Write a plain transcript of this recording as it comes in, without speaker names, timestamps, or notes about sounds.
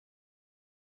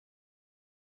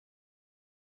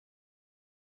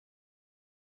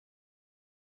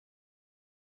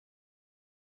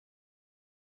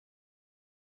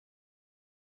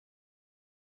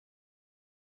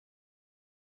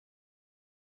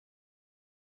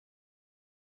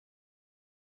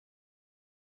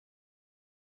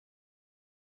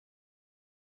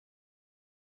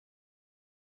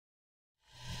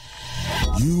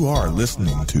You are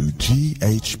listening to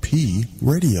GHP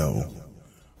Radio,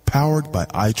 powered by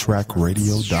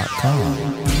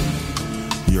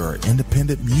iTrackRadio.com, your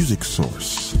independent music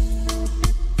source.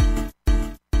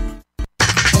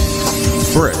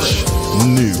 Fresh,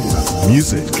 new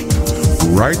music,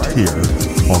 right here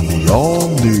on the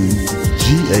all-new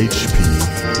GHP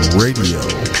Radio,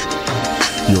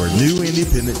 your new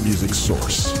independent music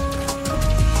source.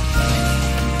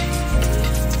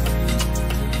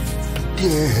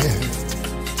 Yeah.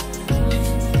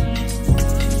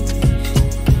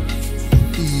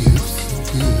 Feels so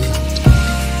good.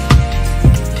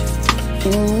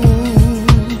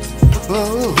 Ooh,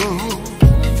 oh,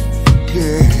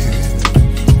 yeah.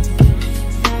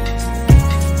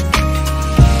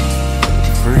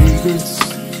 Fragrance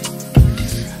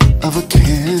of a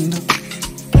candle,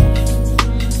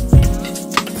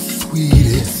 the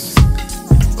sweetest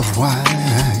of wine.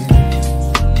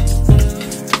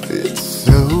 It's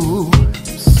so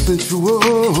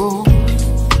sensual,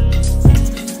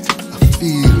 a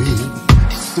feeling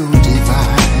so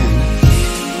divine.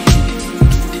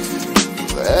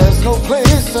 There's no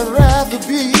place I'd rather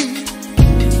be.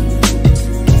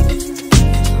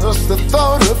 Just the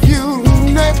thought of you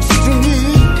next to me.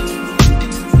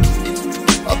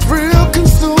 A thrill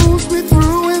consumes me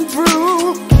through and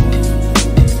through.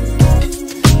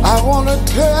 I wanna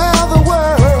tell the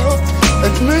world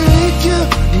and make you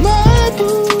my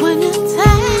boo. When you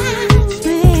touch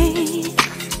me,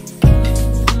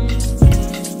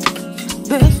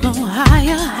 there's no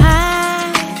higher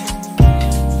height.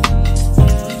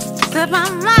 Set my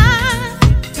mind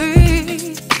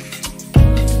free.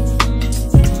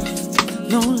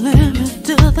 No limit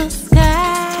to the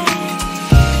sky.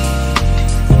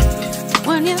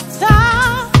 When you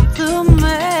talk to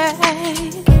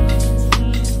me,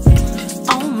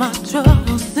 all my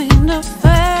troubles seem to fade.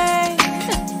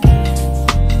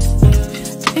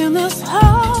 In this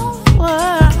whole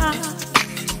world,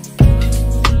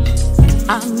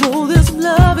 I know this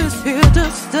love is here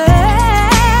to stay.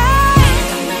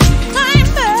 Claim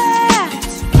it,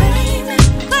 claim it,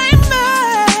 claim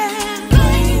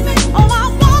it. Oh, I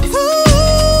want to,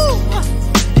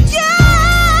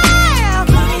 yeah.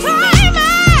 Claim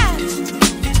it,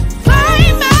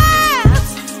 claim it.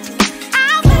 I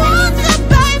want you,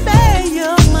 baby.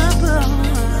 You're my brother.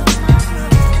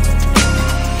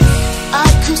 I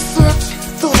could search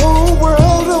the whole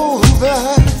world over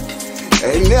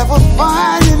and never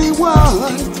find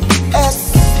anyone as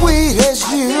sweet as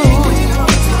you.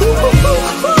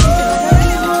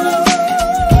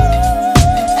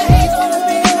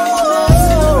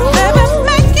 Baby,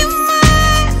 make it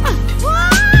mine.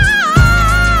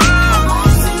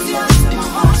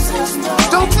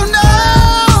 Don't you know?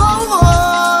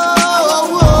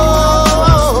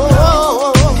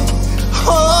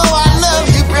 Oh, I love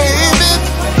you, baby.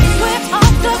 We're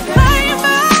off the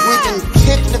pavement. We've been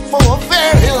kicking it for a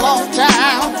very long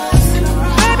time.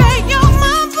 Baby, you're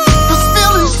my boo. This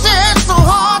feeling shared so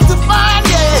hard to find,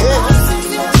 yeah.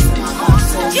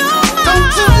 You're my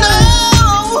Don't you know?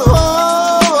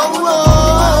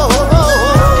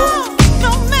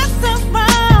 Don't mess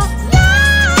around.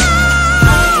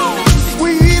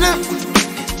 Sweeter,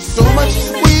 so much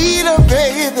sweeter,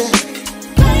 baby.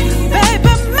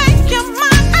 Baby, make your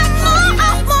mind. I know I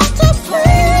want to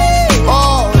please.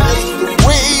 Oh, it's the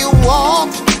way you walk,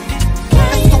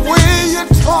 it's the way you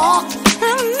talk.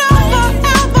 I've never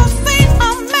ever seen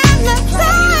a man that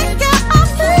take it of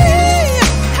me.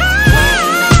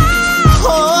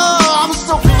 Oh, I'm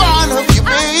so fond of you,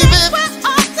 baby. We're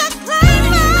off the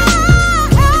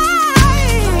pavement.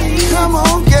 Come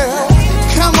on, girl,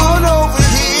 come on over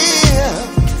here.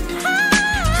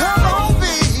 Come on,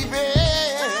 baby.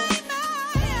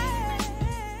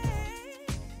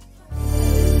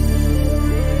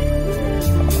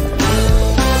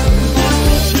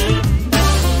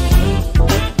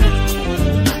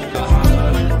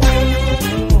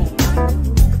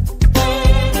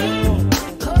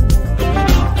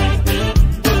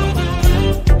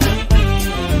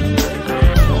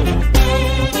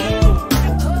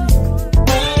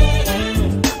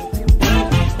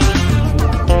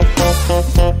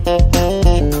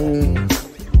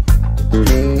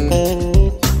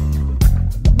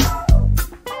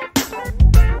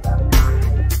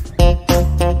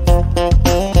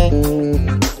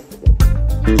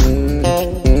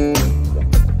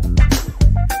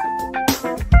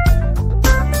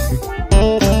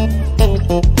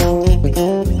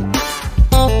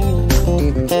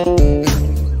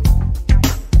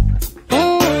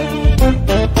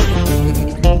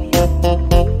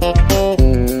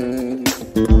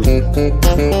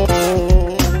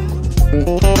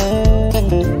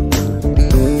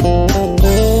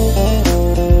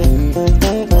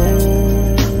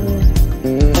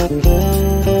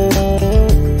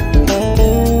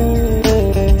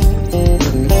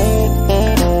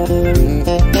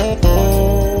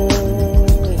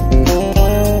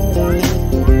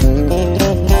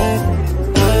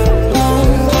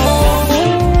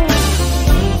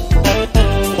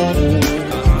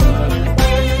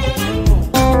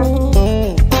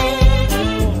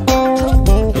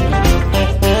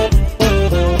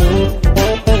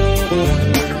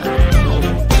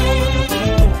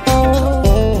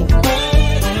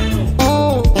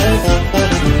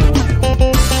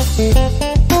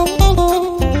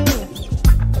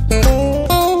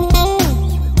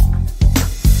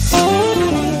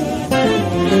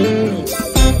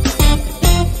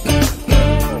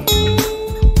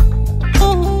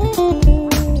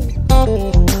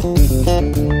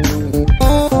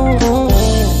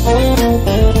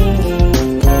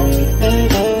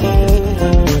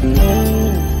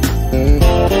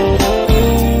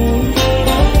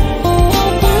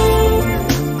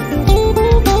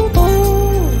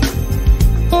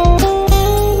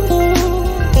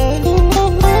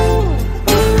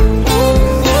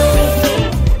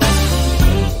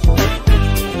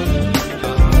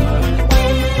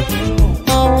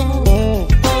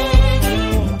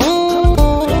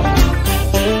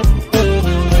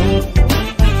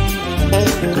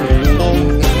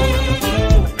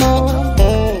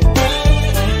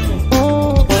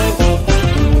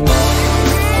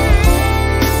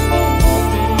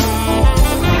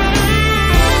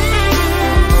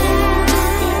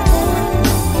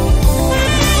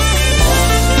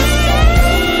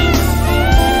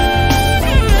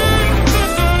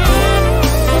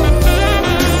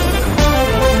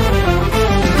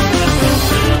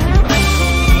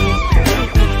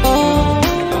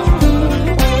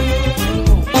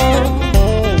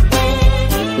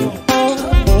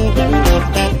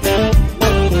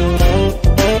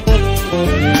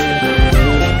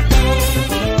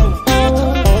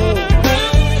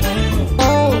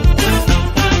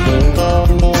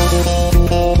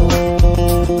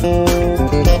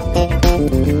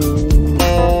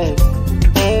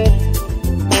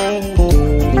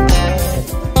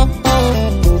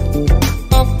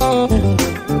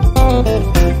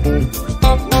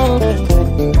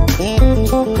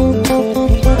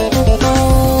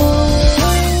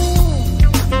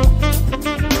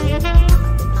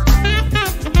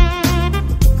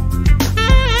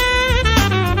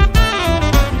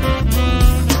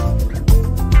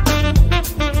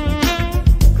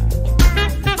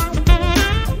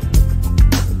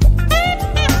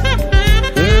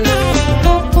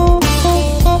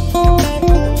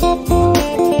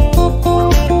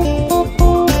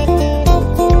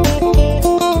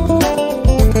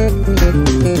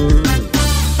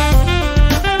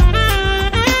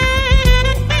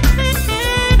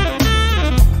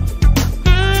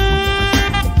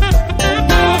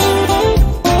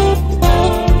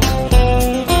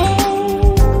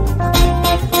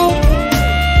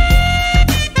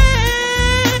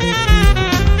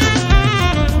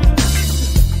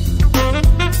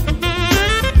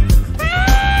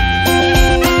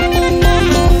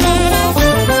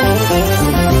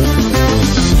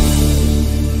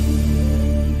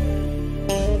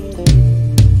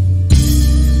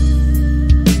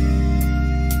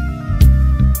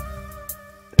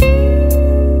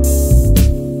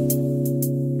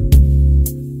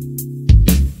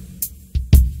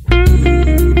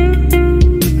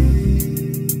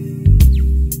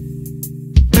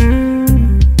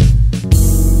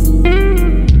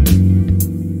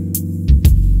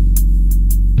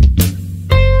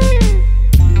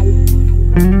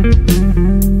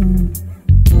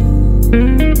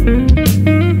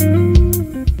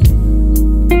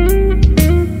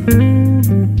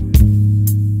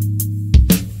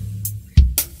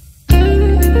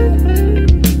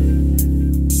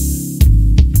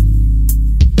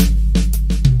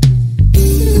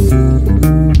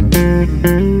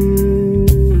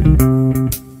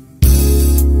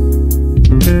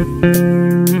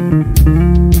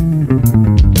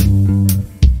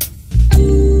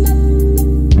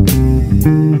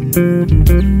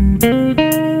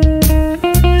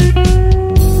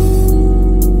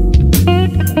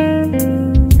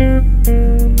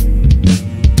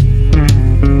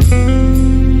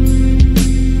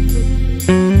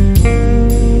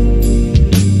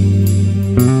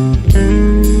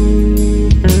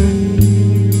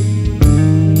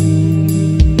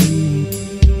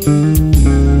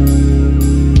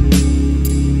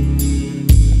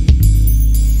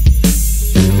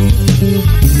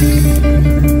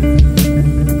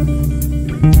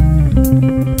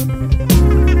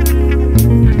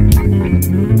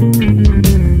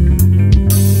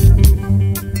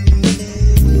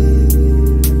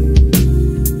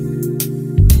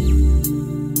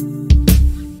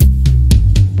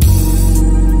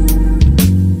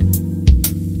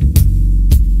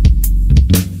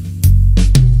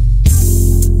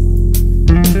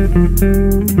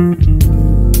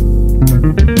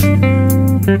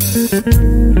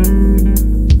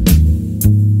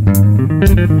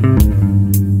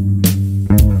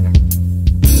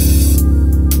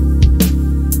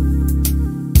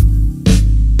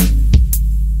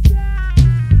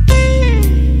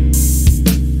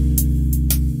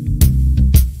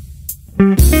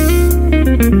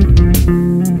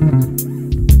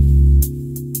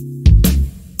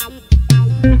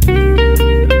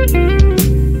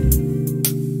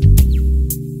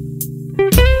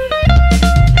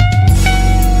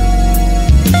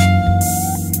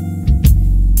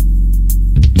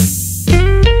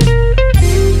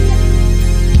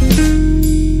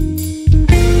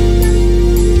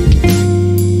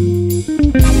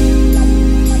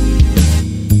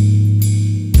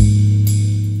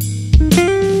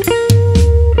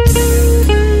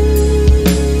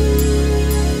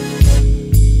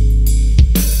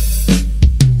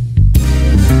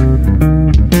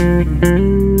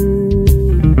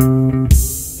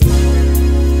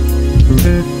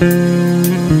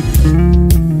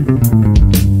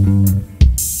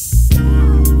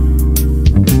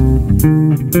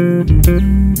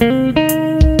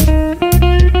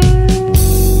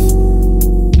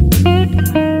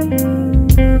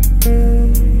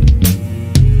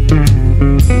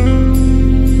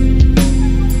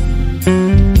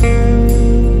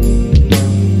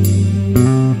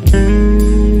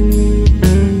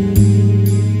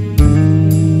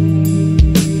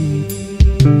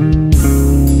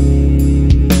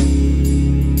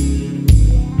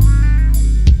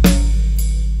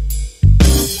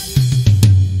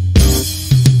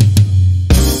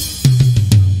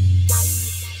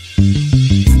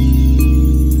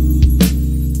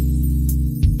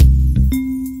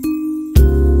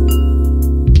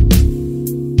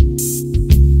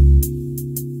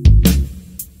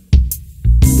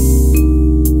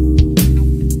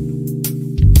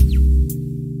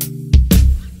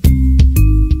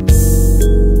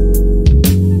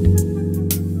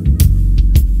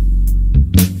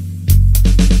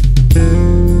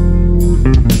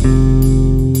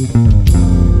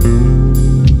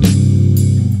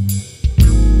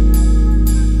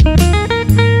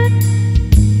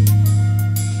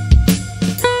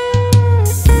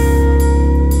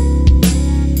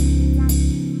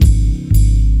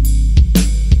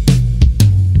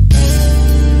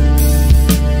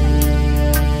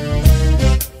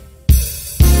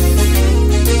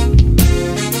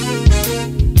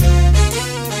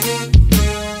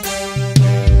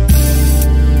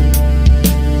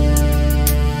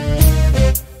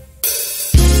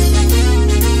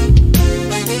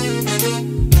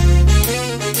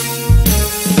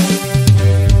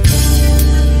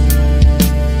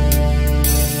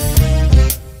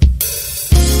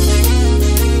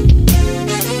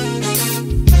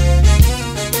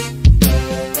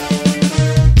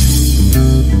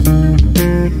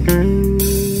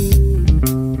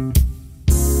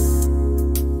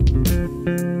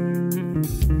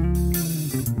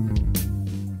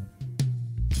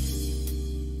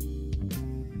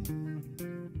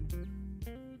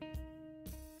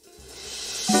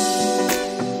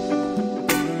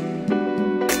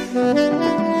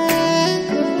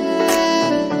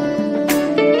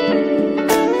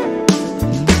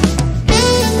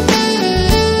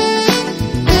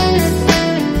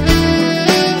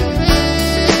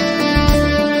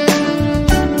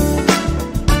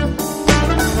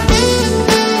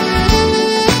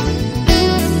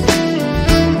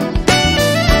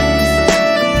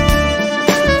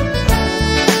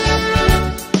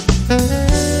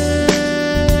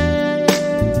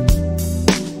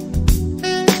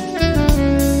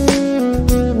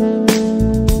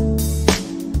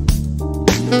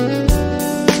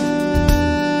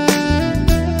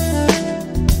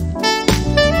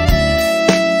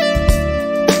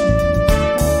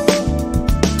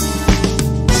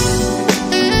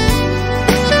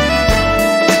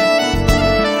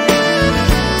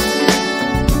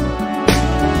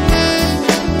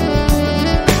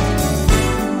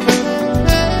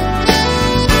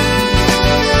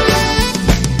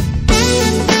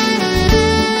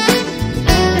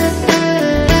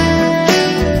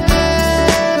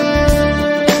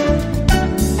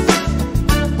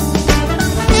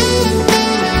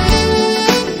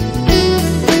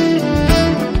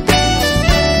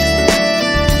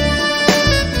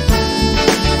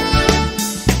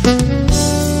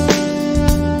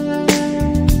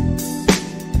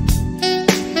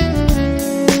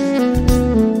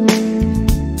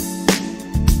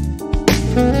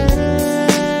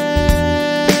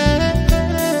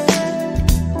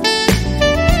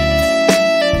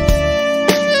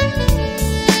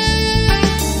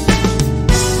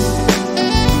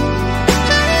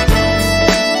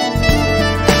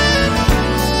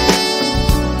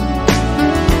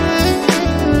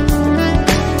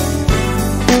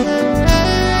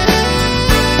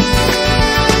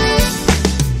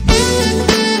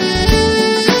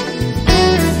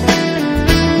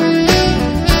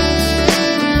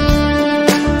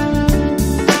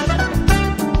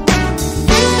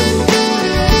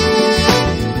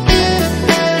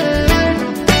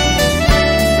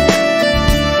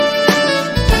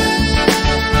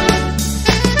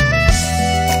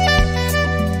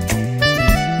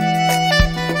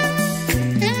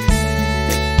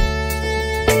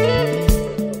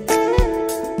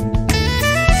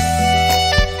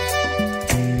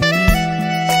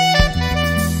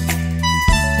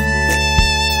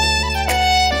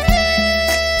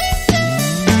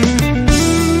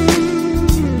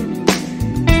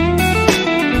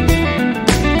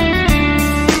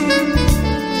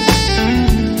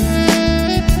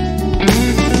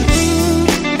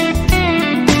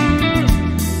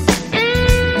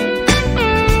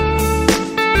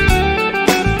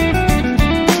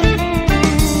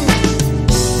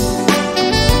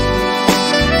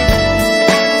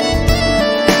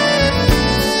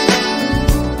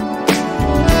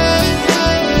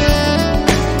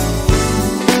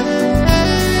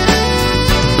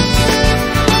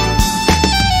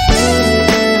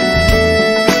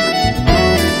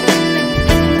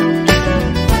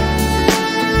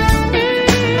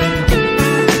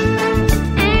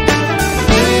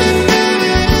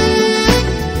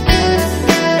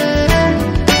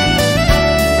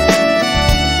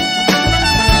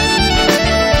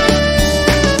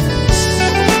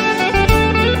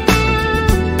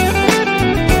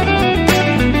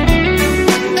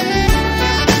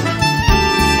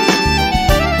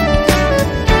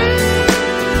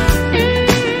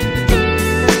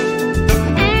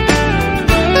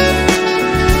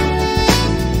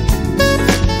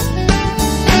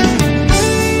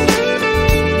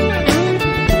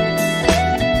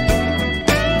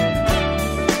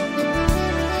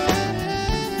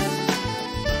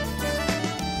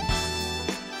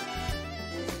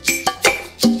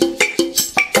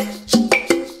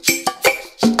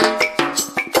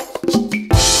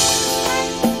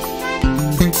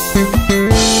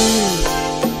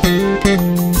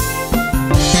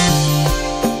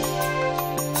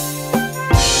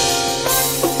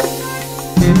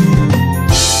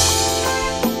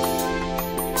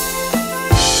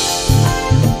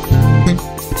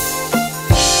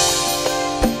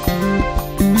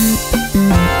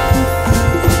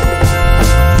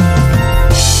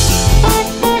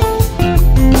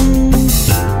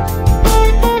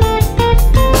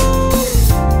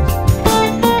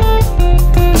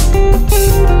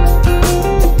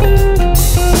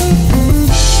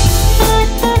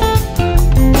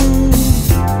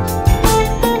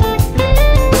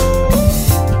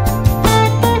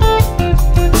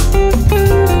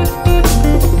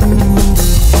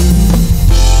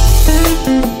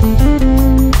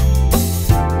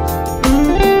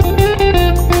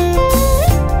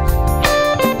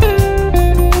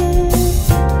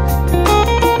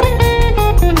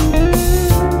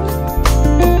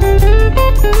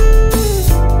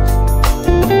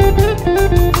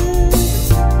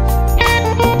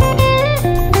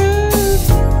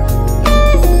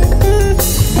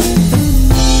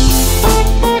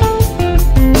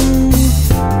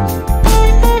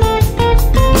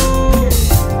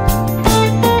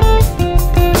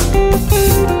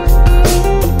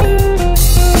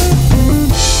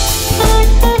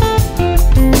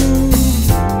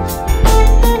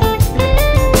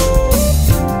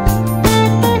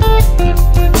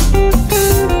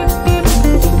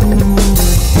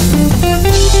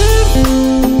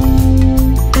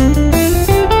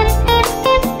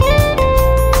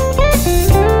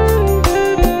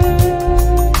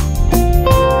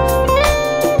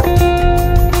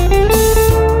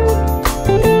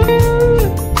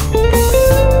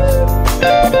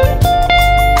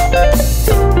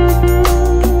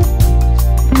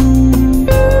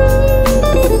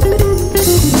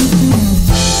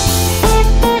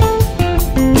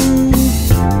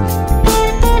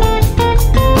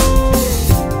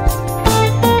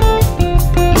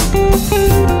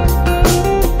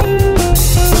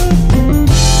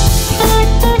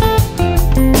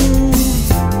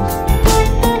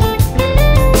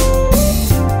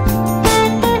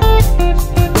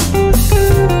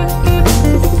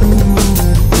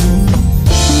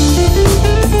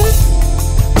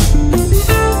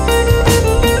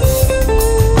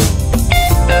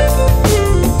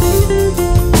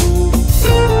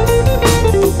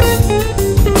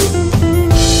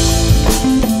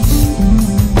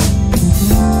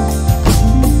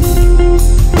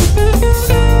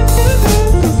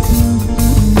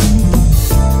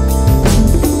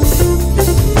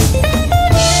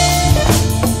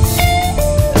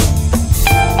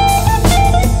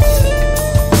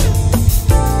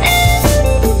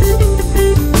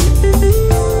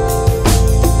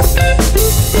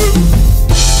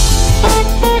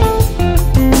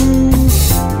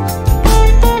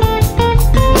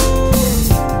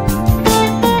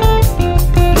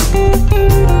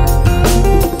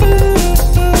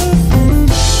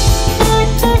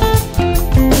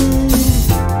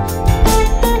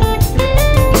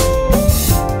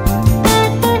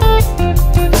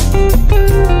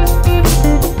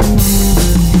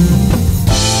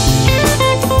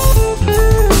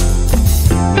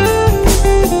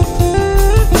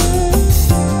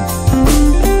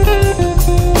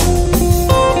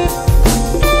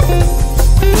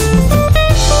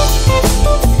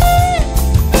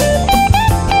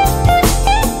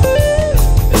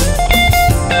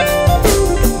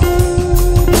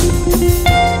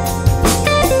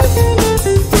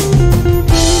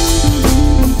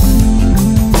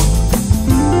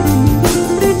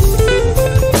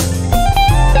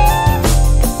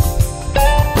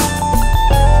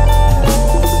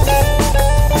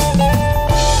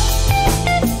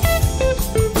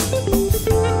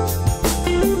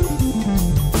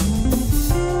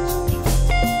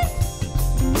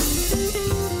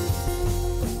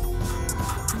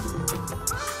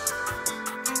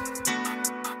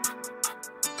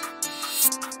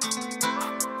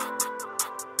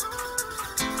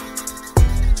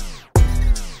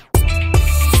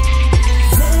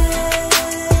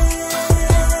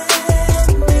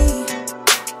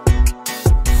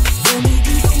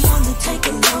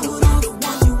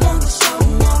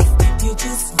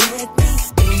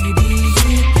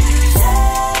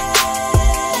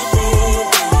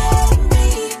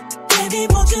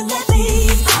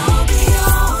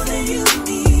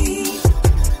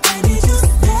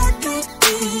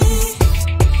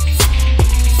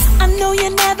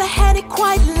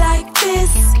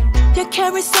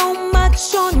 carry so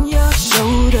much on your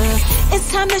shoulder.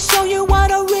 It's time to show you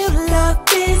what a real love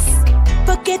is.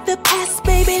 Forget the past,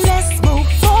 baby, let's move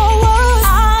forward.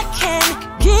 I can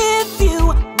give you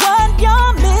what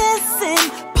you're missing,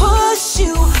 push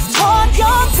you toward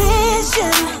your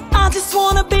vision. I just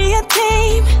wanna be a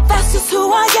team, that's just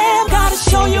who I am. Gotta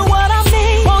show you what I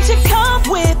mean. Won't you come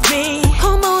with me?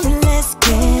 Come on and let's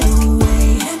get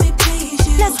away. Let me please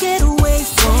you. Let's get away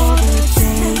for the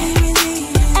day.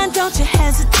 And don't you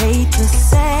hesitate to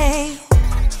say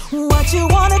what you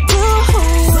wanna do.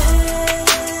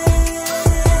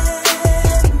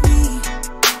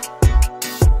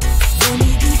 Let me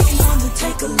be the one to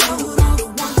take a load on the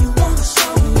one you wanna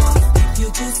show off. If you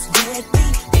just let me,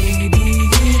 baby,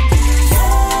 if you let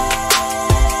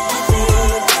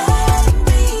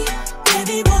me,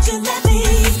 baby, won't you let me?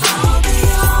 I'll be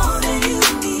all that you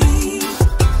need.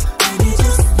 Baby,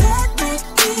 just let me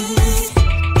be.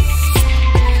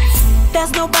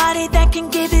 There's nobody that can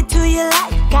give it to you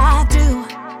like I do,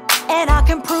 and I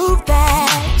can prove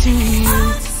that to you. I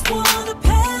just wanna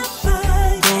pamper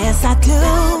you. Yes, I do.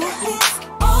 It's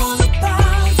all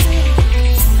about you.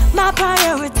 My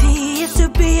priority is to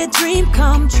be a dream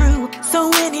come true.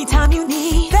 So anytime you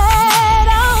need that,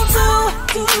 I'll do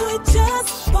it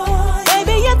just for you.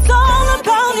 Baby, it's all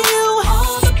about you.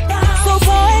 So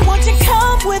boy, won't you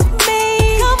come with me?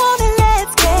 Come on and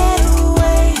let's get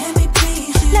away.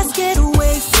 Let's get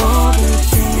away for the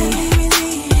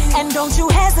day. And don't you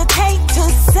hesitate to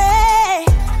say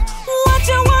what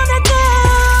you wanna do.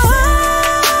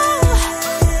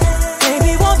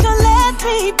 Baby, won't you let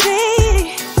me be?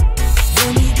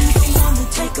 Let me be the one to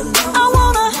take a load. I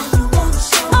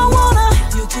wanna,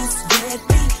 you just let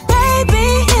me. Baby,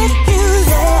 if you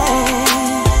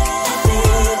let me,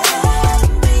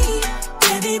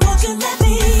 baby, won't you let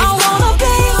me? I wanna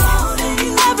be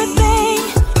everything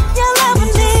you'll ever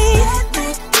need.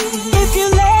 If you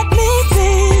let me be,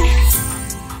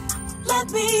 let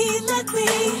me be,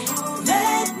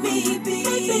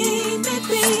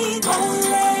 oh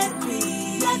let me,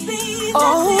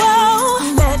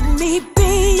 oh, let me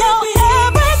be your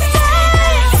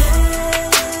everything.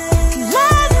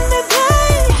 Let me be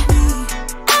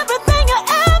everything you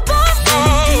ever need.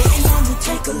 Yeah,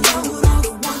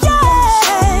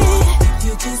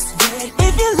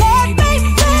 if you let me be, baby, if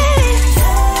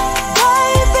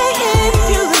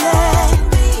you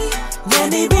let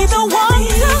me be the one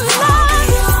to love.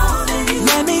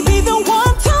 Let me be the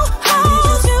one to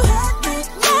hold you. Let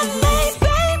me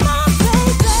be my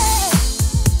baby.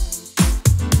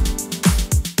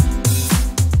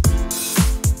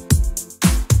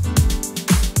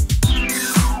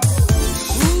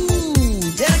 Ooh,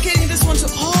 dedicating this one to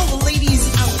all the ladies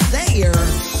out there,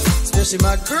 especially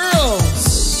my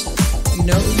girls. You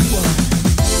know who you are.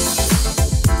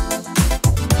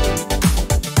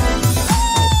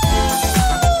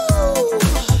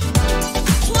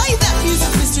 Play that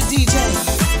music, Mr. DJ.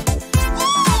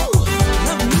 Ooh,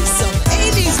 love me some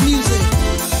 80s music.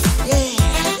 Yeah.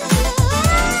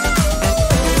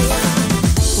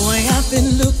 Boy, I've been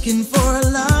looking for a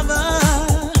lover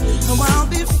a while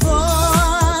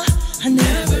before. I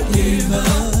never gave up.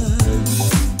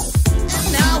 And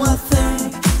now I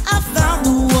think I found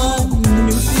the one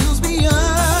who fills me up.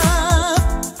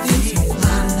 This is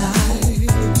my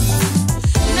life.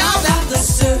 Now that the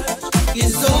search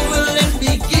is over, let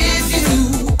me give you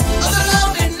all the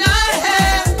love that I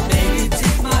have. Baby,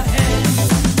 take my hand.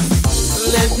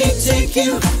 Let me take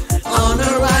you on a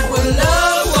ride where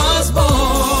love was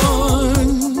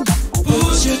born. Put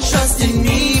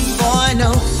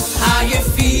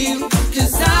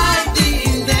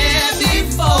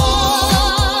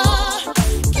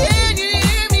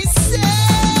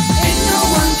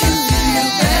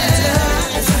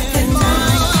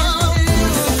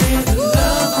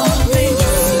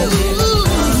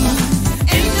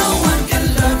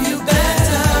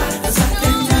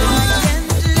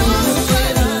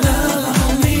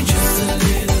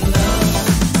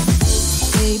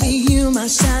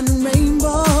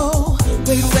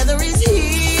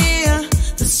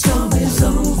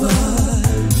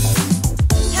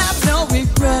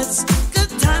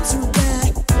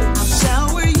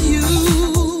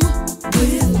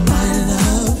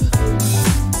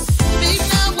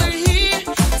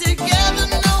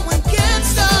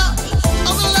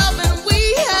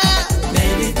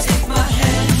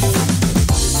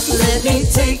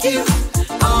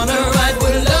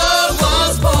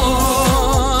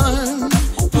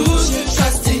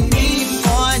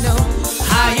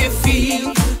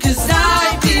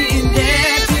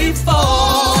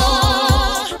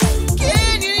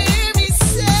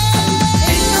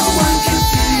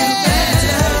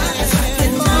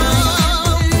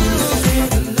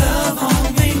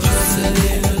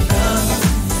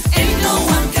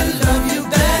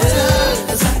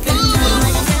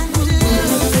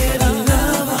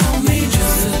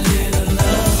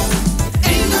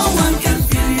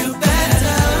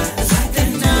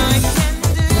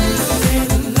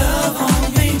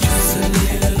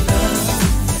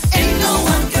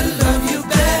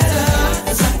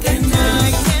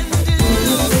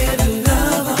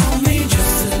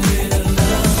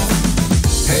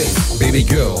baby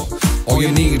girl. All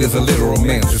you need is a little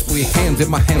romance. Just put your hands in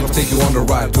my hand, I'll take you on the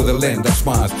ride to the land of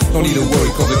smiles. Don't need to worry,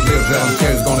 cause it lives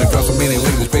downstairs. Gonna drive so many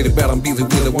ladies, straight to bed. I'm busy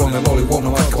with the one and only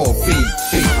woman I call feet.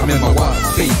 I'm in my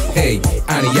wild feet. Hey,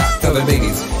 Annie, tell the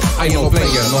ladies, I ain't no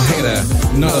player, no hater,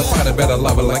 not a fighter, better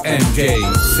lover like MJ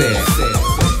said.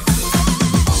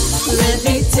 Let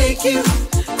me take you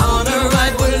on a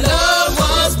ride where love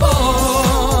was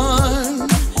born.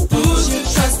 Put your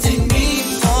trust in me,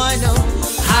 boy, I know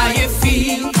how you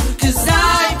feel, 'cause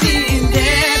I've been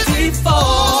there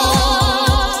before.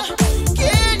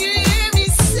 Can you hear me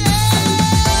say,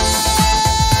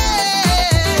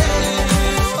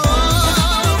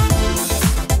 oh,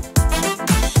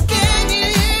 can you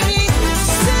hear me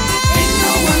say, ain't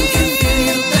no one can feel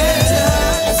you better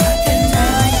as I can do.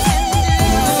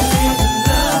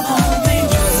 Love only,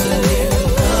 just a little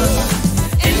love.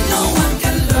 Ain't no one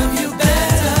can love you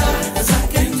better as I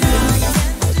can do.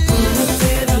 Put a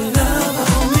bit of love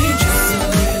on me, just a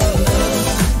little love.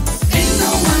 Ain't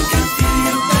no one can feel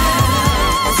you better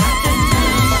as I can do.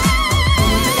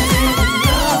 Put a bit of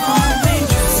love on me,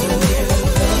 just a little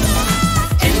love.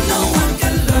 Ain't no one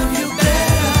can love you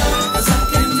better as I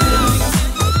can do.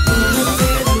 Put a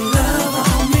bit of love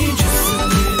on me, just a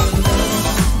little love.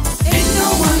 Ain't no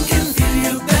one can feel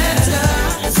you better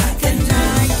as I can do.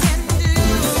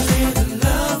 Put a bit of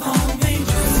love on me,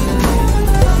 just a little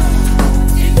love.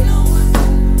 Ain't no one.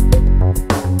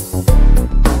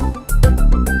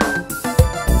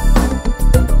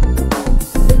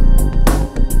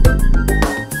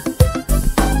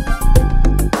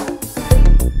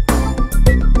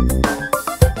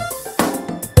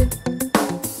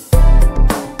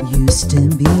 Used to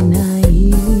be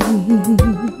naive,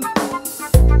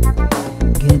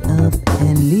 get up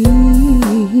and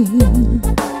leave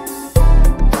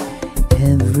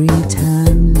every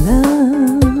time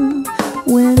love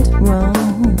went wrong.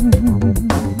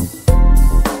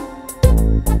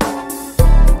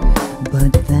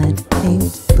 But that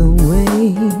ain't the way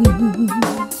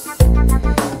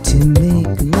to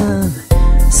make love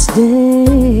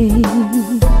stay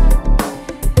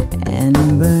and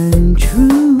burn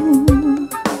true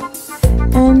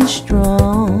and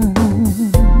strong.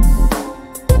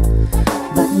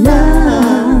 But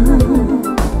now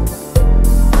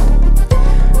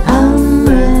I'm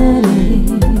ready.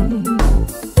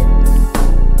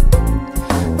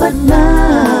 But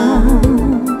now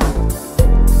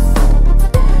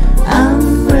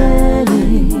I'm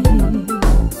ready.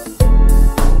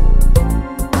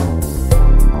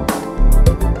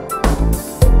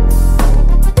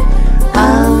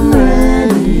 I'm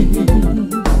ready.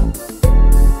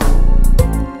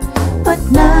 But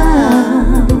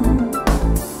now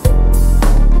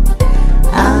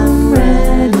I'm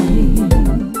ready.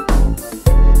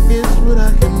 Here's what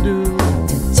I can do.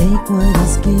 To take what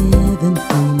is given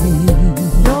from me.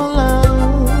 Your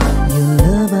love Your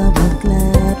love I will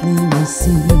gladly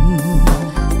receive.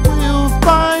 will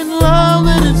find love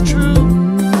that is true,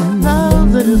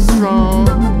 love that is strong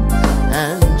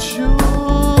and sure.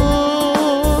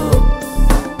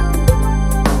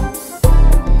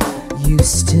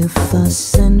 Used to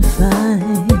fuss and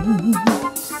fight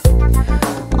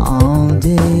all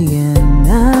day and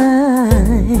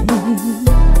night,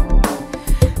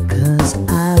 'cause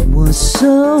I was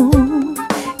so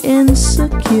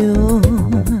insecure.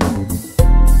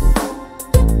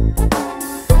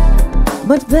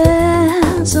 But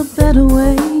there's a better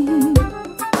way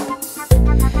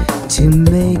to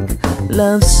make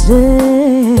love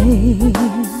stay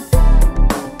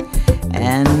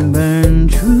and burn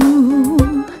true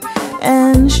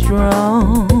and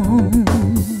strong.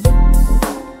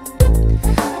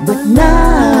 But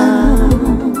now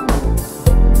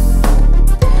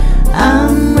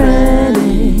I'm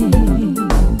ready.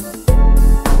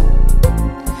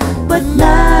 But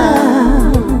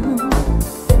now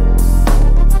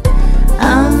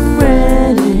I'm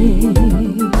ready.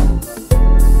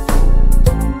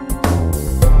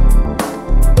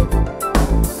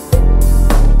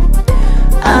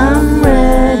 I'm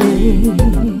ready.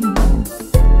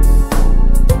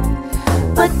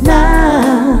 But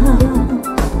now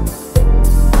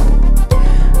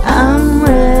I'm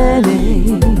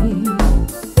ready.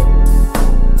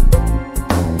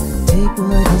 Take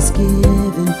what is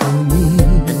given from me.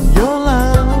 Your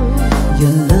love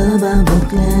Your love I will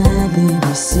gladly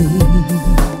receive.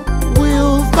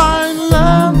 will find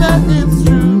love that is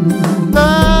true,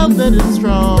 love that is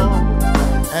strong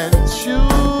and sure.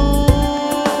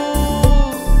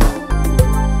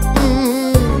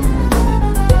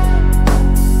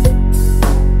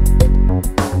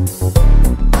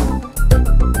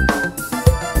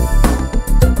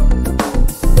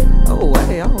 Oh,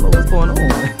 hey, I don't know what's going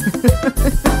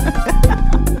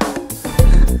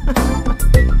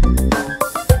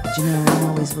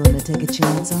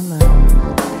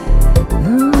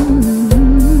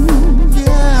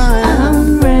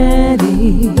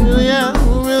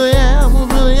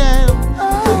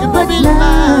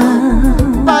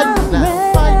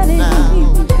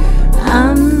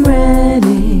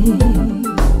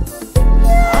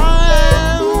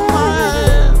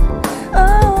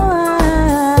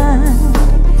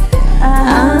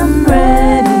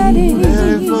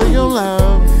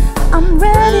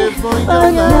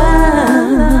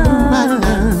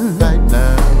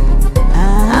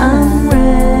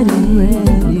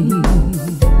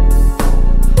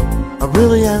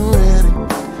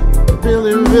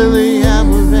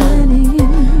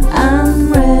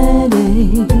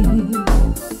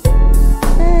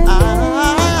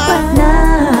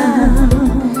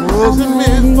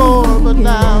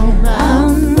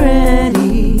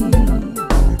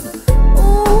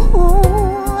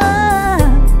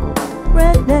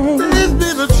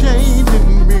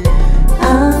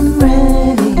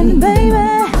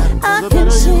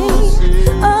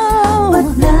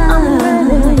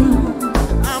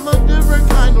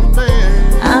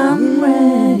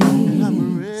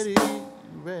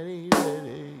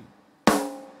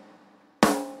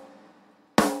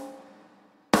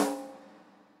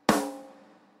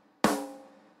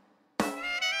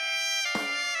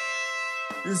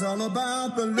It's all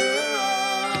about the love.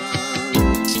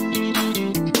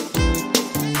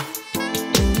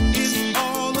 It's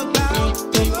all about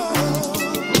the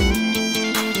love.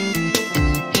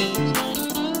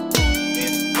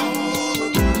 It's all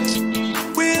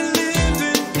about. We're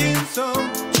living in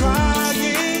some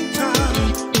trying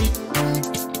times.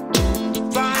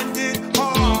 Find it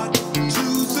hard to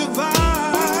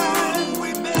survive.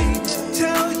 We may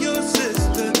tell your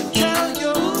sister, tell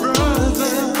your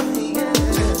brother.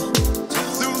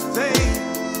 Through faith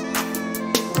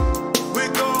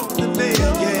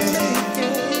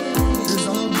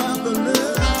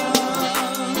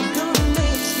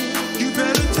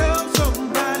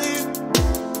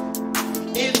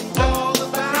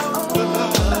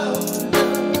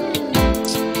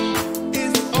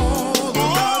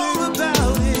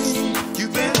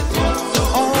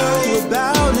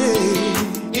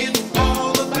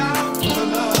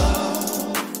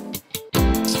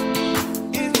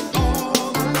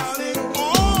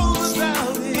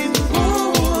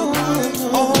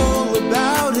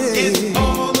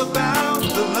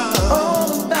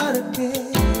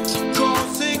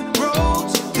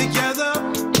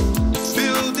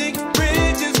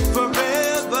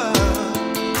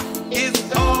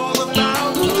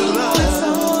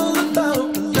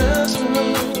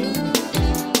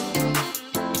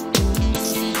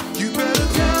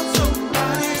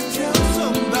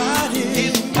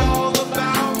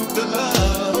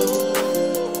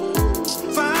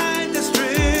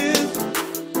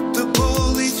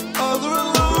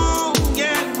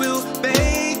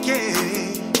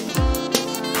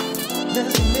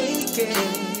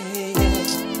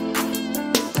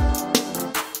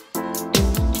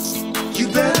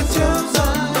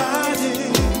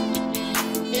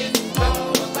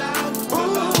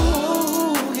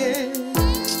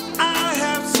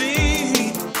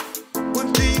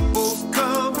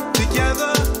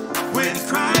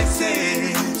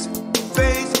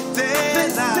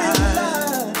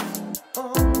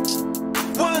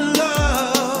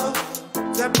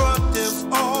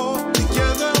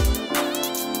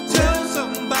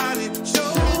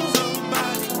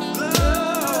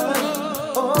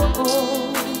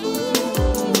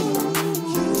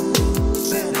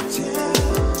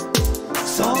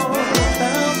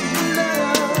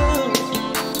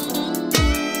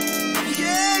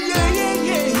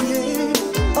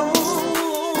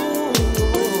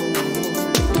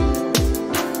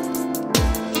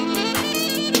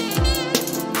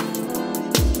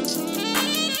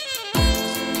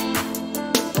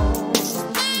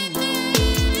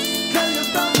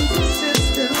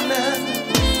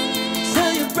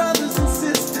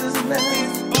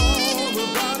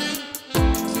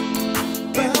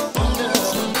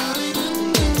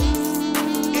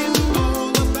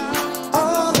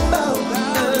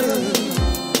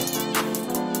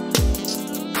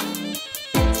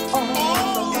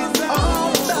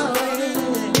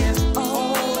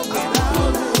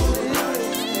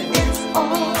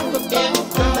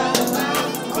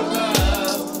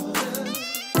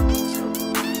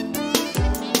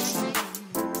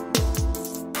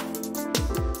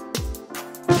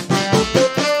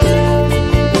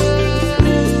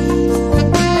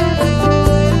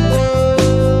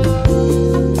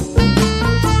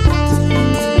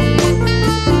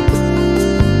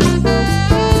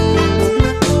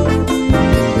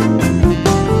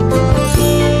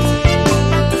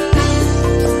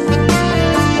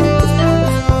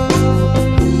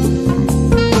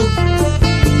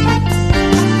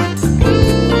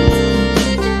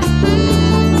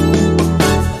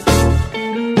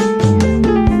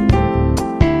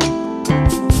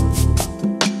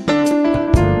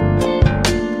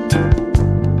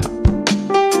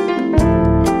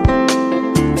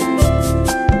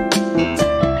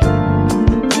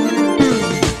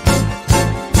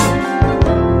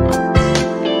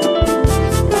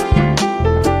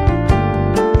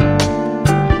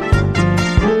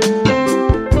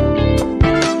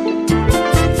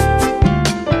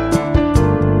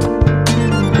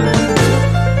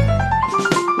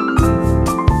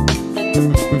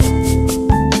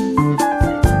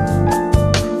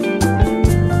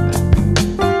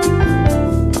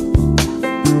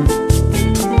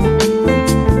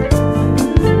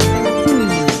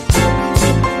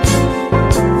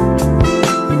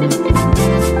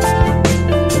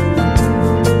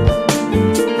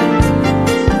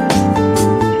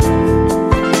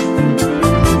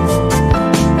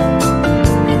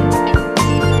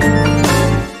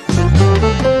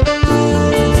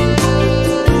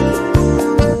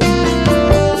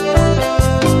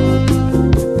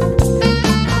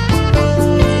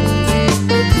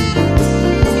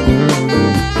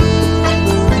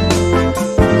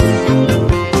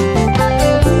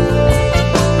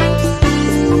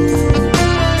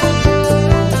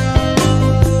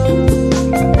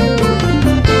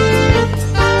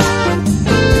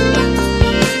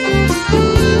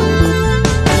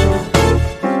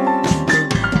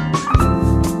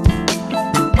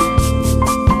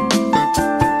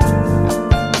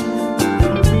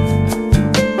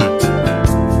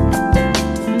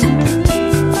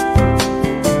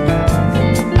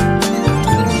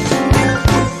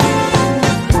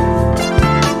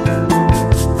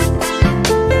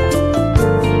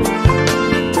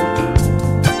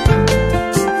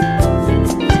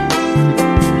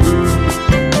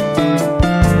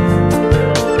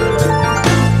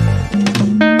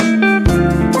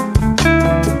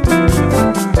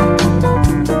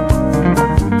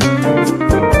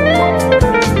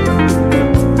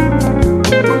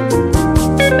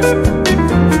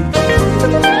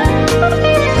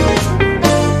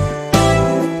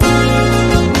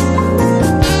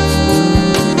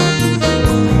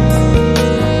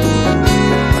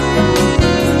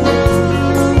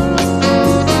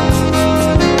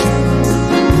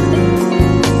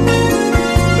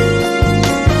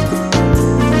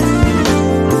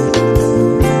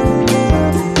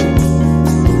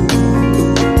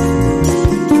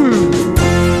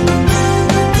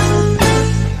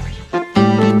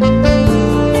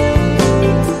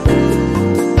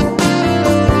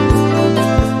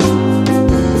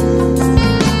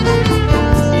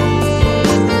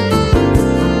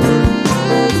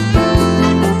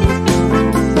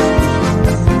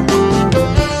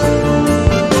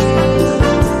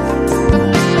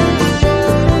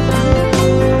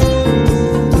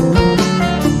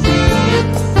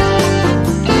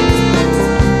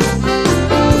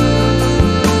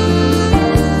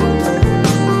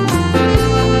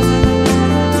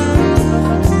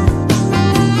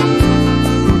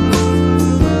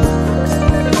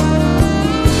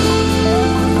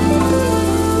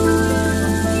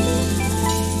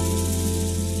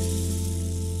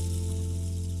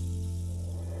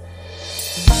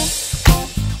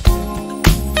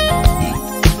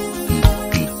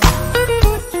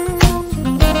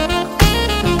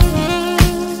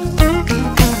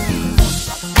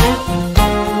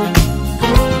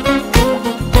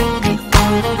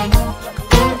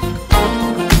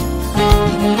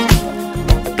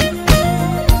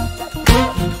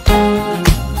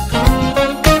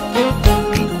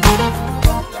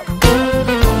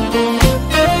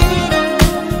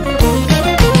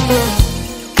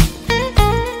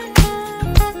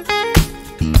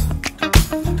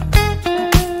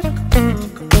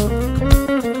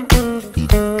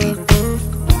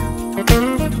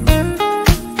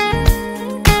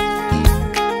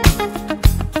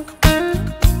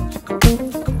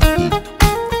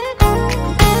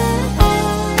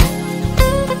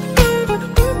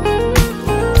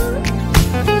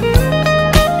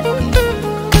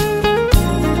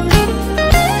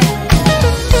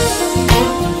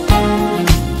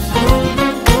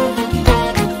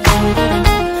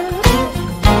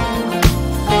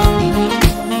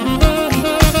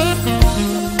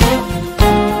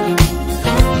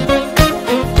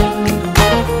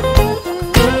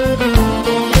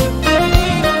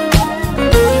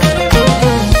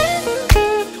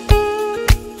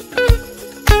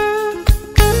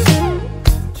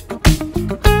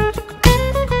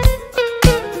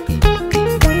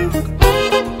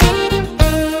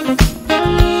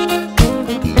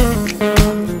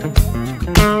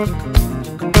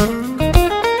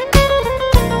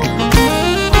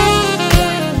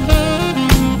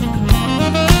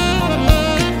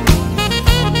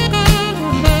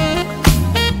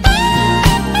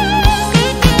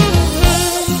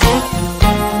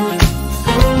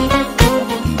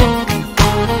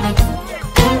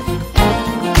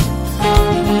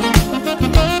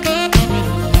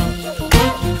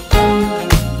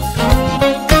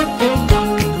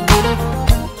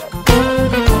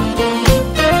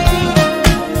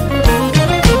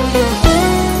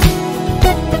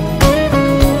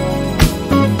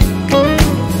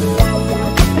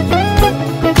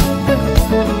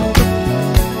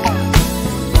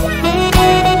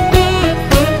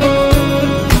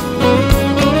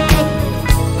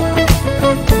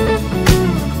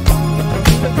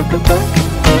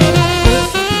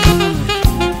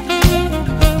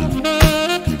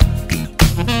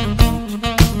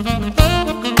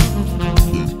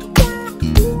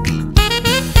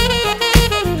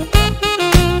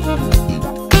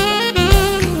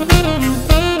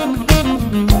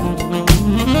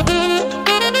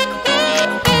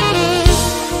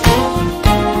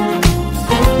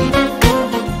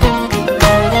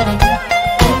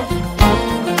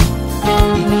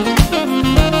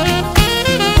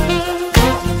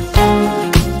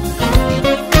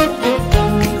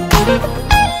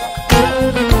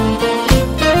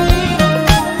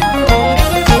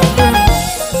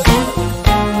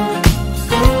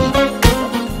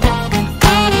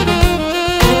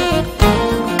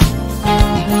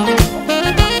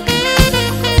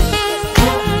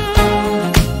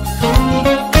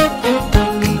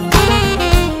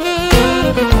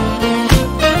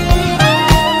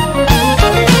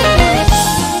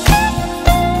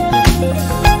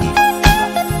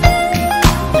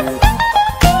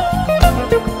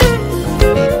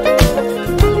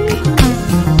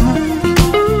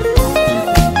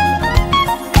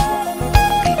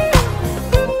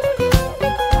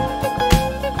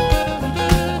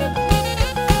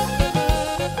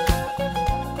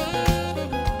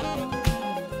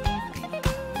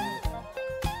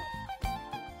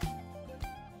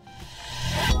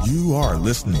You are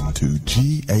listening to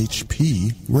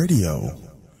GHP Radio,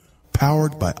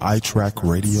 powered by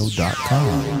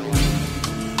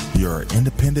iTrackRadio.com, your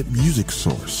independent music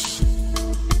source.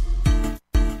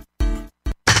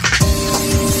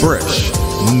 Fresh,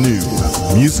 new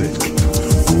music,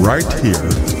 right here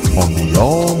on the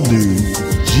all-new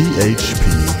GHP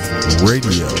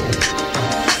Radio,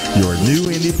 your new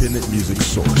independent music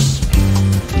source.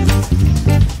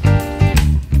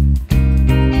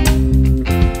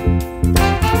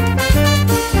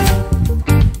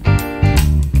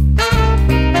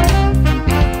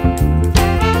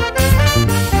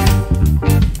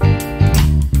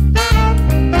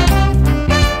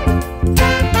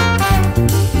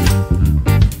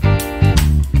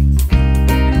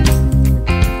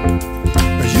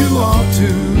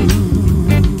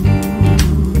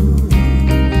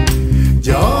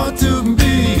 You're too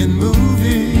big and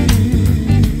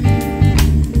moving.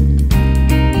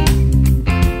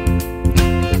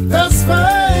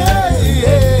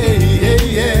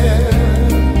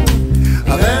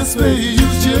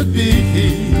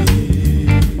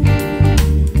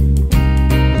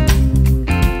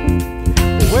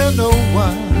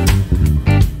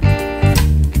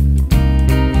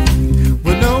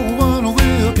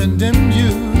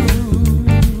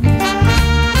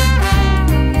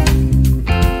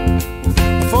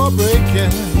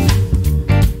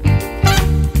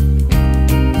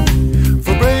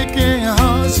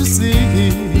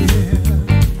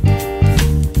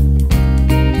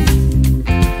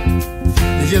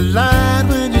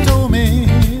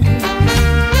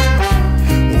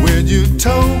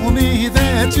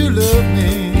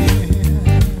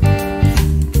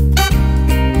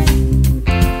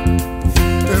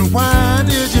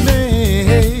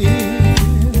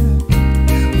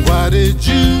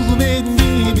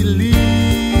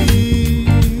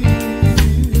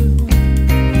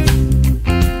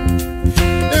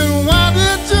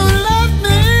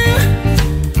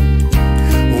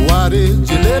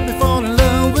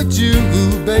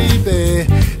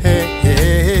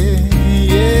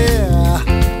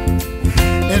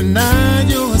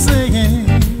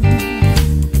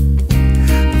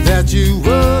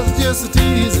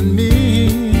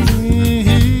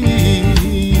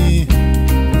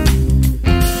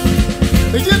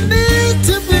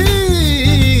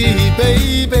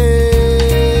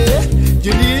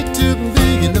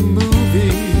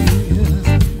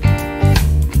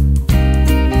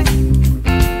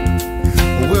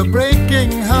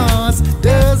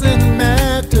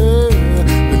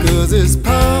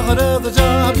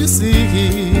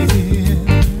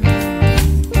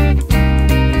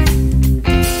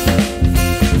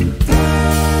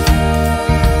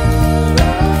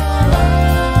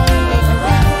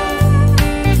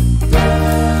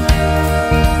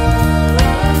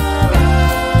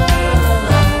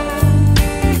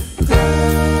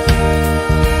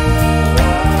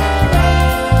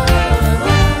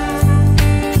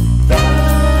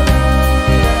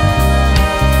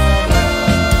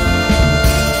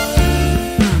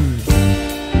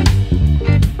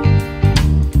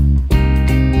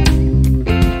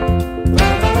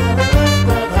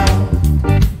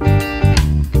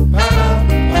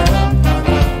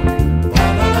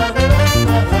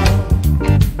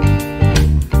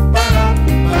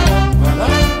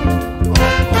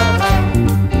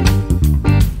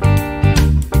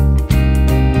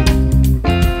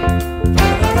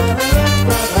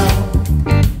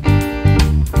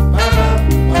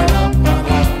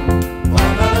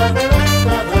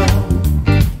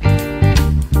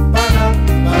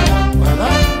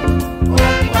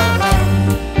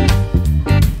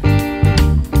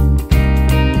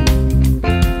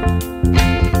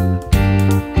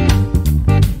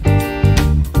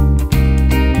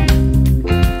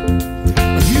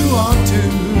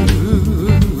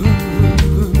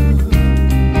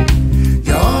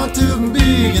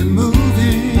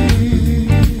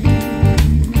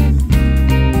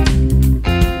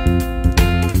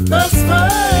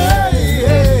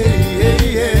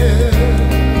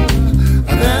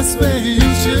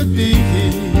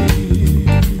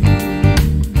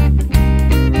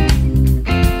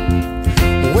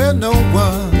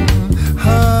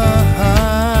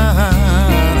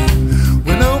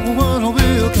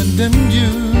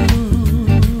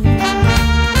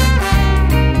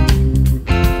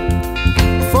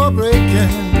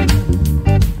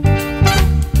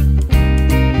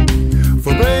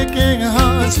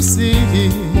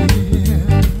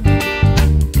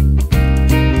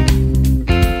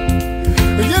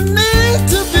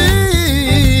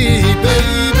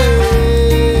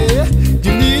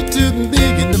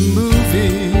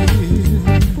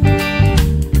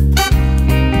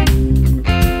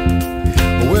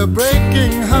 Well,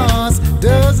 breaking hearts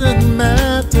doesn't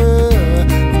matter,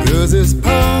 because it's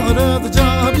part of the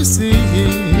job, you see.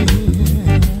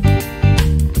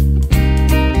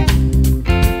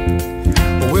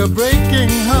 Well, breaking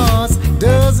hearts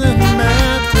doesn't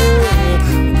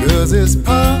matter, because it's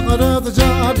part of the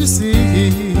job, you see.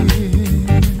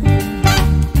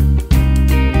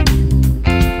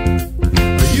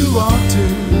 You ought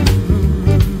to.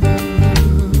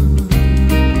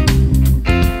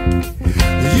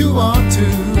 You ought to.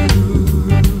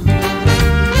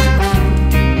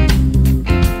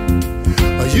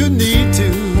 You need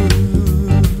to.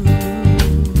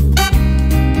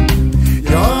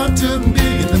 You ought to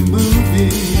be in the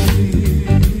movie.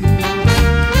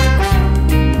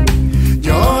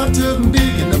 You ought to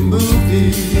be in the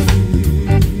movie.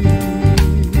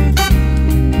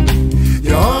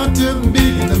 You ought to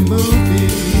be in the movie.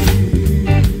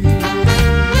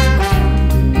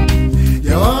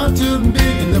 You ought to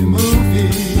be in the movie.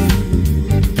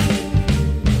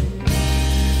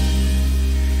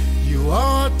 You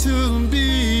ought to be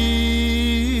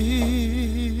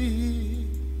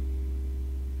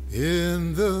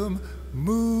in the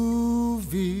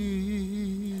movie.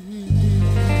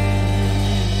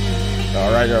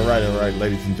 All right,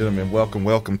 ladies and gentlemen,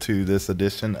 welcome to this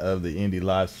edition of the Indie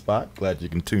Live Spot. Glad you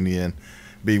can tune in,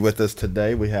 be with us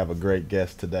today. We have a great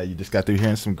guest today. You just got through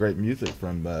hearing some great music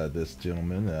from this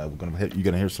gentleman. You're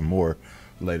gonna hear some more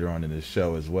later on in this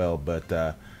show as well. But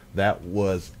that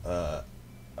was a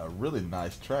really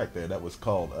nice track there. That was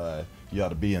called "You Ought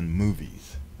to Be in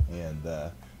Movies,"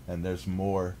 and there's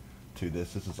more to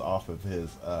this. This is off of his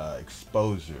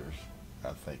Exposures,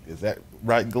 I think. Is that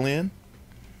right, Glenn?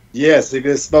 Yes, it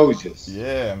exposures.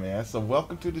 Yeah, man. So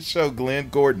welcome to the show. Glenn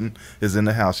Gordon is in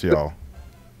the house, y'all.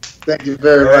 Thank you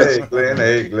very Hey, much. Glenn.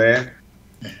 Hey, Glenn.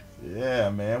 Yeah,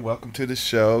 man. Welcome to the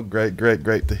show. Great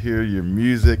to hear your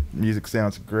music. Music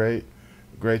sounds great.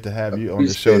 Great to have you on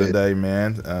the show today,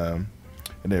 man.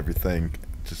 And everything.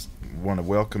 Just want to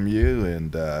welcome you,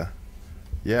 and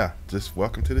yeah, just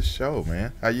welcome to the show,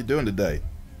 man. How you doing today?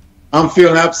 I'm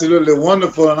feeling absolutely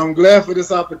wonderful, and I'm glad for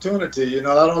this opportunity. You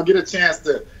know, I don't get a chance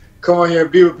to come on here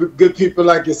and be with good people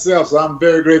like yourself, so I'm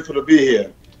very grateful to be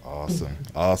here. Awesome.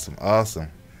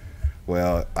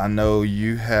 Well, I know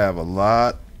you have a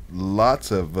lot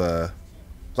of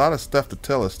stuff to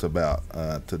tell us about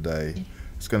today.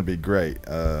 It's going to be great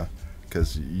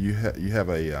because you have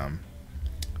a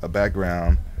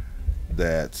background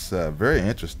that's very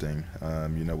interesting.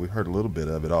 You know, we heard a little bit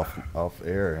of it off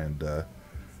air, and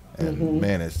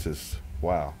man, it's just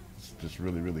wow. It's just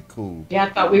really cool. Yeah, I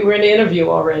thought we were in an interview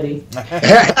already.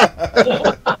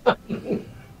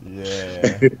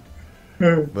 Yeah.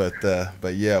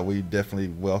 But yeah, we definitely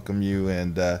welcome you,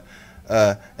 and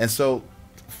so,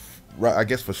 right, I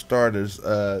guess for starters,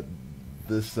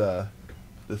 this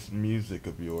music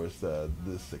of yours,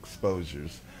 this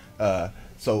Exposures.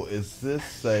 So is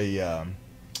this a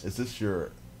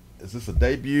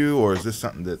debut, or is this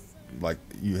something that, like,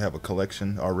 you have a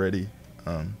collection already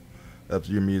of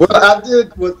your music? Well,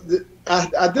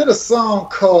 I did a song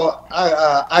called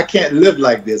I Can't Live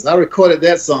Like This. I recorded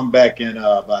that song back in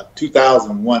about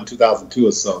 2001, 2002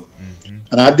 or so. Mm-hmm.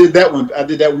 And I did that one. I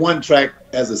did that one track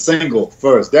as a single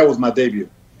first. That was my debut.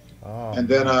 Oh, and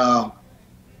then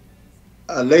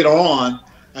later on,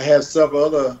 I had several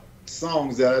other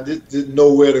songs that I didn't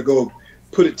know where to go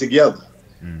put it together.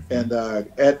 Mm-hmm. And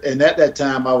at that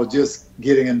time, I was just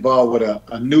getting involved with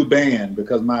a new band,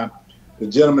 because the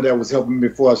gentleman that was helping me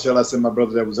before, shall I say my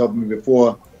brother that was helping me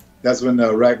before, that's when the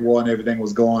Iraq War and everything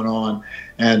was going on,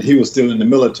 and he was still in the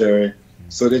military. Mm-hmm.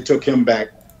 So they took him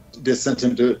back, they sent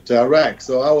him to Iraq.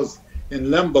 So I was in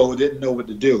limbo, didn't know what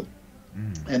to do.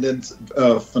 Mm-hmm. And then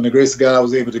from the grace of God, I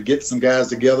was able to get some guys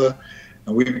together,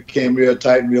 and we became real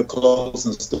tight and real close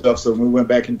and stuff. So when we went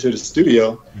back into the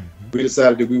studio, mm-hmm. we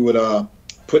decided that we would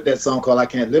put that song called I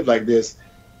Can't Live Like This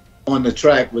on the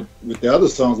track with the other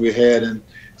songs we had. And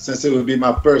since it would be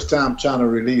my first time trying to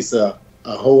release a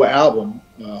whole album,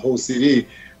 a whole CD,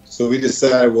 so we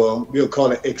decided, well, we'll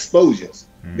call it Exposures,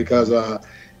 mm-hmm. because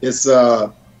it's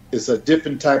a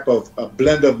different type of a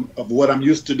blend of what I'm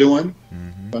used to doing.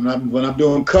 Mm-hmm. When I'm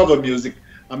doing cover music,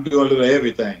 I'm doing a little of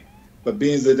everything. But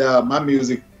being that my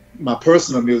music, my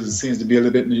personal music, seems to be a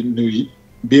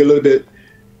little bit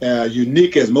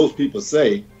unique, as most people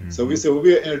say. Mm-hmm. So we said, well,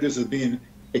 we'll introduce it as being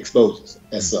Exposures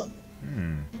as something.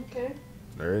 Mm-hmm. Okay.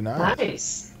 Very nice.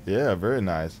 Nice. Yeah, very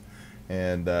nice.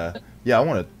 And yeah, I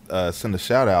want to send a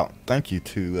shout out. Thank you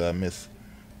to Miss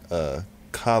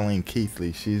Colleen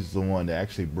Keithley. She's the one that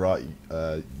actually brought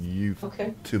you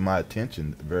to my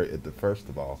attention first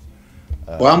of all.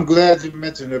 Well, I'm glad you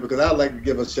mentioned her because I'd like to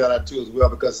give a shout out to as well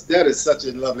because that is such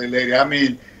a lovely lady. I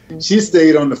mean, she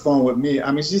stayed on the phone with me.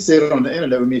 I mean, she stayed on the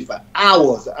internet with me for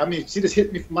hours. I mean, she just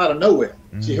hit me from out of nowhere.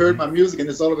 She heard my music and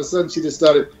just all of a sudden she just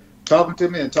started talking to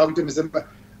me and said,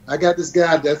 I got this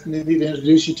guy I definitely need to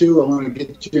introduce you to. I want to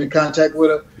get you in contact with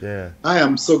her. Yeah. I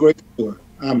am so grateful to her.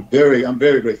 I'm very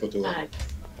grateful to her.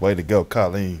 Way to go,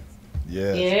 Colleen.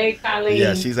 Yeah. Yeah, Colleen.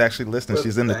 Yeah, she's actually listening.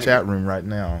 She's in the chat room right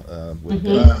now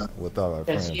with all our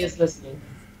friends. Yeah, she is listening.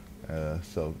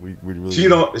 So we really.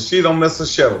 She don't miss a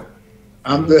show.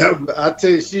 I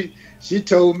tell you, she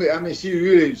told me. I mean, she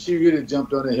really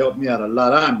jumped on and helped me out a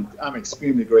lot. I'm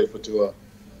extremely grateful to her.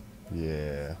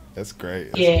 Yeah, that's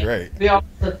great. That's great. We all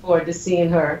look forward to seeing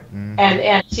her,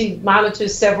 and she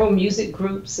monitors several music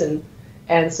groups and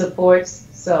supports.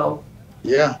 So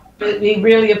yeah, we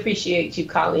really appreciate you,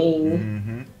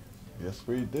 Colleen. Yes,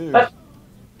 we do. But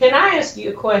can I ask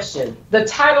you a question? The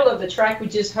title of the track we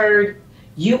just heard,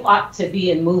 "You Ought to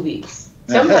Be in Movies."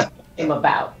 Tell me what it came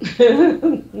about.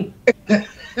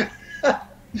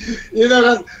 You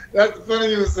know, that's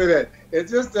funny you would say that. It's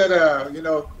just that you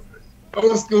know,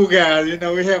 old school guys, you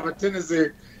know, we have a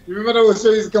tendency. You remember those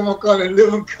shows used to come on called In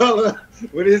Living Color?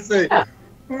 What do you say?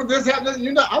 Oh, this happened,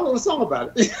 you know, I wrote a song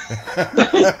about it.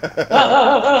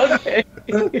 Okay.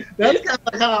 That's kind of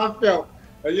like how I felt.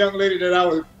 A young lady that I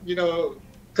was, you know,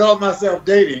 called myself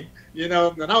dating, you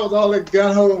know, and I was all like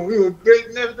gun-ho and we were great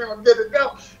and everything was good to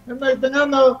go. And next thing I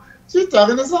know, she's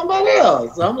talking to somebody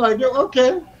else. So I'm like, yo,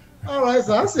 okay. All right,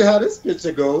 so I see how this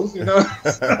picture goes, you know.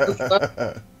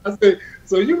 I say,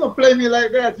 so you gonna play me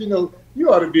like that, you know,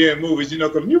 you ought to be in movies, you know,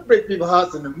 because when you break people's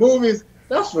hearts in the movies,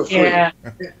 that's for free. Yeah.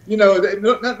 You know,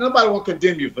 nobody won't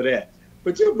condemn you for that.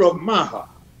 But you broke my heart,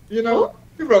 you know.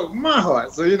 You broke my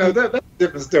heart. So, you know, that's a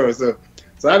different story. So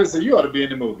I just say, you ought to be in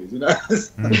the movies, you know.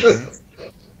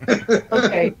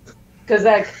 Okay, because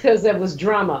that was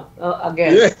drama, I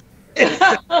guess.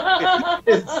 Yeah.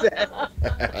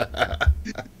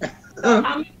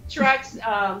 How many tracks?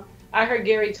 I heard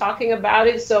Gary talking about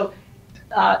it. So,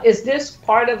 is this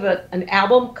part of an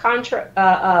album project?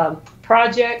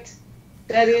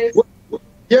 That is.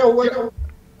 Yeah. Well,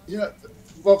 you know,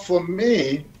 for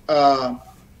me,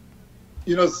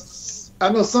 you know, I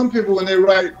know some people when they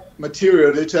write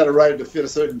material, they try to write it to fit a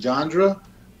certain genre.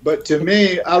 But to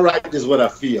me, I write just what I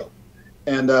feel,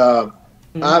 and I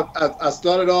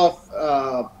started off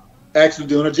actually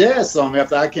doing a jazz song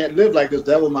after I Can't Live Like This.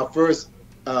 That was my first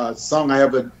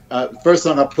song first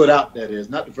song I put out. That is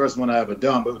not the first one I ever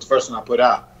done, but it was the first one I put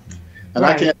out. And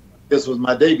I Can't. This was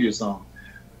my debut song.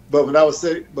 But when I was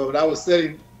sitting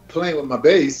playing with my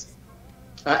bass,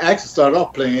 I actually started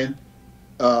off playing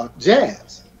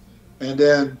jazz, and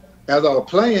then as I was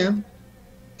playing,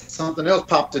 something else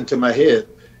popped into my head.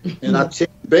 And I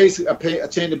changed the bass. I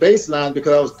changed the bass line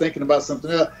because I was thinking about something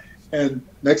else. And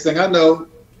next thing I know,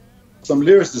 some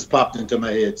lyrics just popped into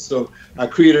my head. So I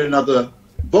created another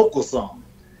vocal song.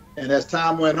 And as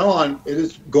time went on, it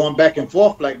is going back and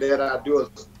forth like that. I do a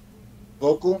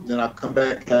vocal, then I come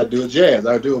back, I do a jazz.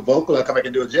 I do a vocal, I come back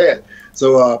and do a jazz.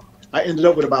 So I ended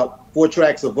up with about 4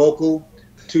 tracks of vocal,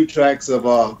 2 tracks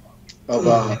of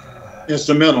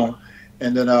instrumental,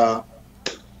 and then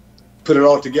put it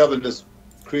all together and just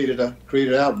created an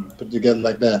album, put it together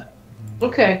like that.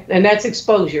 Okay, and that's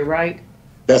Exposure, right?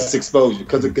 That's Exposure,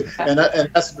 and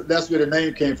that's where the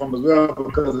name came from as well,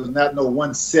 because there's not no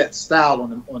one set style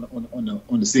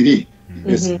on the CD.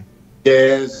 It's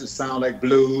jazz, it sound like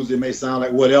blues, it may sound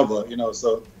like whatever, you know.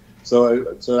 So I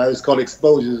just call it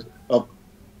Exposures of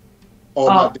all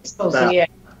my different styles. Yeah.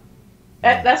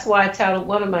 That's why I titled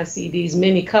one of my CDs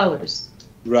 "Many Colors."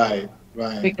 Right.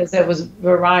 Because there was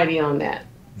variety on that.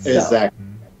 So. Exactly.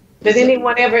 Did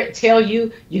anyone ever tell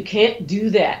you can't do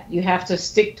that? You have to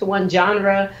stick to one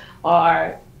genre,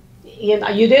 or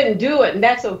you didn't do it, and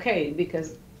that's okay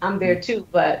because I'm there too.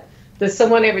 But does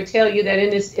someone ever tell you that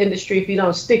in this industry, if you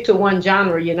don't stick to one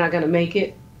genre, you're not going to make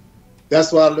it?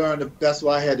 That's why I learned. That's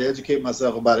why I had to educate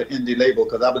myself about an indie label,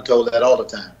 because I've been told that all the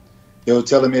time. They were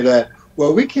telling me that,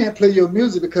 well, we can't play your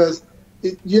music because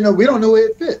we don't know where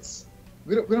it fits.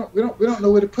 We don't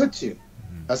know where to put you.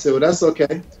 I said, well, that's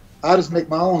okay. I just make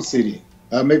my own CD.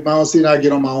 I make my own CD. I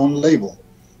get on my own label,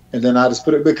 and then I just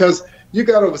put it, because you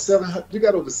got over 7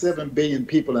 billion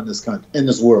people in this country, in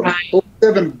this world. Right. Over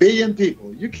 7 billion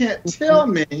people. You can't tell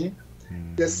me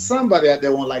that somebody out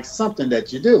there won't like something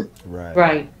that you do.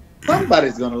 Right.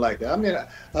 Somebody's gonna like that. I mean,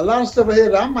 a lot of stuff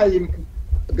ahead that I might even,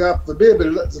 God forbid,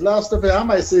 but there's a lot of stuff here I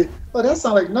might say, oh, that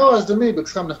sounds like noise to me, but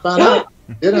come to find out,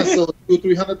 it done sold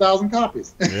 200,000-300,000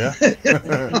 copies.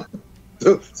 Yeah.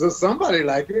 So somebody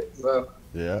like it. So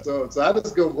Yeah. So I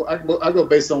just go. I go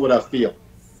based on what I feel.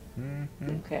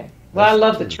 Okay. Well, I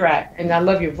love the track, and I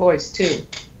love your voice too.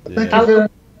 Yeah. How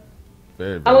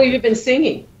long have you been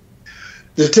singing?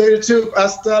 To tell you the truth, I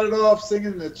started off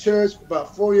singing in the church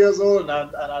about 4 years old, and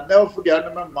I never forget. I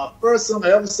remember my first song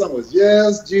I ever sung was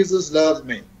 "Yes, Jesus Loves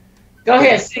Me." Go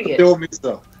ahead, sing it. Told me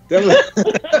so. That was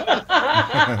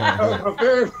my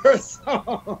very first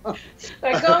song.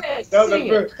 Like, go ahead, sing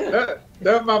it. That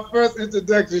was my first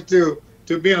introduction to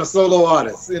being a solo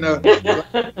artist. You know,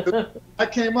 I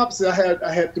came up. So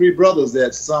I had three brothers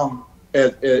that sung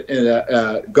in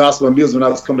gospel music when I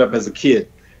was coming up as a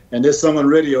kid, and they sung on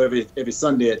radio every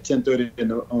Sunday at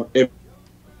 10:30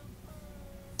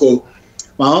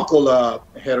 my uncle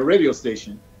had a radio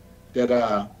station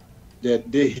that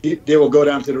they would go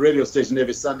down to the radio station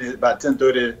every Sunday about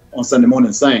 10:30 on Sunday morning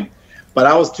and sing. But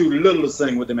I was too little to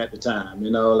sing with them at the time,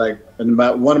 you know. Like, and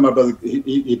one of my brothers,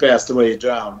 he passed away, he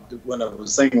drowned when I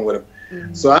was singing with him.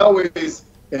 Mm-hmm. So I always,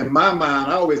 in my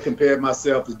mind, I always compared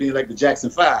myself as being like the Jackson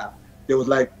 5. It was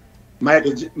like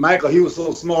Michael, he was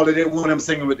so small they didn't want him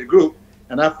singing with the group,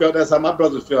 and I felt that's how my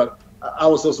brothers felt. I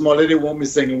was so small they didn't want me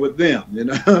singing with them, you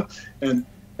know. and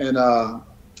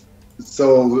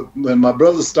so when my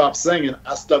brothers stopped singing,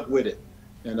 I stuck with it,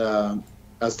 and I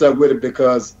stuck with it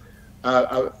because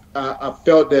I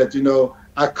felt that, you know,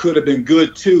 I could have been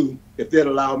good too if they'd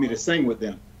allowed me to sing with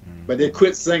them. Mm-hmm. But they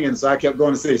quit singing, so I kept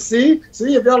going to say, see,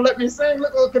 if y'all let me sing,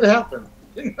 look what could have happened.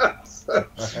 You know?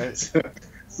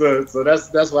 So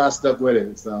that's why I stuck with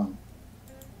it. So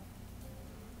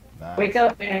nice. Wake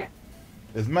up, man.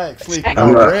 Is Mac sleeping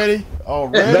already?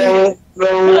 Already?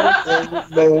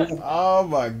 No. Oh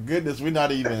my goodness, we're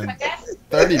not even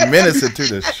 30 minutes into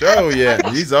the show yet.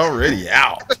 He's already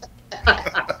out.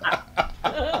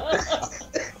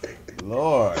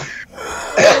 Lord.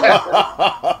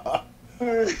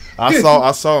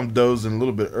 I saw him dozing a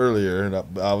little bit earlier, and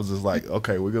I was just like,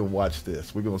 okay, we're gonna watch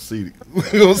this. We're gonna see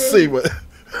what.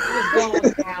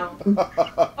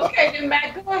 Okay, then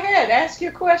Matt, go ahead, ask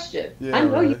your question. Yeah, I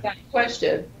know you got a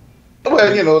question.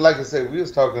 Well, you know, like I said, we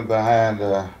was talking behind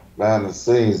the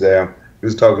scenes there. We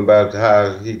was talking about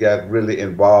how he got really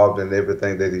involved in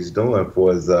everything that he's doing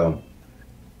for his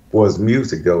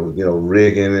music, though. You know,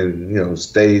 rigging and, you know,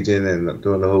 staging and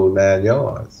doing the whole 9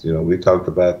 yards. You know, we talked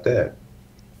about that.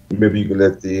 Maybe you can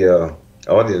let the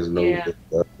audience know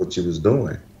what you was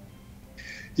doing.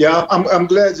 Yeah, I'm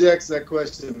glad you asked that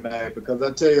question, Mac, because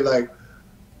I tell you, like,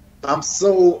 I'm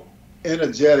so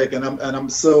energetic and I'm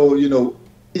so, you know,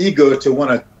 eager to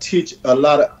want to teach a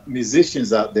lot of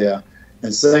musicians out there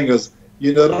and singers,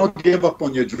 you know, don't give up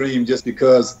on your dream just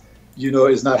because, you know,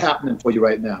 it's not happening for you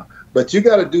right now. But you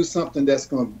got to do something that's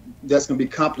going to be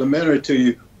complimentary to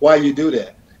you while you do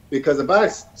that. Because if I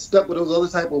stuck with those other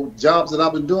type of jobs that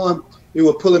I've been doing, it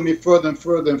was pulling me further and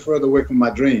further and further away from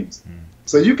my dreams.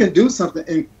 So you can do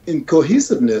something in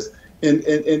cohesiveness,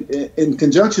 in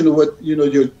conjunction with what, you know,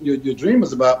 your dream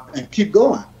is about, and keep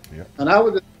going. Yeah. And I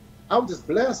was just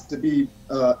blessed to be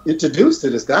introduced to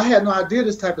this. I had no idea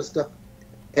this type of stuff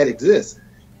had exists.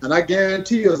 And I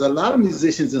guarantee you, there's a lot of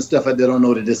musicians and stuff that don't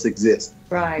know that this exists.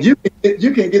 Right. You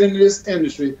can get into this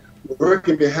industry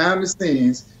working behind the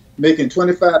scenes, making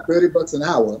 $25-30 an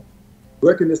hour,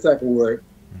 working this type of work,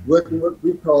 working what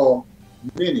we call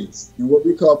minis. And what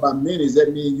we call by minis,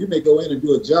 that means you may go in and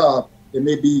do a job. It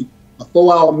may be a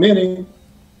 4-hour mini,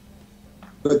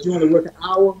 but you only work an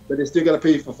hour, but they still got to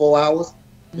pay you for 4 hours.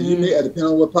 And you may, depending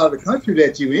on what part of the country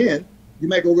that you're in, you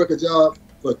might go work a job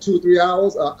for 2 or 3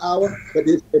 hours, an hour.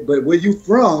 But where you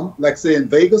from, like say in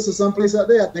Vegas or someplace out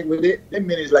there, I think where their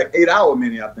mini is like 8-hour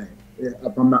mini, I think,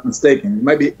 if I'm not mistaken. It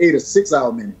might be 8 or 6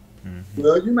 hour mini.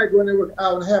 Well, you might go in there work an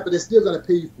hour and a half, but they're still going to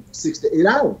pay you for 6 to 8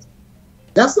 hours.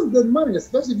 That's some good money,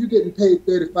 especially if you're getting paid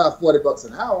 $35-40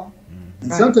 an hour.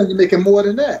 And sometimes you're making more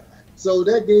than that. So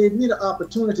that gave me the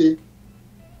opportunity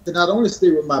to not only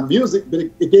stay with my music, but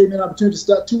it gave me an opportunity to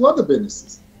start 2 other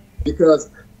businesses, because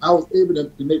I was able to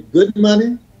make good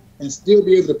money and still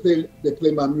be able to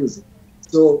play my music.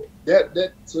 So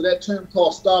that term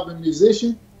called starving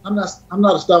musician, I'm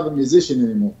not a starving musician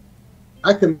anymore.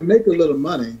 I can make a little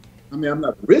money. I mean, I'm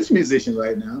not a rich musician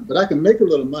right now, but I can make a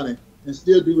little money and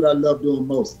still do what I love doing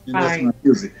most, and that's my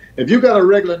music. If you got a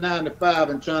regular 9 to 5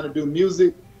 and trying to do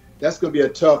music, that's gonna be a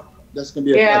tough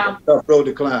road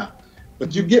to climb.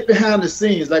 But you get behind the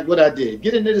scenes like what I did.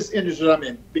 Get into this industry that I'm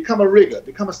in. Become a rigger,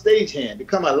 become a stagehand,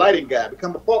 become a lighting guy,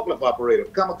 become a forklift operator,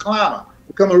 become a climber,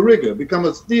 become a rigger, become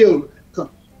a steel.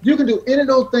 You can do any of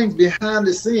those things behind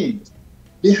the scenes.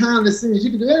 Behind the scenes, you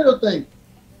can do any of those things.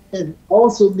 And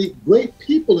also meet great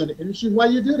people in the industry while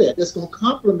you do that. That's going to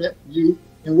complement you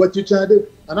in what you're trying to do.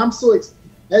 And I'm so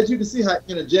as you can see how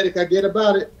energetic I get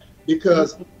about it,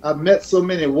 because I've met so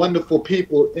many wonderful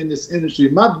people in this industry.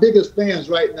 My biggest fans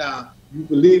right now, you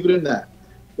believe it or not,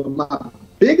 but my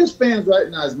biggest fans right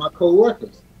now is my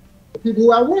co-workers, the people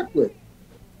who I work with,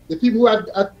 the people who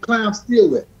I climb steel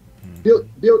with,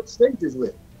 built stages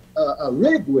with,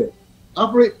 rig with,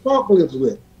 operate forklifts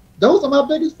with. Those are my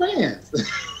biggest fans.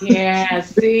 Yeah,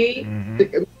 see?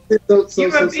 You're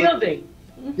building.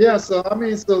 Yeah, so I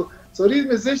mean, so these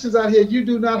musicians out here, you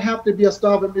do not have to be a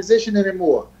starving musician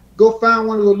anymore. Go find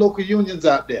one of the local unions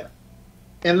out there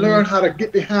and learn how to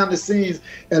get behind the scenes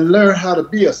and learn how to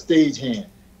be a stagehand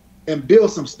and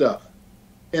build some stuff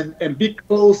and be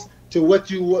close to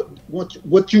what you want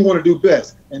to do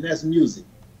best, and that's music.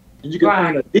 And you can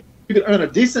earn a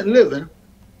decent living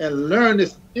and learn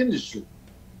this industry.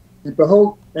 And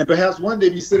perhaps one day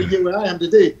be sitting here where I am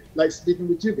today, like speaking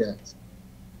with you guys.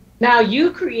 Now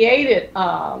you created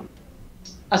a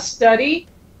study,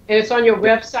 and it's on your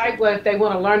website where if they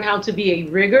want to learn how to be a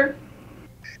rigger.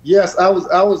 Yes, I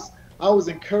was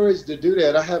encouraged to do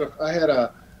that. I had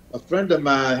a friend of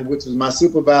mine, which was my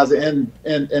supervisor, and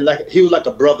like he was like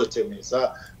a brother to me.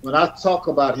 So when I talk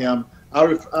about him, I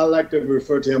like to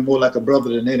refer to him more like a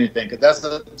brother than anything, because that's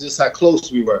just how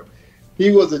close we were. He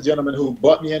was a gentleman who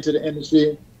brought me into the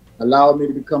industry, allowed me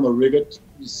to become a rigger,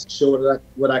 showed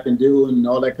what I can do and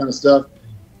all that kind of stuff.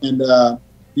 And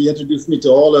he introduced me to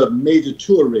all the major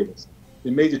tour riggers,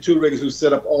 the major tour riggers who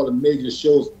set up all the major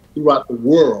shows throughout the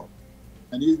world.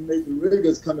 And these major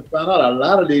riggers come to find out a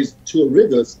lot of these tour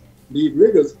riggers,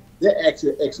 they're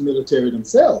actually ex-military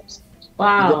themselves.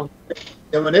 Wow.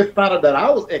 And when they found out that I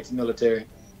was ex-military,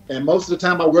 and most of the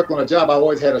time I work on a job, I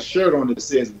always had a shirt on that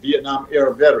says Vietnam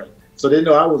era veteran. So they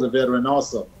know I was a veteran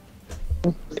also.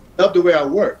 They love the way I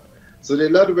work. So they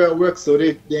love the way I work, so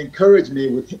they encouraged me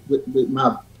with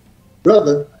my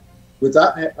brother, which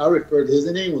I referred to, his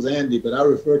name was Andy, but I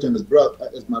referred to him as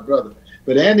my brother.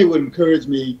 But Andy would encourage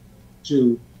me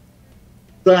to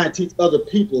try and teach other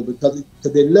people because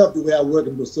they loved the way I worked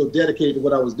and was so dedicated to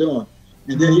what I was doing.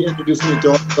 And then he introduced me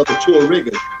to all the other tour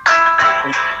riggers.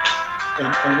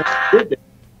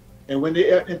 And when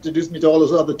they introduced me to all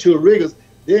those other tour riggers,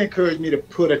 they encouraged me to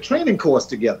put a training course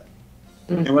together.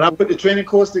 And when I put the training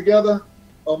course together,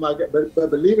 oh my God, but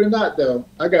believe it or not though,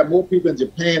 I got more people in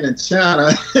Japan and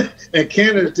China and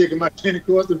Canada taking my training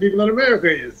course than people in America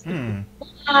is.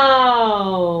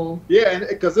 Oh. Yeah,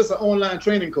 because it's an online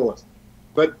training course.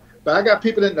 But I got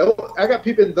people in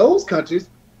those countries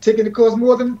taking the course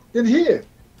more than here.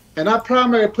 And I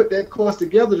primarily put that course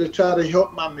together to try to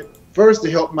help my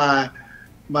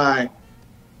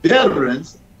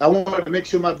veterans. I wanted to make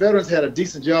sure my veterans had a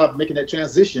decent job making that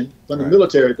transition from the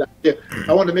military.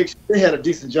 I wanted to make sure they had a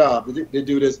decent job to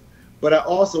do this, but I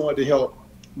also wanted to help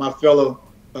my fellow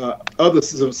other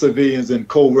civilians and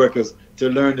co-workers to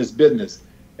learn this business.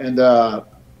 And I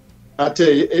tell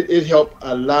you, it helped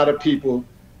a lot of people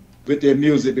with their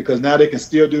music, because now they can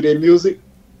still do their music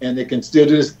and they can still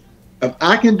do this. If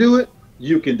I can do it,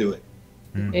 you can do it.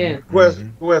 Yeah.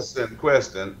 Question,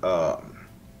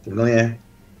 Glenn.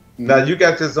 Now you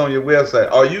got this on your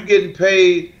website. Are you getting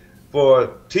paid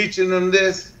for teaching them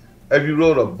this? Have you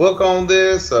wrote a book on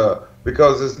this?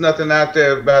 Because there's nothing out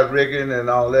there about rigging and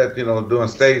all that, doing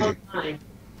staging.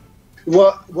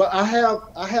 Well, I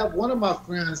have one of my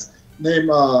friends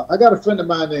named I got a friend of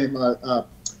mine named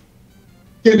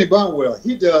Kenny Bonwell.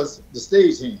 He does the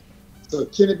stagehand. So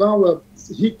Kenny Bonwell,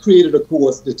 he created a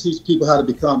course to teach people how to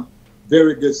become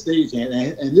very good stagehand,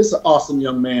 and this is an awesome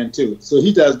young man too. So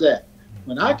he does that.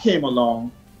 When I came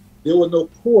along, there was no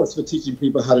course for teaching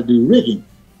people how to do rigging,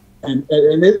 and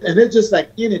it's just like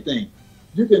anything.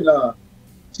 You can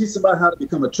teach somebody how to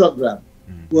become a truck driver.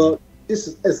 Well,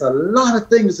 it's a lot of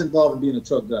things involved in being a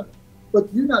truck driver,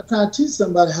 but you're not trying to teach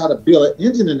somebody how to build an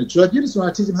engine in the truck. You just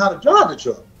want to teach them how to drive the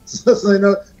truck. So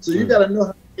you got to know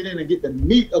how to get in and get the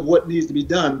meat of what needs to be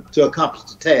done to accomplish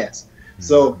the task.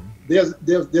 So there's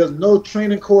no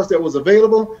training course that was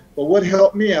available, but what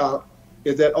helped me out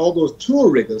is that all those tour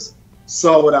riggers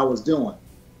saw what I was doing.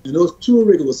 And those tour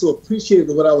riggers were so appreciative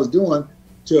of what I was doing.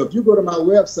 So if you go to my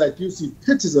website, you see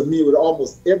pictures of me with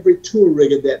almost every tour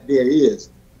rigger that there is.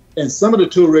 And some of the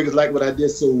tour riggers like what I did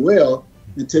so well,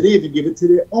 until they even give it to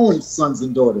their own sons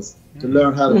and daughters to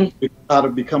learn how to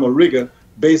become a rigger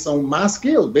based on my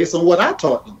skills, based on what I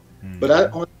taught them.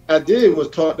 But what I did was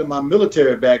taught them my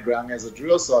military background as a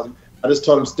drill sergeant. I just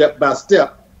taught them step by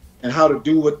step and how to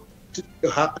do what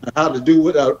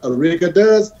a rigger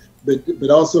does, but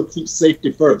also keep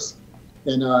safety first.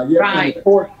 And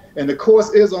and the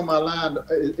course is on my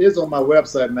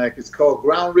website, Mac. It's called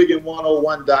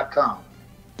groundrigging101.com.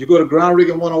 You go to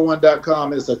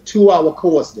groundrigging101.com. It's a 2-hour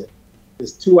course there.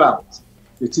 It's 2 hours.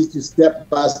 They teach you step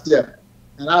by step.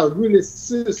 And I really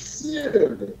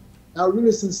sincerely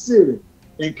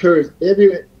encourage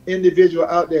every individual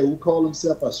out there who call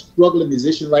himself a struggling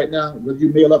musician right now, whether you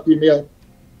male or female,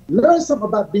 learn something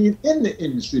about being in the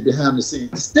industry behind the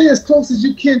scenes. Stay as close as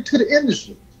you can to the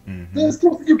industry. Stay as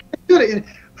close as you can to the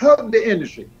industry. Help the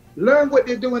industry. Learn what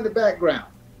they do in the background.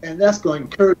 And that's going to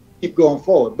encourage you to keep going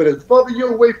forward. But as further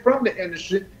you're away from the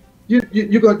industry, you're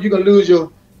gonna lose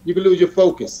your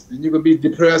focus, and you're gonna be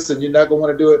depressed, and you're not gonna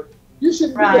want to do it. You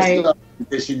shouldn't be a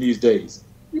musician these days.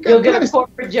 You'll get a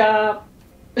corporate job,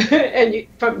 and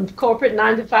from corporate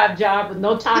 9-to-5 job with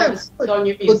no time to spend on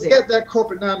your music. Forget that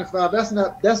corporate 9-to-5.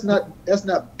 That's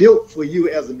not built for you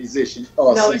as a musician.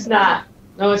 No, it's not.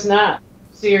 No, it's not.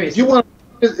 Seriously.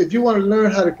 If you want to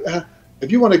learn how to,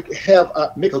 if you want to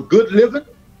have make a good living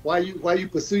while you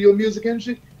pursue your music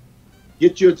industry,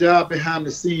 get your job behind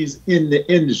the scenes in the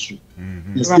industry.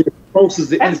 Right.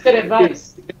 That's good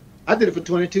advice. I did it for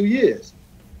 22 years.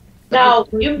 Now,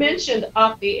 you mentioned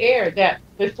off the air that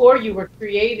before you were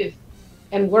creative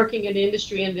and working in the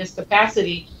industry in this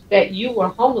capacity, that you were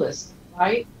homeless,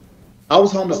 right? I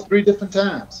was homeless 3 different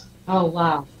times. Oh,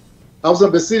 wow.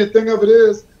 But see, the thing of it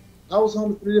is, I was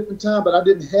homeless 3 different times, but I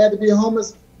didn't have to be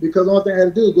homeless because the only thing I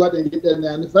had to do was go out there and get that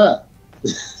 9-to-5.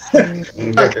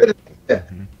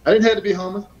 I didn't have to be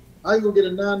homeless. I could go get a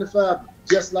 9-to-5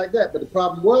 just like that. But the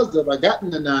problem was that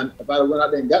if I went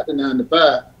out there and got the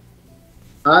 9-to-5,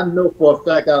 I know for a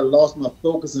fact I lost my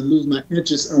focus and lose my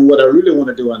interest in what I really want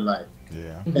to do in life.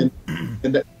 Yeah. And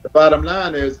the bottom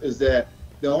line is that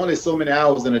there are only so many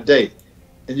hours in a day,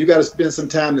 and you got to spend some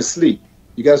time to sleep.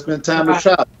 You got to spend time to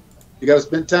travel. You got to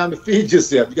spend time to feed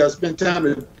yourself. You got to spend time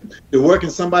to work in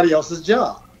somebody else's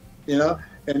job. You know.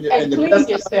 And clean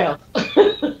yourself.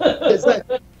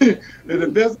 Exactly. The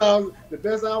best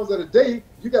hours of the day,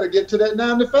 you got to get to that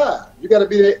 9-to-5. You got to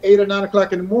be there 8 or 9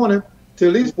 o'clock in the morning till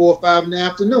at least 4 or 5 in the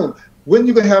afternoon. When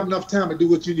you gonna have enough time to do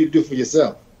what you need to do for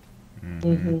yourself?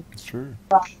 It's true.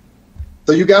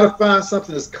 So you got to find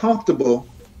something that's comfortable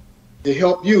to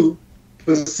help you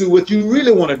pursue what you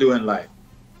really want to do in life.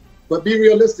 But be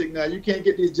realistic now. You can't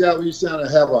get these jobs where you're trying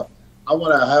to have I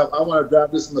want to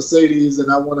drive this Mercedes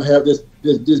and I want to have this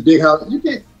big house. You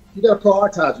can't. You got to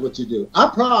prioritize what you do. I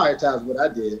prioritized what I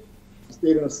did. I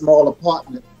stayed in a small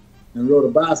apartment and rode a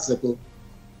bicycle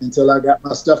until I got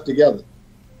my stuff together.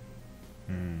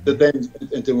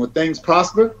 Until when things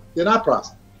prosper, then I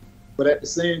prosper. But at the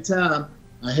same time,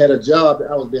 I had a job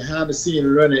that I was behind the scene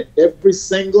running every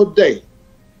single day.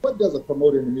 What does a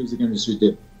promoter in the music industry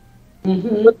do?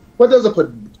 What does a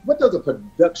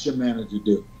production manager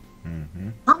do?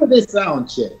 How do they sound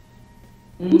check?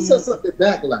 Who sets up the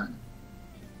back line?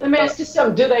 Let me ask you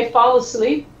something. Do they fall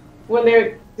asleep when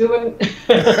they're doing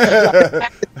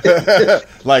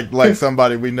like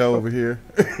somebody we know over here?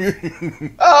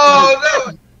 Oh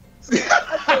no! You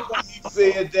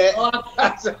said that.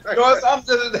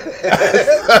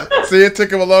 See, it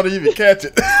took him a lot to even catch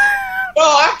it. No,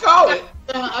 I caught it.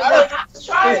 I was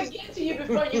trying to get to you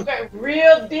before you got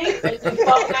real deep and you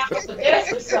fall out of the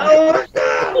desk or something.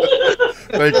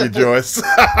 Thank you, Joyce.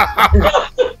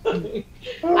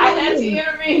 I had to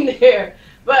intervene there,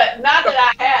 but now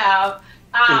that I have,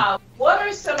 what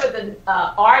are some of the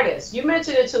artists? You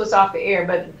mentioned it to us off the air,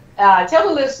 but tell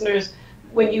the listeners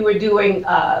when you were doing,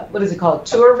 what is it called,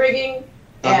 tour rigging?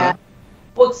 And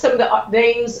what some of the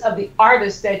names of the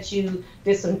artists that you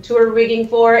did some tour rigging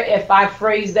for, if I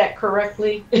phrased that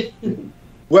correctly?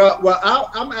 Well,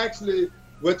 I'm actually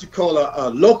what you call a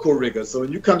local rigger. So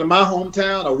when you come to my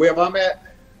hometown or wherever I'm at,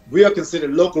 we are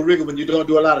considered local rigger when you don't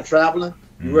do a lot of traveling.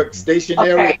 You work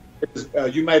stationary.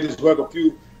 Okay. You might just work a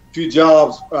few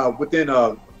jobs within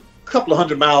a couple of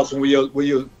 100 miles from where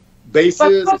your base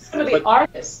is. But some of the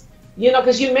artists, you know,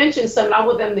 because you mentioned something I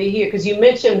want them to hear. Because you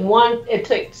mentioned one, it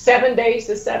took 7 days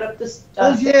to set up this.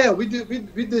 Yeah, we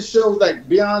did shows like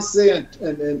Beyonce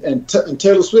and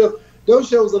Taylor Swift. Those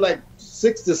shows are like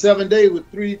 6 to 7 days with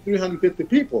 350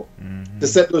 people to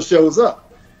set those shows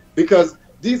up, because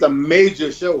these are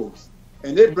major shows,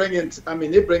 and they bring in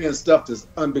stuff that's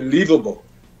unbelievable.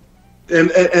 And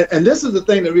this is the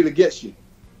thing that really gets you.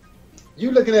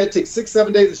 You're looking at it take 6,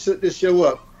 7 days to set this show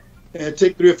up, and it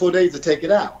take 3 or 4 days to take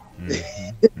it out.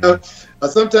 You know?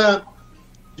 Sometimes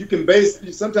you can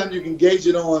gauge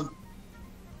it on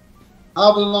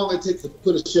however long it takes to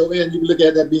put a show in. You can look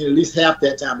at that being at least half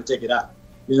that time to take it out.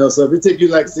 You know, so if it take you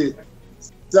like say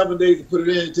 7 days to put it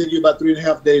in, it take you about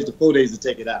 3.5 days to 4 days to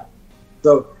take it out.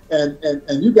 So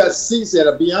and you got seats at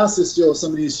a Beyonce show,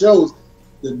 some of these shows,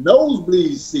 the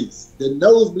nosebleed seats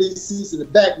in the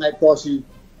back might cost you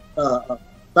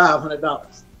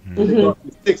 $500. They cost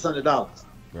you $600.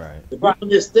 Right. The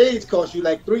Buccaneer stage costs you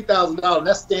like $3,000.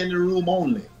 That's standing room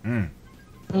only.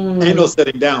 Ain't no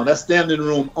sitting down. That's standing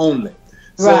room only.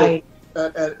 So, Right.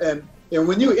 And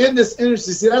when you're in this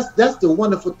industry, see, that's the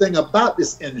wonderful thing about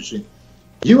this industry.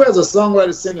 You as a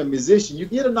songwriter, singer, musician, you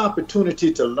get an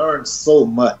opportunity to learn so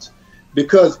much,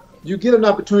 because you get an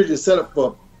opportunity to set up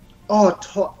for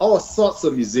all sorts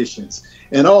of musicians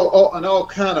and all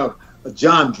kind of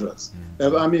genres.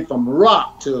 I mean, from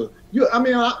rock to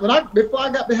before I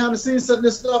got behind the scenes setting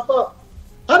this stuff up,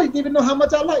 I didn't even know how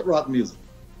much I like rock music.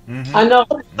 I know.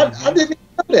 I didn't even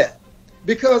know that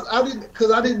because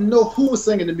I didn't know who was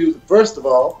singing the music, first of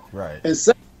all, right, and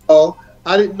second of all,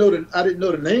 I didn't know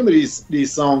the name of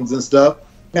these songs and stuff,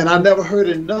 and I never heard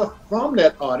enough from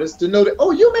that artist to know that,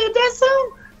 oh, you made that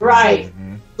song, right?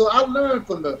 So I learned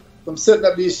from setting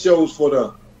up these shows for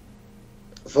the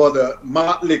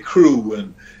Motley Crue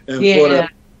and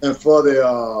for the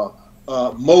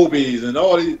Mobies and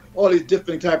all these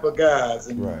different type of guys,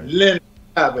 and Lenny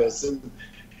Travis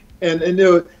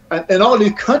and all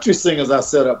these country singers I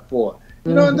set up for,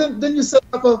 you know, and then you set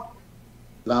up for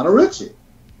Lionel Richie,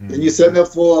 then you set up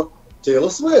for Taylor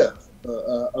Swift,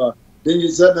 then you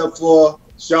set up for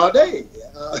Sade,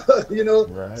 you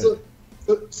know,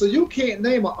 so you can't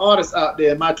name an artist out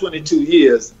there in my 22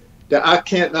 years that I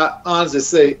can't not honestly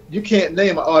say, you can't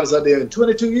name an artist out there in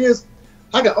 22 years.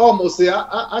 I can almost say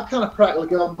I kind of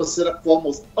practically almost set up for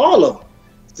almost all of them.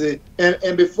 See,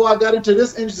 and before I got into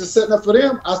this industry setting up for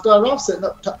them, I started off setting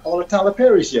up all the Tyler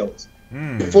Perry shows.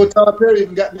 Before Tyler Perry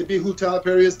even got me to be who Tyler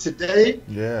Perry is today,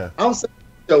 I was setting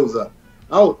shows up.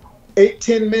 I was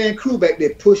 8-10 man crew back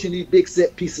there pushing these big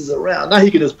set pieces around. Now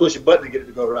he can just push a button to get it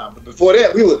to go around. But before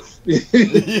that, we were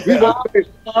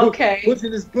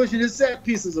pushing his set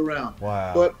pieces around.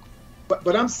 Wow.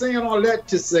 But I'm saying all that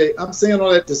to say,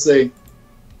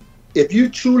 if you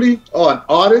truly are an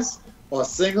artist or a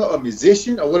singer or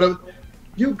musician or whatever,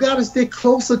 you gotta stay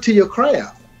closer to your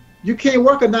craft. You can't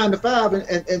work a 9 to 5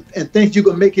 and think you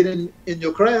can make it in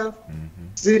your craft.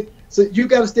 See, so you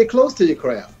gotta stay close to your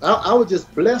craft. I was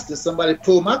just blessed that somebody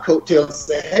pulled my coattails and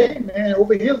said, "Hey man,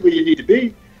 over here's where you need to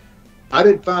be." I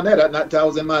didn't find that out until I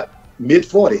was in my mid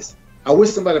 40s. I wish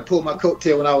somebody pulled my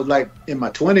coattail when I was like in my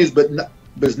 20s, but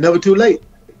it's never too late.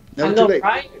 Never too late.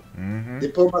 Right? They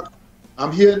pulled my.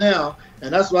 I'm here now,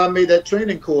 and that's why I made that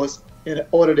training course in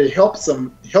order to help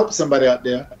somebody out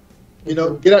there. You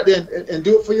know, get out there and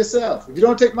do it for yourself. If you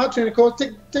don't take my training course,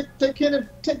 take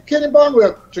Kenny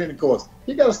Barnwell's training course.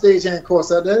 He got a stagehand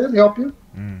course out there. It'll help you.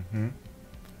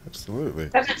 Absolutely.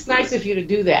 That's nice of you to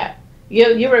do that.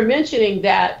 You were mentioning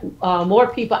that more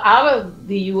people out of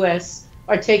the U.S.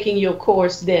 are taking your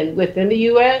course than within the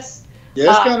U.S. Yeah,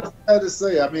 it's kind of sad to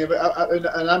say. I mean,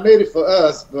 I made it for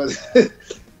us, but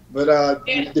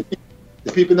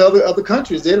the people in other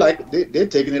countries, they're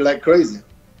taking it like crazy.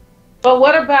 But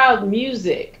what about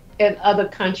music in other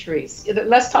countries?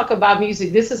 Let's talk about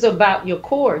music. This is about your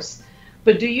course.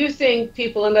 But do you think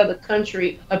people in other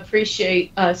countries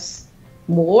appreciate us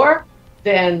more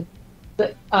than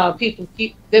the people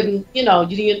than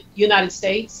the United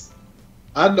States?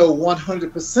 I know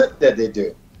 100% that they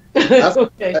do.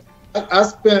 Okay.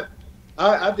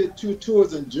 I did 2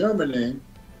 tours in Germany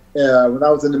when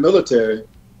I was in the military.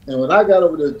 And when I got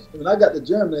to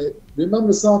Germany, remember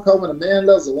the song called "When a Man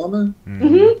Loves a Woman"?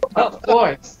 Of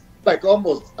course. At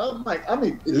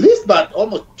least about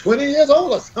almost 20 years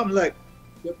old or something. Like,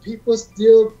 the people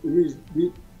still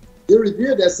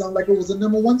revere that song like it was a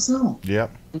 #1 song. Yep.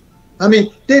 I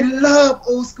mean, they love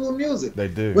old school music. They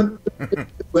do.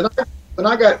 When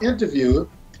I got interviewed,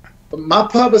 my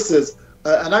publicist,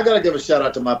 and I got to give a shout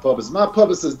out to my publicist. My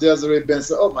publicist, Desiree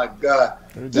Benson. Oh my God,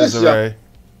 Desiree.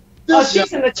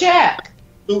 She's in the chat.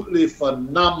 Absolutely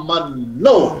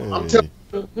phenomenal. Hey. I'm telling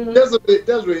you,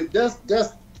 Desiree,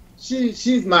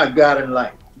 she's my guiding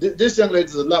light. This young lady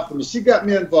does a lot for me. She got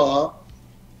me involved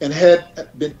and had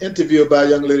been interviewed by a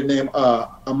young lady named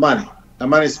Amani.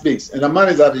 Amani Speaks, and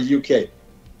Amani's out of the UK.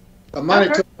 Amani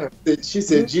told her, she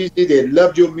said, "Gigi, they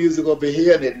loved your music over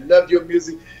here, and they loved your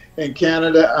music in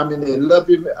Canada. I mean, they love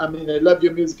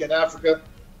your music in Africa.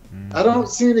 I don't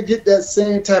seem to get that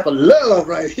same type of love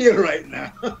right here, right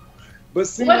now." But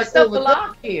see, what's the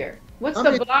block here? What's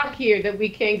the block here that we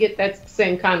can't get that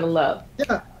same kind of love?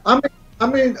 Yeah, I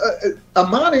mean,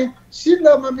 Amani, she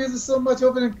loved my music so much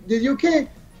over in the UK.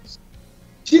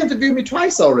 She interviewed me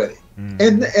twice already,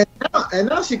 and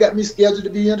now she got me scheduled to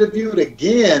be interviewed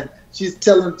again. She's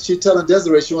telling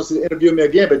Desiree she wants to interview me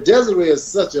again, but Desiree is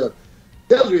such a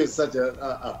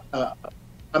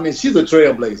I mean, she's a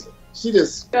trailblazer. She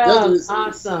just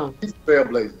awesome. She's a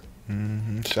trailblazer.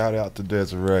 Shout out to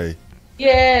Desiree.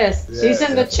 Yes, she's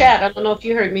in the chat. I don't know if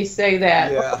you heard me say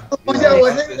that. Yeah.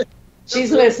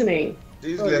 She's listening.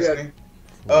 She's listening.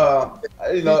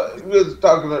 You know, we was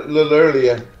talking a little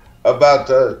earlier about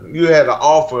you had an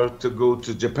offer to go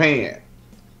to Japan,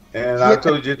 and I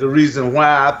told you the reason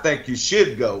why I think you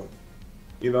should go.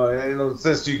 You know,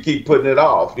 since you keep putting it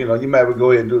off, you know, you might as well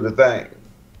go ahead and do the thing.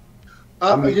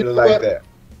 I mean, you know like that.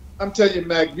 I'm telling you,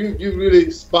 Mac, you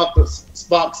really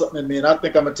sparked something in me, and I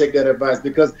think I'm gonna take that advice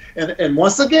because, and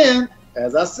once again,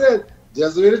 as I said,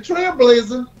 Desiree the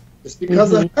Trailblazer. It's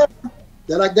because of her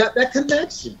that I got that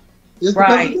connection. It's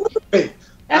right.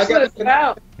 That's what it's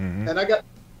about. And I got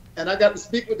to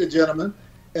speak with the gentleman,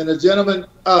 and the gentleman,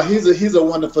 he's a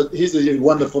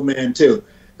wonderful man too.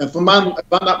 And if I'm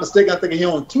not mistaken, I think he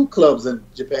owns 2 clubs in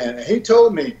Japan. And he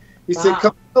told me, he said,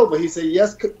 come over. He said,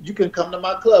 yes, you can come to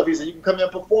my club. He said, you can come here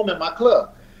and perform in my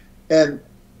club. And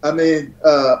I mean,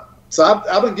 so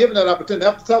I've been given that opportunity.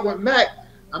 After talking with Mac,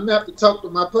 I'm gonna have to talk to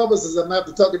my publicist. I'm gonna have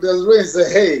to talk to Desiree and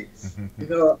say, hey, you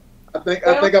know, I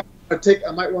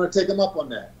might want to take him up on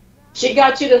that. She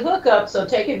got you the hookup, so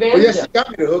take advantage of it. Yes, she got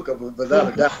me the hookup,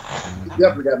 without a doubt. She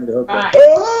definitely got me the hookup.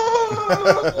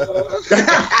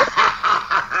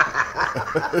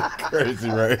 Crazy,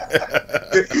 right?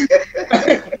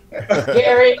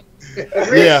 Gary.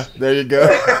 Yeah, there you go.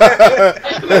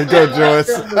 There you go, Joyce.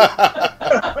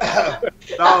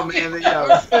 No, man,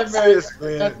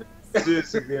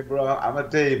 seriously, man, bro. I'm gonna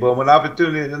tell you, but when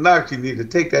opportunity knocks, you need to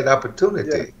take that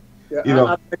opportunity. Yeah, you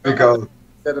know, because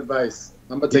that advice.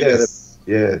 I'm gonna take that.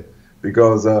 Yeah,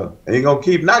 because ain't gonna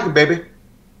keep knocking, baby.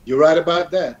 You're right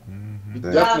about that.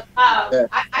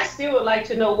 I still would like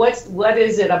to know what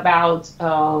is it about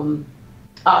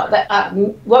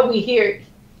what we hear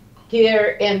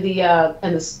here in the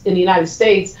United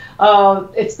States.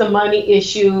 It's the money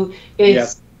issue.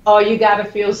 It's you got to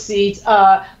fill seats.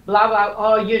 Blah blah.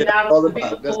 Oh, you're not on the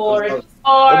billboard.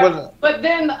 But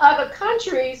then the other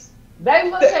countries, they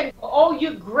look at, oh,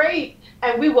 you're great,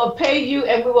 and we will pay you,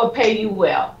 and we will pay you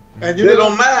well. And they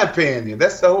don't mind paying you.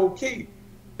 That's the whole key.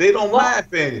 They don't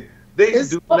mind paying you. They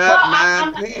do not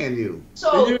mind paying you.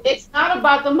 So it's not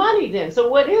about the money then. So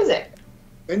what is it?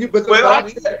 And you, go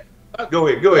ahead,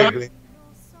 Glenn.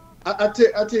 I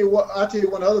tell you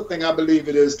one other thing I believe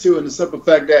it is too, in the simple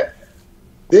fact that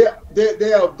they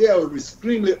are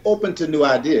extremely open to new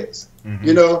ideas.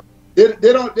 You know,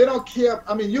 they don't care.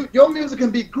 I mean, your music can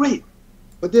be great,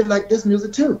 but they like this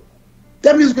music too.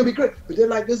 That music can be great, but they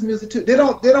like this music too. They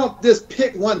don't just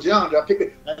pick one genre.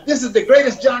 This is the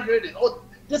greatest genre. They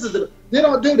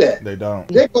don't do that. They don't.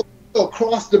 They go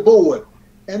across the board,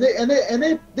 and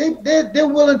they're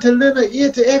willing to lend an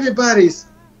ear to everybody's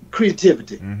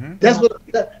creativity. That's what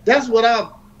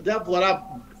I've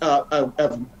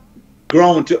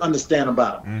grown to understand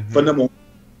about for number one.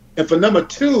 And for number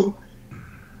two,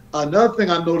 another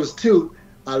thing I noticed too,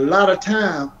 a lot of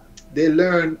time they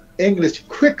learn English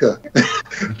quicker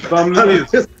from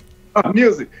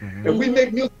music. If we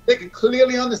make music they can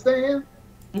clearly understand,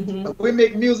 if we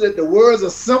make music the words are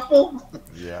simple,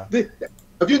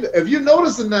 if you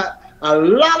notice or not, a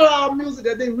lot of our music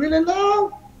that they really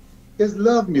love is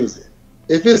love music.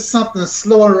 If it's something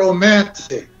slow and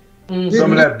romantic,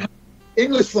 some of that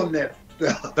English from that.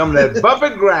 Some of that bump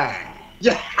and grind.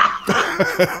 Yeah. Look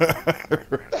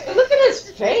at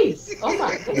his face. Oh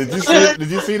my goodness.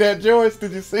 Did you see that, Joyce?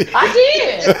 Did you see? I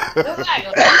did. It was like,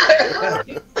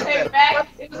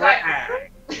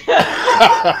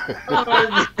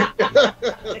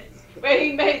 when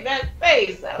he made that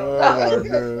face. Oh my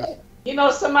God. You know,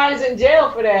 somebody's in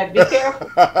jail for that. Be careful.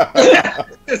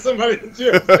 Somebody's in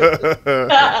jail.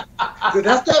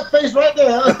 That's that face right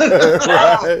there.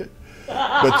 Right.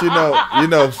 But you know,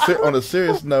 on a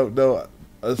serious note, though,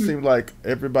 it seems like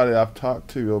everybody I've talked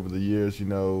to over the years, you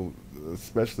know,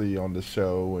 especially on the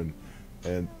show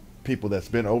and people that's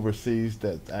been overseas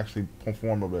that actually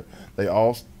perform over there, they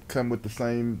all come with the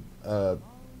same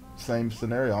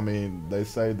scenario. I mean, they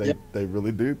say they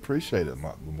really do appreciate it a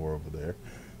lot more over there.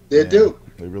 They do.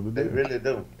 They really do. They really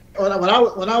do. When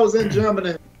I was in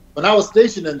Germany, when I was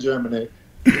stationed in Germany,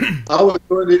 I was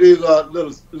going to these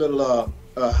little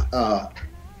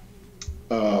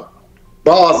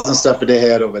bars and stuff that they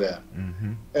had over there.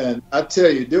 And I tell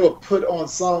you, they would put on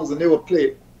songs and they would play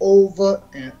it over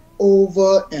and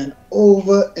over and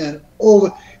over and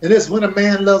over. And it's When a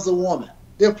Man Loves a Woman.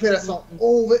 They'll play that song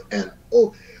over and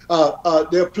over.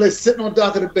 They'll play Sitting on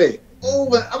Dock of the Bay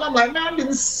over. And I'm like, man, I'm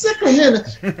getting sick of hearing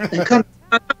it. And come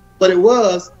what it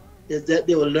is that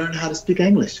they would learn how to speak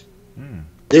English.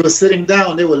 They were sitting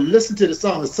down, they would listen to the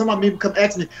song, and some of them even come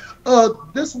ask me,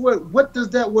 this word, what does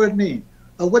that word mean?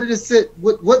 what did it say?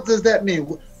 What does that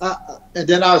mean? And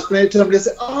then I explained it to them. They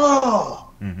said, oh,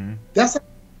 that's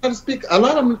how to speak. A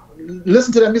lot of them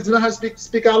listen to that music, learn how to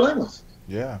speak our language.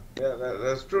 Yeah. Yeah,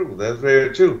 that's true. That's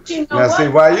very true. You know now, what? see,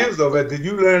 while you was over there, did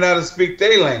you learn how to speak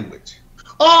their language?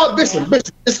 Oh, Bishop,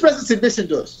 express it, Bishop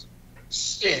does.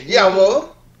 Shit, yeah,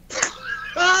 well.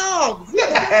 Oh,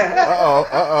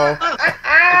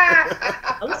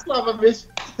 let's love him,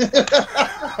 Bishop.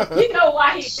 You know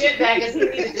why he did that? Because he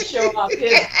needed to show off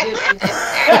his.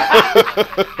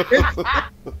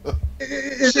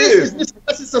 It's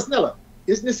Mr. Sneller.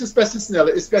 It's Mr. Special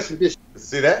Sneller. It's Special Bishop.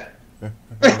 See that?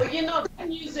 But you know, that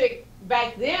music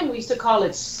back then we used to call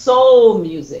it soul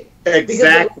music. Exactly. Because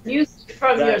it was music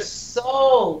from your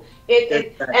soul.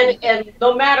 And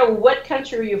no matter what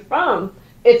country you're from,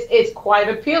 it's quite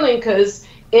appealing because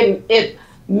it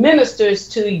ministers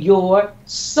to your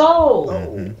soul.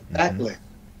 Exactly.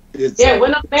 Yeah,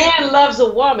 when a man loves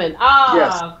a woman,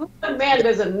 who man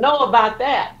doesn't know about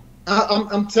that?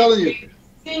 I'm telling you.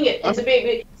 Sing it. It's a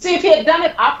big. See, if he had done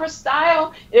it opera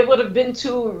style, it would have been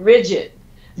too rigid.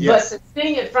 Yes. But to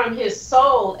sing it from his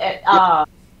soul,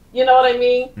 you know what I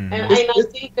mean? And I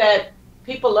think that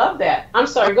people love that. I'm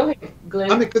sorry. Go ahead,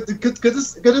 Glenn. I mean, cause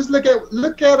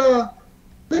look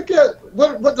at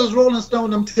what does Rolling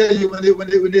Stone them tell you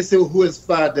when they say who is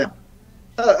fired down?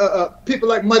 People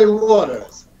like Muddy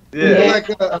Waters. Yeah.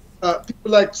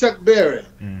 People like Chuck Berry.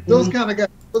 Those kind of guys.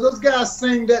 So those guys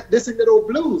sing that. They sing that old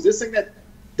blues. They sing that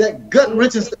gut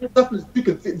wrenching stuff that you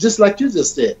can feel, just like you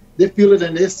just said. They feel it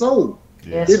in their soul.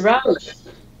 That's right.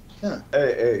 Yeah.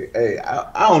 Hey!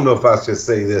 I don't know if I should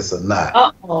say this or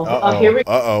not. Here we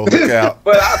go. Look out!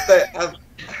 But I think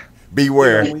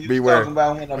beware. When you're talking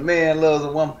about when a man loves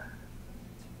a woman,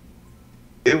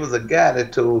 it was a guy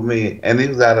that told me, and he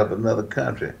was out of another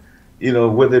country. You know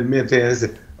what it meant to him. He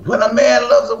said, "When a man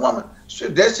loves a woman,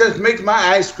 shit, that just makes my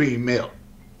ice cream melt."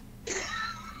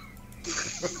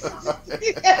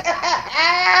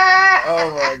 Oh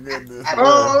my goodness!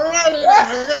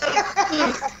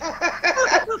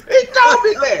 He told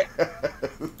me that.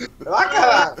 I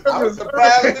was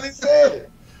surprised when he said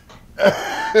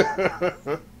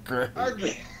it. Great.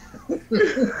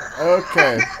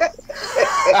 Okay.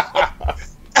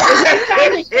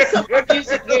 Get some more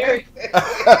music, Gary.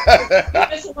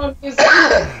 Get some more music.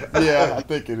 Yeah, I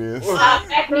think it is.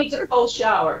 That needs a cold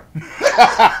shower.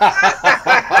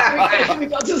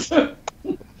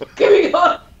 Here we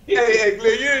go. Hey,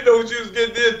 Glenn, you didn't know what you was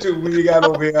getting into when you got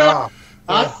over here.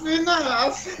 I see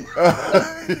now.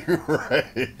 You're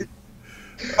right.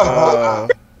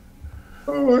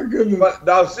 Oh my goodness. But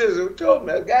no, seriously, who told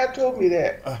me? A guy told me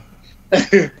that.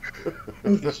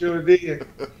 He sure did.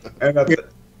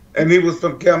 And he was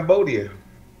from Cambodia.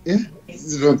 Yeah,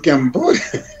 he's from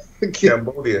Cambodia.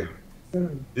 Cambodia.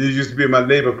 He used to be my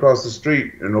neighbor across the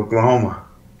street in Oklahoma.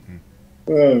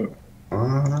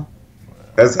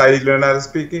 That's how you learn how to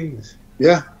speak English.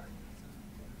 Yeah.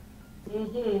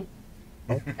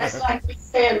 That's like me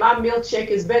saying my milkshake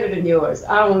is better than yours.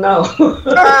 I don't know.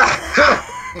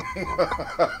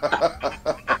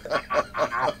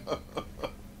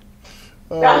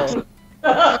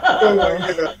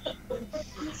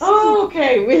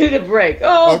 Okay, we need a break.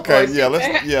 Okay,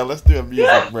 let's do a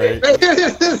music break. Like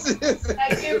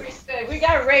Gary said, we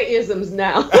got Ray-isms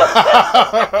now.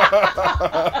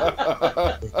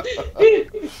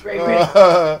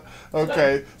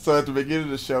 Okay, so at the beginning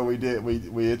of the show, we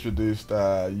introduced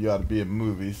You Ought to Be in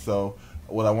Movies. So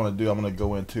what I want to do, I'm going to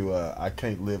go into I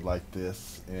Can't Live Like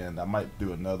This, and I might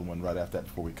do another one right after that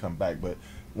before we come back. But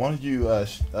why don't you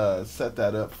set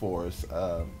that up for us,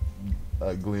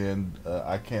 Glenn?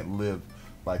 I Can't Live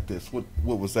Like This. What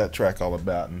was that track all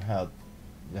about, and how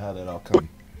that all come?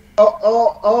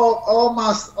 All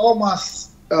my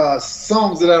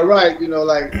songs that I write,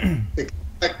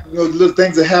 like little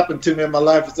things that happen to me in my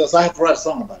life and stuff. So I have to write a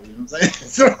song about it. You know what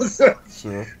I'm saying?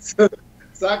 Sure.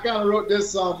 So I kind of wrote this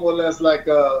song more or less like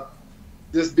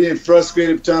just being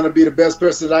frustrated, trying to be the best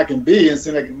person that I can be, and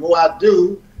saying like the more I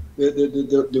do,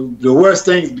 the worse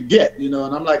things get. And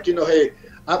I'm like, hey,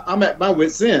 I'm at my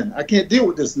wit's end. I can't deal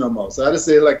with this no more. So I just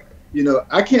say like,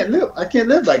 I can't live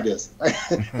like this. I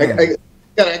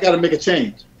got to make a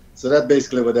change. So that's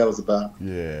basically what that was about.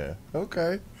 Yeah.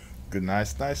 Okay. Good.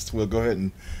 Nice. We'll go ahead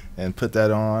and put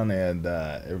that on, and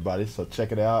everybody, so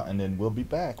check it out, and then we'll be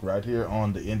back right here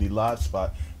on the Indie Live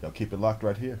Spot. Y'all keep it locked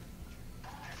right here.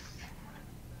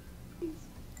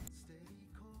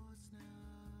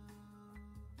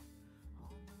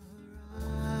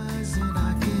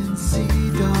 I can see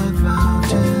dark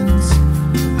mountains.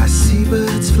 I see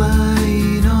birds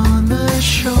flying on the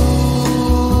shore.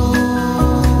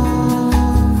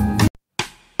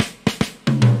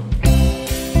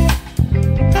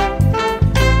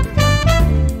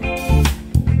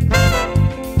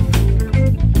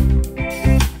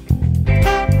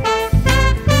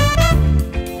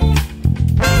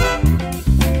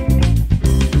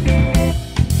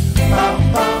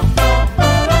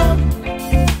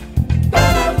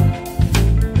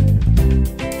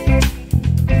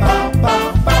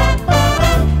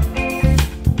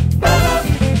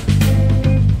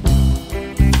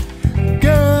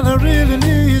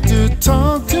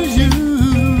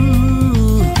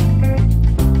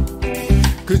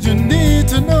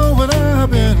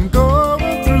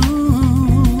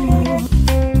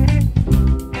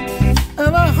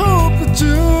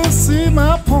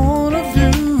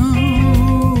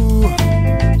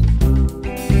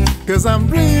 'cause I'm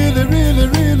really, really,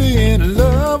 really in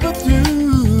love with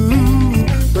you.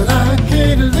 But I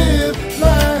can't live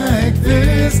like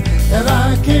this, and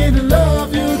I can't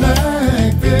love you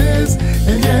like this.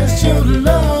 And yes, your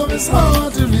love is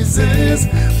hard to resist,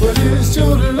 but it's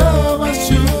your love I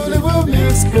surely will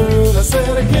miss, girl. I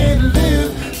said I can't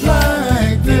live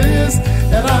like this,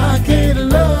 and I can't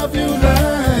love you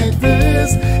like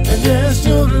this. And yes,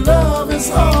 your love is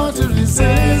hard to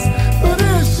resist, but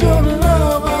it's your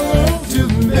love I learned to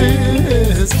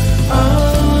miss.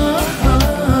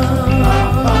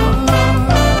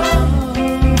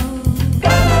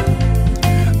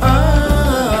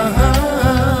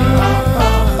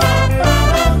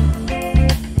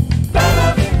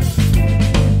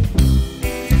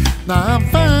 Now I'm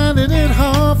finding it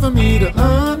hard for me to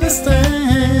understand.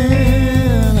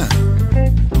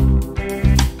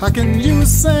 How can you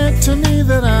say to me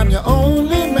that I'm your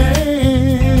only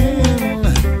man,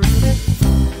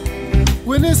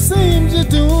 when it seems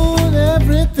you're doing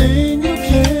everything you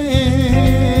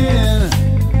can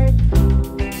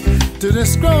to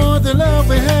destroy the love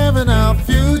we have in our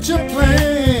future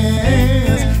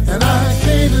plans? And I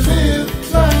can't live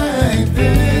like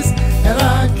this, and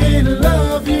I can't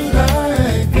love you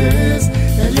like this.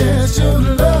 And yes, your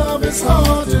love is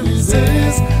hard to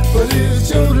resist, but it's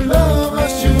your love I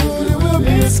surely will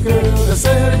miss, girl. I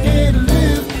said I can't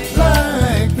live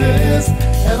like this,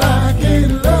 and I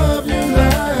can't love you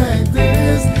like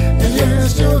this. And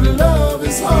yes, your love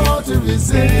is hard to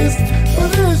resist,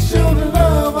 but it's your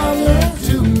love I learned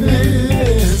to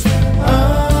miss.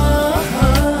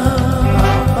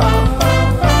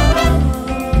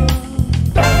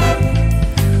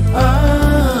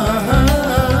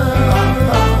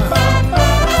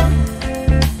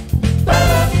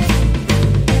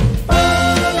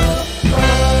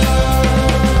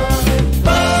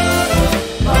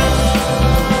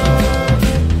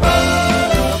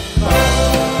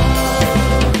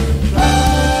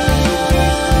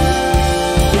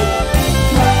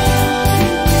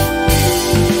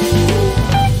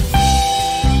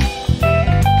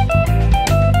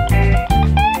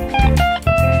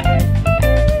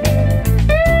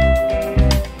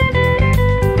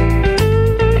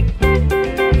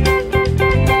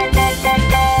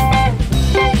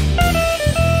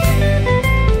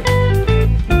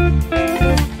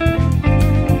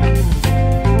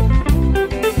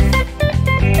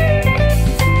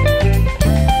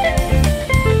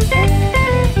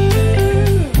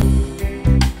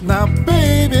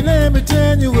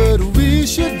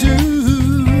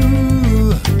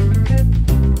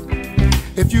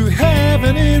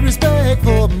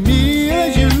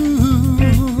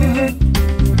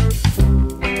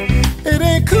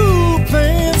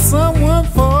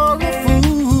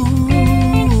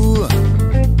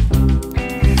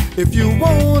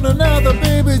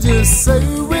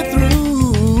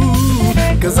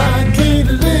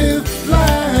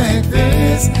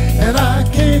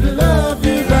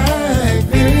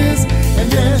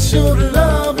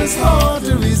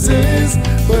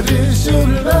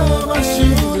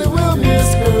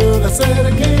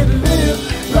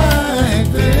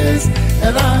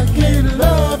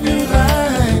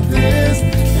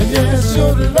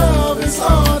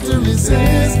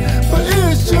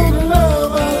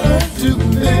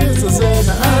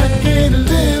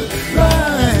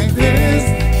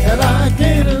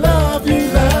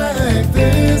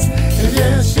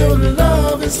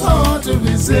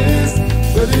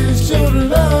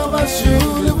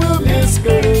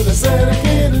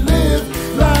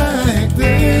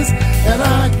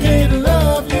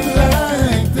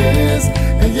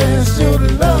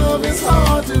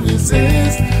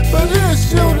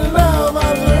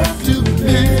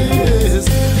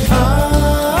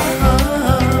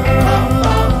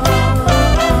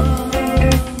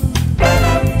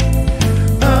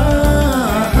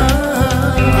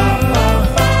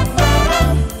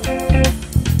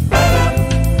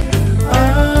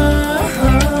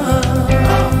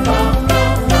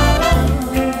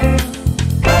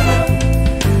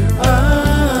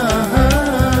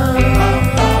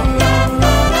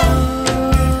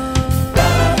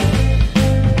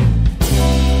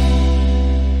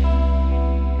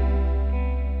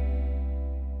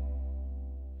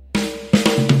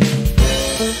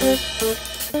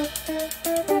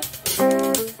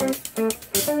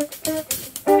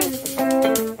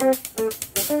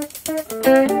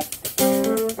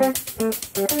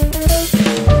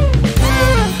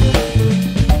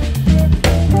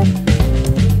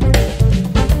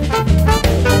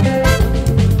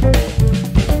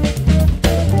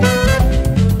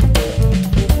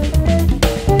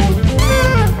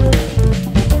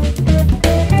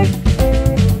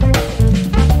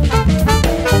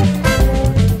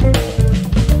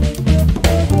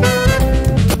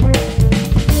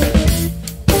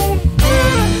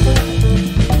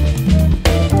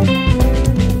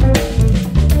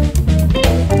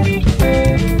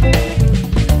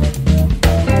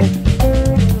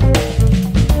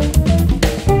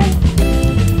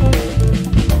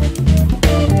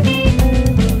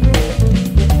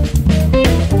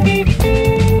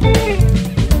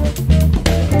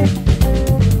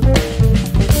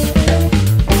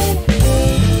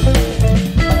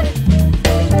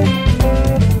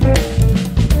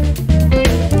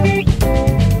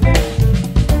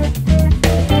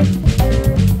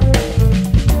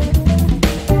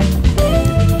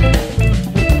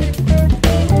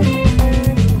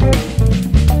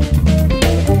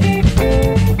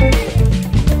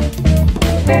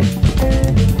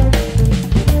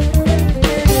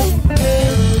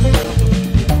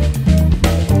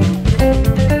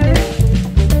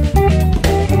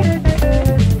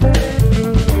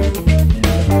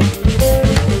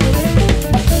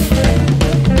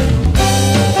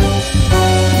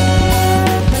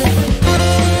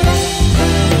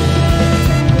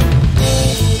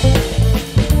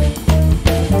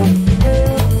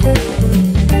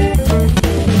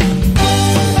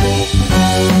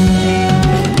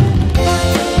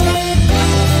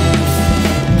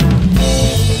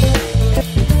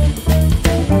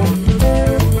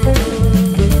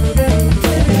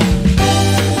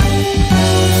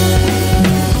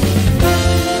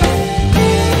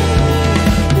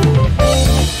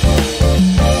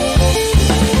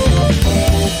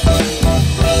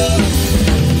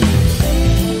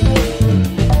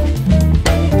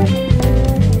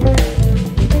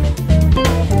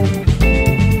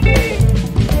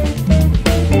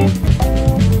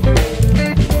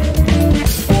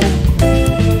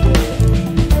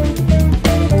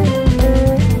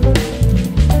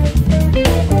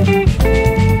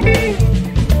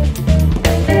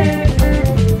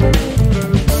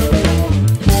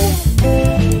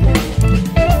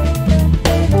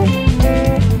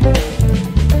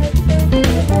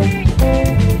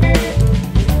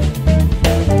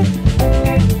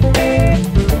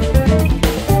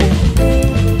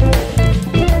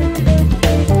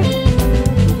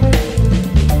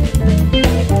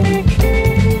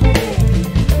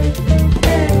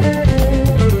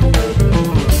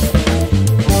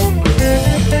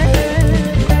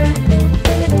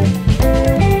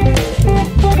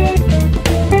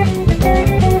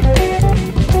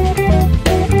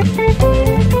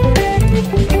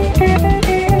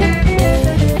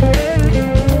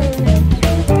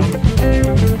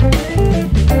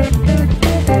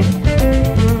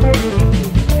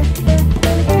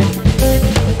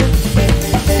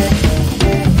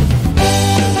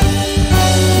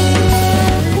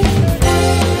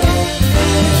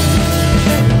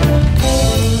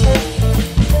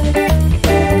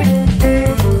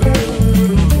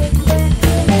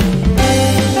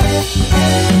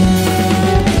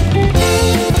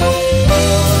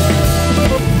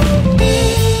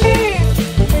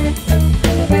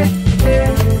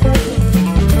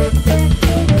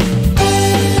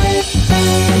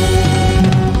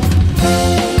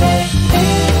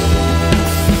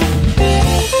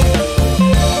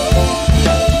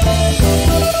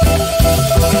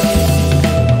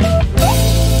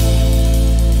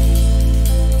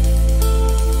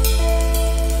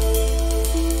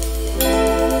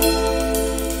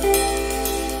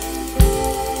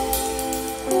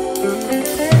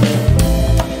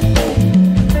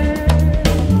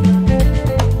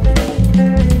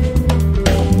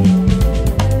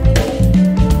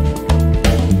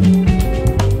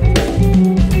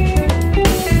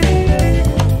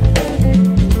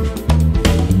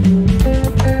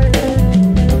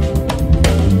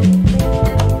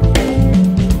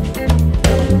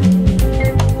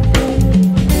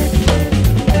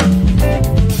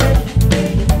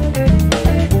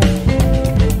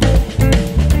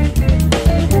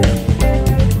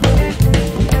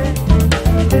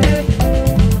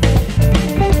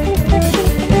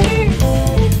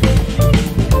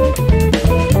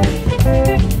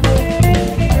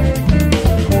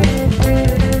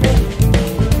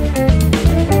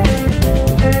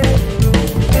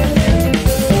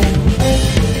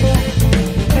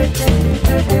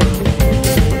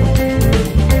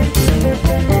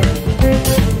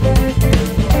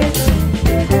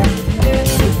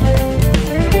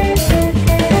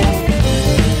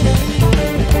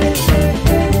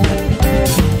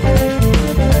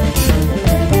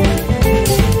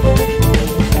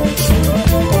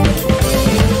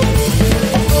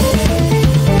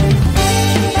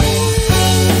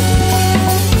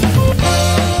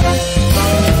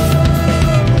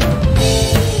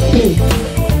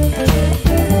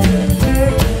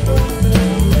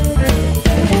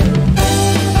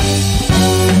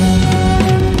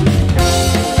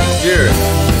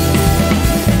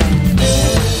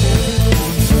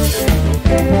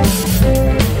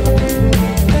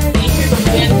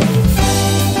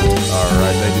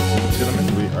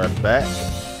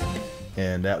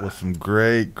 And that was some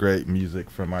great, great music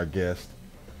from our guest,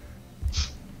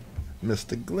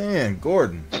 Mr. Glenn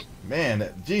Gordon. Man,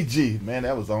 that GG, man,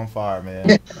 that was on fire,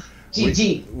 man.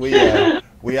 GG.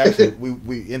 We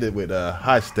actually ended with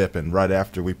high stepping right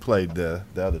after we played the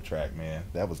other track, man.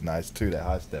 That was nice too, that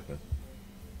high stepping.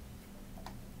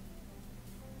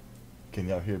 Can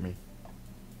y'all hear me?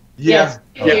 Yes.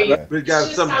 Okay. We got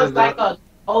It something. sounds like an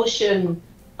ocean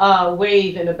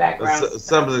wave in the background.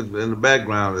 Something in the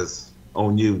background is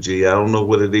on you, G. I don't know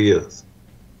what it is.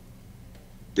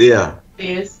 Yeah. It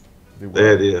is.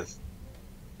 There it is.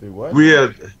 Do what? We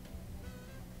had,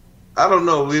 I don't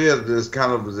know, we had this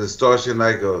kind of distortion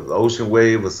like an ocean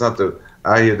wave or something.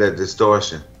 I hear that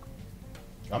distortion.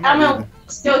 I don't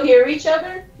still hear each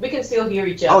other. We can still hear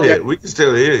each other. Oh yeah, we can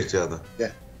still hear each other.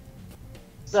 Yeah.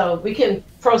 So we can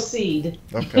proceed.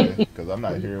 Okay, because I'm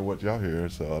not hearing what y'all hear,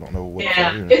 so I don't know what y'all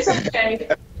Yeah, hearing. it's okay.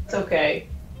 It's okay.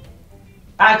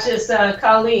 I just,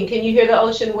 Colleen, can you hear the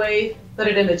ocean wave? Put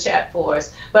it in the chat for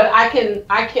us. But I can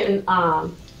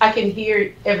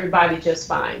hear everybody just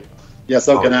fine. Yeah,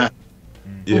 so can I.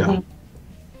 Yeah. Mhm.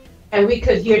 And we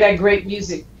could hear that great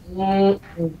music. You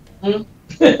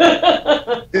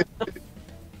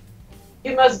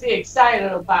must be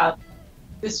excited about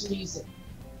this music.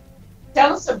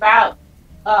 Tell us about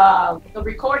the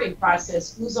recording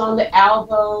process. Who's on the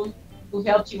album? Who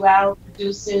helped you out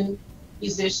producing,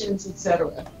 musicians,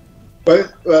 etc.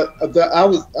 But I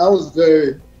was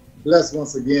very blessed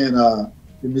once again.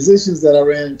 The musicians that I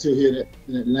ran into here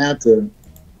in Atlanta,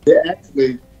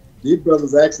 these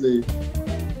brothers actually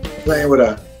playing with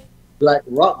a black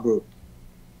rock group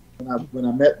when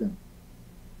I met them.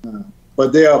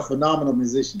 But they are phenomenal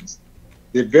musicians.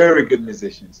 They're very good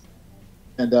musicians.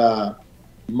 And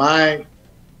my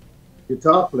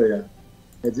guitar player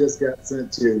had just got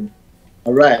sent to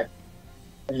Iraq,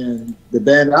 and the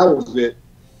band I was with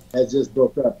had just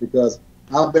broke up because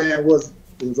our band was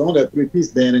only a three-piece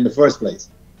band in the first place.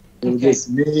 It was just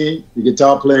me, the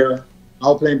guitar player, I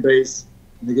was playing bass,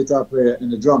 and the guitar player and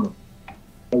the drummer.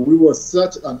 But we were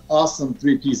such an awesome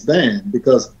three-piece band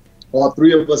because all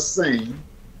three of us sang,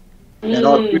 and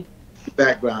all three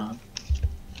background,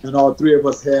 and all three of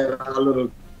us had our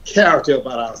little character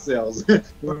about ourselves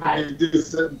when we do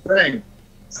certain things.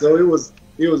 So it was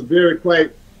very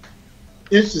quite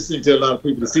interesting to a lot of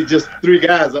people to see just three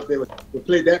guys up there who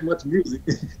played that much music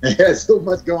and had so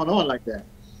much going on like that.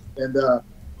 And the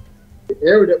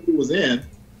area that we was in,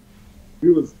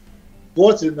 we was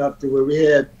fortunate enough to where we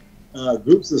had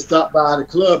groups that stopped by the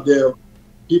club there,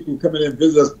 people coming in and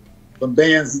visit us from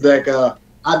bands that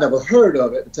I never heard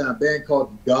of at the time, a band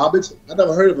called Garbage. I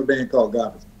never heard of a band called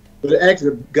Garbage. But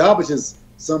actually, Garbage is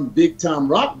some big-time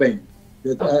rock band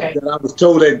that I was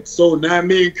told they sold 9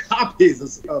 million copies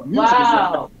of music.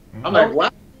 Wow. I'm like, wow,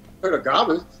 I heard of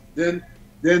Garbage. Then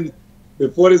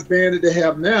before this band that they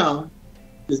have now,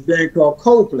 this band called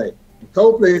Coldplay.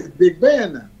 Coldplay is a big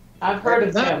band now. I've heard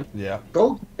of them. Yeah.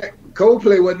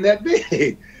 Coldplay wasn't that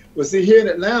big. Well, see, here in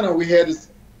Atlanta, we had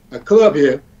a club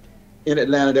here in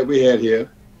Atlanta that we had here.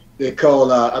 They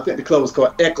called, I think the club was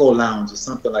called Echo Lounge or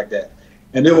something like that.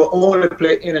 And they will only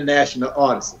play international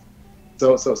artists.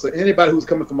 So anybody who's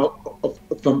coming from out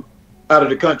of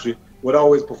the country would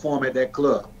always perform at that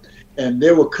club. And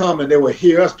they would come and they would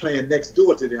hear us playing next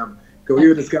door to them because we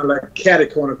were just kind of like a catty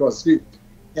corner across the street.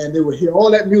 And they would hear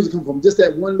all that music come from just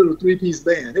that one little three-piece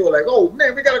band. They were like, "Oh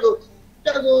man, we gotta go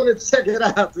and check it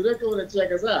out." So they're going to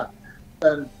check us out.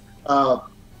 And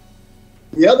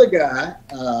the other guy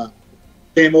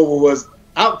came over was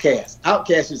Outkast.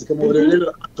 Outkast used to come over there,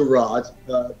 little entourage,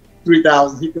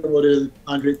 3,000. He come over there,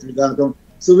 100, 3,000.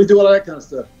 So we do all that kind of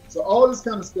stuff. So all this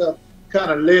kind of stuff kind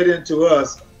of led into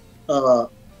us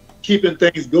keeping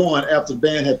things going after the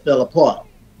band had fell apart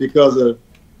because of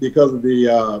the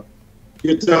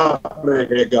guitar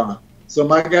player had gone. So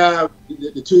my guy,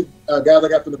 the two guys I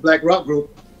got from the Black Rock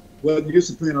group, wasn't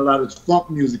used to playing a lot of funk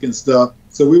music and stuff.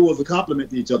 So we was a compliment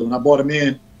to each other. When I brought them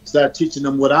in, started teaching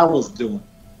them what I was doing,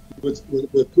 which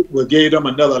gave them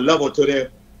another level to their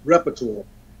repertoire.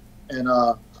 And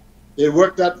it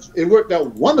worked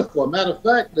out wonderful. Matter of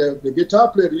fact, the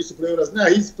guitar player that used to play with us now,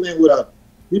 he's playing with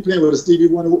a Stevie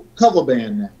Wonder cover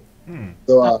band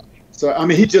now. So I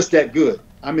mean, he's just that good.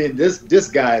 I mean, this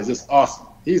guy is just awesome.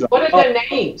 What are their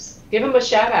names? Give him a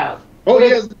shout out. Oh,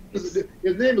 yes. His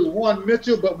name is Warren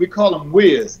Mitchell, but we call him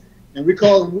Wiz. And we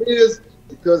call him Wiz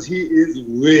because he is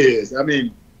Wiz. I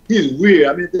mean, he's weird.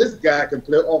 I mean, this guy can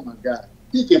play, oh my God,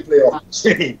 he can play off the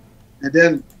chain. And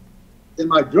then in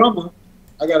my drummer,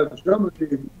 I got a drummer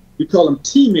named, we call him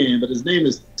T-Man, but his name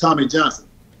is Tommy Johnson.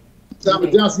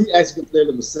 Tommy Johnson, he actually can play a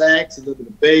little sax, a little bit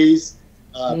of bass,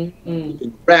 he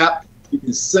can rap. he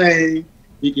can sing,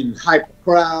 he can hype the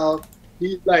crowd.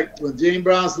 He's like, when James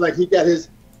Brown's like, he got his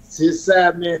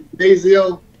side man,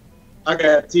 Dazio, I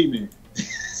got T-Man.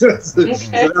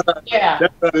 Yeah.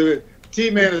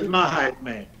 T-Man is my hype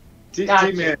man.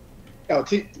 T-Man,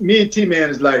 me and T-Man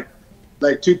is like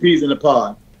two peas in a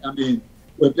pod. I mean,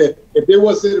 if they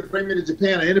was to bring me to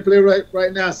Japan or any place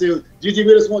right now and say, Gigi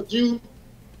Willis wants you,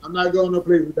 I'm not going no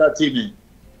place without T-Man.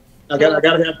 I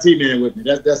gotta have T-Man with me.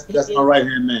 That's my right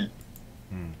hand man.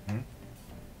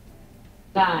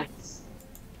 Nice.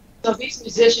 So these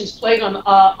musicians played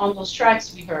on those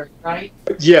tracks we heard, right?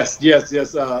 Yes.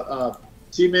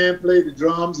 T-Man played the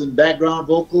drums and background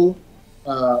vocal.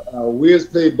 Wiz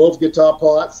played both guitar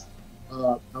parts.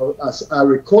 I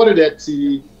recorded that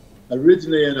CD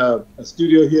originally in a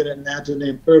studio here in Atlanta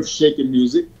named Earth Shaking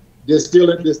Music. They're still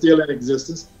in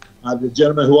existence. The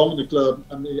gentleman who owned the club,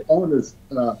 owners,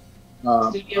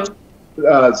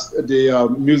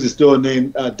 the music store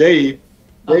named Dave.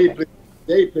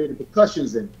 Dave played the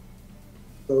percussions in it.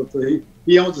 So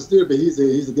he owns the studio, but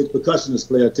he's a good percussionist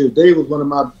player too. Dave was one of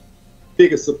my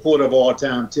biggest supporter of all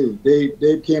time too.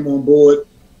 Dave came on board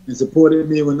and supported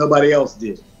me when nobody else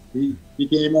did. He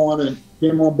came on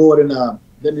board and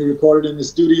let me record it in the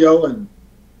studio and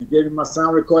gave me my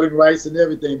sound recording rights and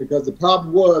everything, because the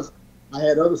problem was I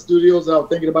had other studios I was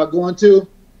thinking about going to,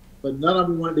 but none of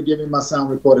them wanted to give me my sound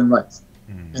recording rights.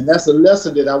 And that's a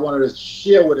lesson that I wanted to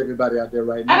share with everybody out there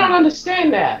right now. I don't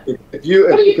understand that. What do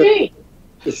you mean?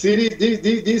 See,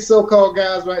 these so-called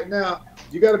guys right now,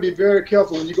 you got to be very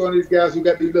careful when you go to these guys who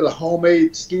got these little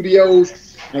homemade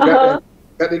studios and got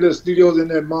these little studios in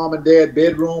their mom and dad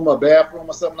bedroom or bathroom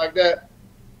or something like that.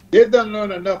 They don't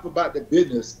learn enough about the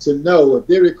business to know if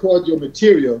they record your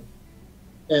material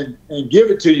and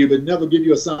give it to you, but never give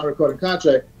you a sound recording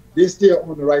contract, they still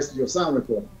own the rights to your sound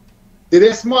recording.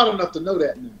 They're smart enough to know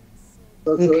that now.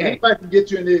 So anybody can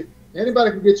get you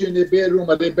in their bedroom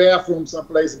or their bathroom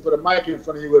someplace and put a mic in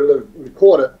front of you with a little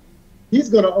recorder. He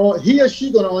or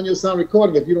she gonna own your sound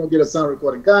recording if you don't get a sound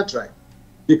recording contract.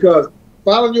 Because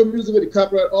filing your music with the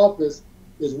Copyright Office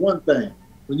is one thing.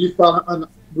 When you file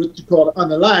what you call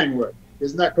underlying work,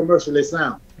 it's not commercially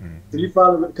sound. So you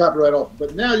file it with the Copyright Office.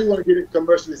 But now you want to get it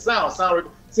commercially sound.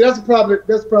 See, that's the problem.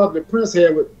 That's probably Prince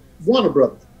had with Warner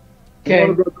Brothers.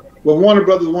 Okay. Warner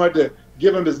Brothers wanted to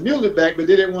give him his music back, but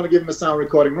they didn't want to give him the sound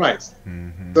recording rights.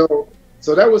 So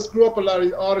that would screw up a lot of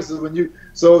these artists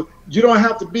so you don't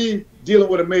have to be dealing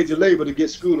with a major label to get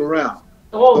screwed around.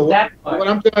 What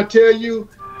I'm trying to tell you,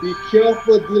 be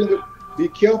careful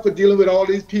dealing with all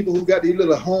these people who got these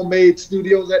little homemade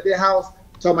studios at their house,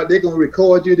 talking about they're gonna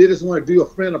record you, they just want to do a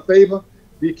friend a favor.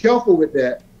 Be careful with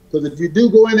that, because if you do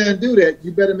go in there and do that,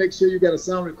 you better make sure you got a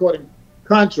sound recording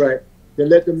contract to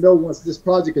let them know once this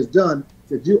project is done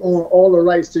that you own all the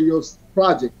rights to your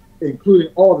project,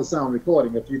 including all the sound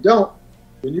recording. If you don't,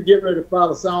 when you get ready to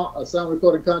file a sound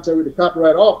recording contract with the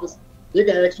Copyright Office, they're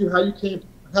gonna ask you how you came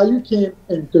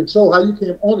in control, how you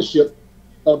came ownership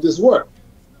of this work.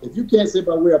 If you can't say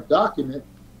by way of document,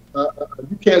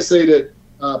 you can't say that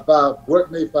by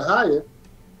work made for hire,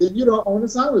 then you don't own the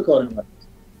sound recording rights.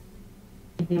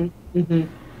 And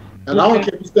I don't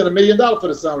care if you spend $1 million for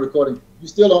the sound recording, you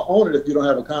still don't own it if you don't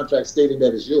have a contract stating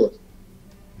that it's yours.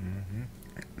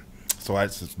 So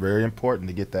it's very important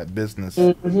to get that business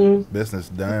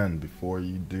done before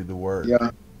you do the work.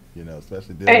 Yeah. You know,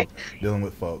 especially dealing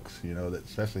with folks. You know, that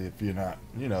especially if you're not,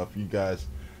 if you guys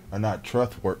are not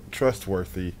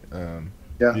trustworthy. You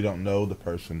don't know the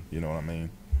person. You know what I mean?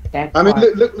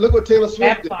 Look what Taylor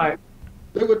Swift did.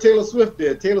 Look what Taylor Swift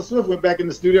did. Taylor Swift went back in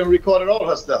the studio and recorded all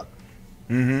her stuff.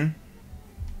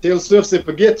 Taylor Swift said,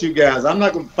 "Forget you guys. I'm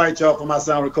not going to fight y'all for my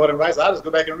sound recording rights. I'll just go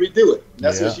back and redo it." And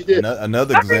that's what she did.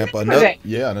 Another example.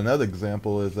 Another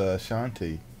example is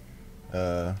Shanti.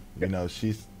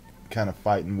 She's kind of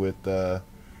fighting with,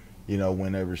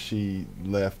 whenever she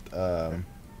left.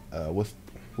 What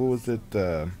was it?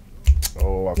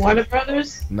 Warner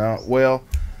Brothers. No, well,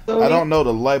 Sony? I don't know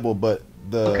the label, but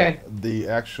the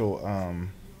actual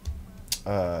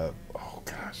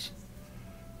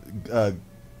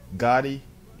Gotti.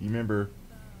 You remember?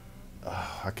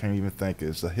 I can't even think.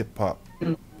 It's a hip hop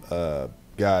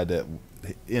guy that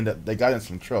they got in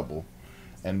some trouble,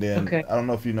 and then I don't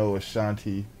know if you know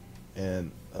Ashanti,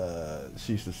 and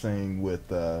she used to sing with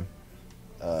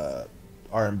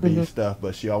R&B stuff,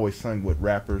 but she always sang with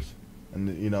rappers,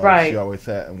 and she always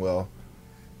had. And well,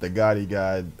 the Gotti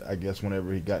guy, I guess,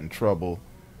 whenever he got in trouble,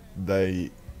 they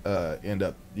end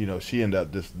up, she ended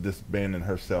up disbanding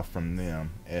herself from them,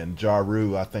 and Ja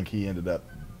Rule, I think he ended up.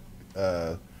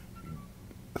 I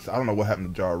don't know what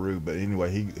happened to Ja Rule, but anyway,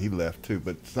 he left too.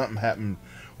 But something happened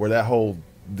where that whole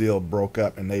deal broke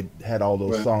up, and they had all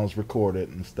those Right. songs recorded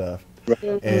and stuff.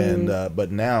 Right. And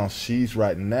but now she's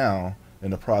right now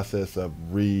in the process of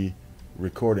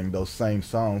recording those same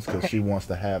songs because she wants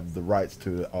to have the rights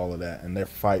to all of that, and they're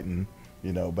fighting,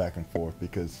 you know, back and forth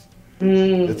because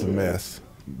it's a mess.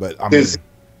 But I mean,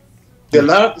 a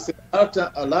lot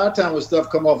of time when stuff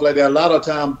come off like that, a lot of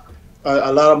time,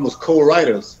 a lot of them was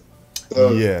co-writers.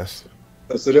 yes,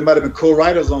 So there might have been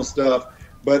co-writers on stuff,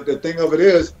 but the thing of it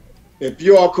is, if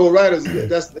you are co-writers,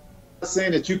 that's not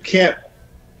saying that you can't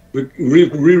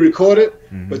re-record it,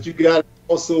 but you got to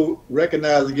also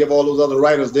recognize and give all those other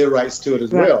writers their rights to it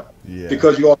as well,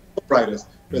 because you are co-writers.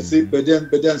 But see, but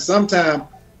then sometimes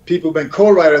people been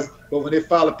co-writers, but when they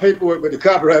file the paperwork with the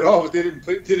copyright office, they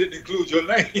didn't include your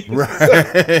name.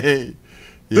 right.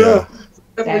 So,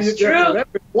 That's true.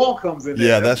 That's where Wall comes in.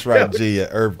 Yeah, there. that's right. G.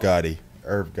 Irv Gotti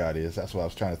is. That's what I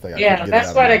was trying to think. I Yeah, couldn't get it that's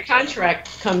out why of my- the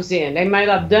contract comes in. They might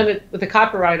have done it with the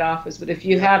copyright office, but if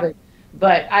you haven't,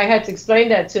 but I had to explain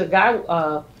that to a guy.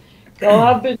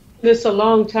 I've been doing this a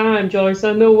long time, Joyce.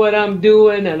 I know what I'm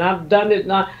doing, and I've done it.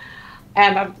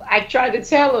 And I tried to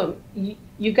tell him,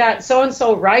 you got so and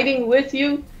so writing with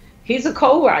you. He's a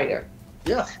co-writer.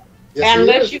 Yeah. And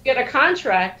unless you get a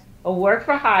contract or work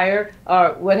for hire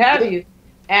or what have you.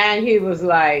 And he was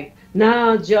like,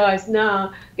 no, Joyce,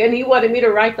 no. And he wanted me to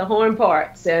write the horn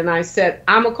parts. And I said,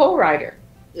 I'm a co-writer.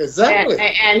 Exactly.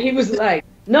 And he was like,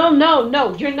 no,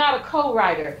 you're not a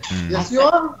co-writer. Yes, you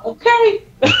are. Okay.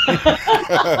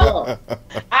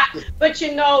 But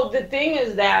you know, the thing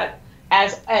is that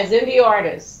as indie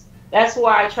artists, that's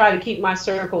why I try to keep my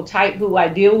circle tight who I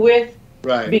deal with.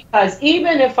 Right. Because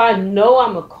even if I know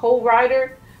I'm a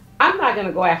co-writer, I'm not going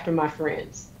to go after my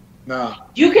friends. No.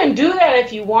 You can do that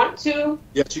if you want to.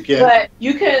 Yes, you can. But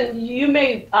you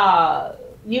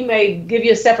may give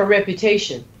yourself a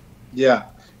reputation. Yeah,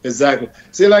 exactly.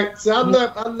 See, I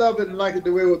love it and like it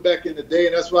the way it was back in the day,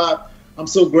 and that's why I'm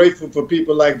so grateful for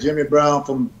people like Jimmy Brown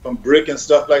from Brick and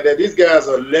stuff like that. These guys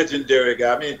are legendary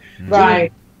guys. I mean,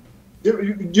 right.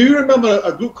 Do you remember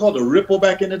a group called The Ripple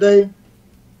back in the day?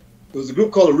 It was a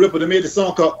group called The Ripple. They made a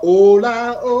song called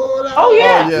Ola, Ola. Oh,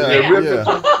 yeah.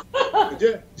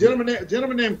 A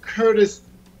gentleman named Curtis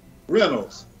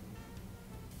Reynolds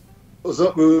was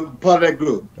part of that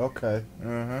group. Okay.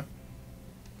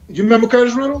 You remember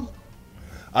Curtis Reynolds?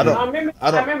 I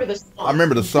remember the song. I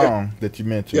remember the song that you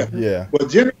mentioned. Yeah. Well,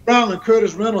 Jimmy Brown and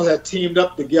Curtis Reynolds had teamed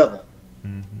up together,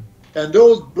 and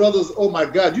those brothers, oh my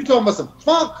God, you talking about some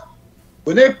funk?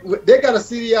 When they got a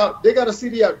CD out,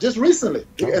 just recently,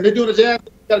 and they're doing a jazz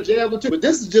one too. But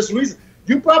this is just recent.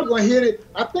 You probably gonna hear it.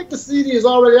 I think the CD is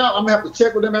already out. I'm gonna have to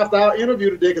check with them after our interview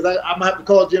today because I'm gonna have to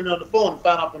call Jimmy on the phone and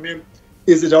find out from him.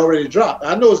 Is it already dropped?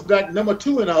 I know it's like number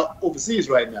 2 in our overseas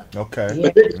right now.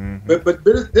 Okay. But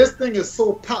this thing is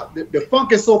so powerful. The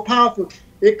funk is so powerful.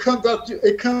 It comes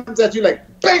at you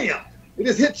like bam. It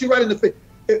just hits you right in the face.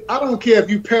 I don't care if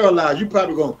you paralyzed. You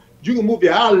probably you can move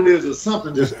your eyelids or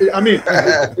something. That's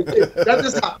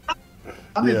just how.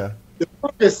 The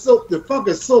funk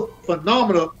is so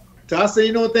phenomenal. So I say,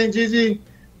 you know what thing, Gigi?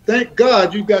 Thank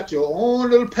God you got your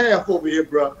own little path over here,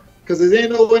 bro. Because there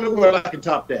ain't nowhere in the world I can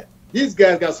top that. These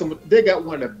guys got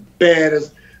one of the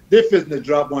baddest. They're fitting to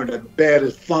drop one of the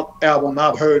baddest funk album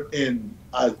I've heard in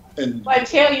Well, I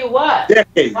tell you what.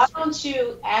 Decades. Why don't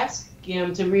you ask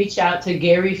him to reach out to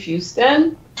Gary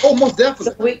Fuston? Oh, most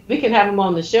definitely. So we can have him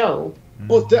on the show.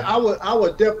 I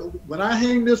would definitely. When I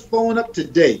hang this phone up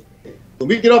today, when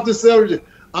we get off this Saturday,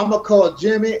 I'm gonna call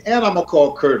Jimmy and I'm gonna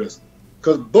call Curtis,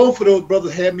 because both of those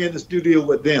brothers had me in the studio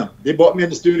with them. They brought me in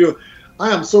the studio.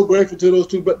 I am so grateful to those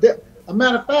two. But a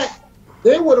matter of fact,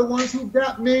 they were the ones who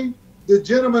got me the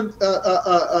gentleman,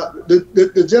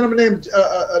 the gentleman named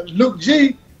Luke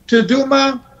G, to do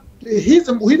my. He's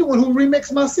the one who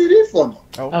remixed my CD for me.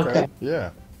 Okay.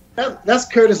 Yeah. That's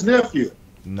Curtis' nephew.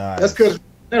 Nice. That's Curtis'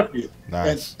 nephew.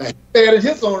 Nice. And he had in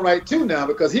his own right too now,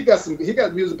 because he got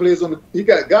music plays he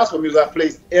got gospel music I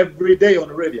plays every day on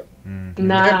the radio.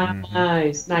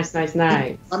 Nice.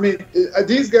 I mean,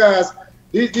 these guys,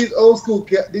 these old school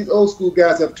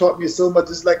guys have taught me so much.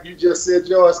 Just like you just said,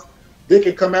 Joyce, they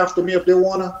can come after me if they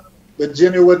wanna, but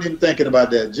Jimmy wasn't even thinking about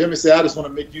that. Jimmy said, "I just want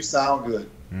to make you sound good."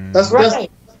 That's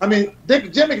right. I mean,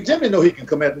 Jimmy know he can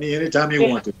come at me anytime he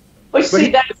wants to. But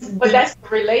that's the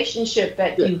relationship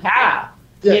that you have.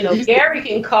 Yeah, you know, Gary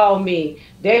can call me,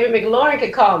 David McLaurin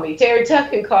can call me, Terry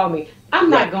Tuck can call me. I'm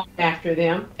not going after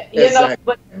them, you know.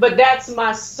 But that's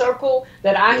my circle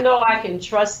that I know I can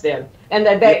trust them, and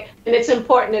that and it's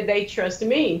important that they trust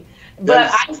me.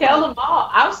 But I tell them all,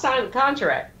 I'll sign the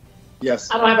contract. Yes.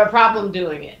 I don't have a problem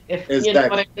doing it. If you know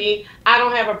what I mean, I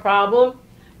don't have a problem.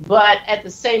 But at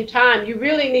the same time, you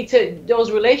really need to,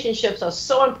 those relationships are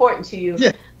so important to you.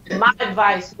 Yeah. My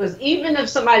advice was, even if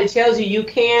somebody tells you you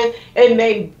can, it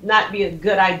may not be a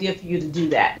good idea for you to do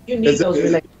that. You need those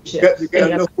relationships. You got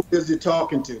to know who it is you're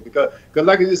talking to, because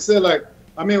like you just said, like,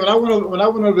 I mean, when I went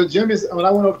over to Jimmy's, when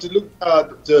I went over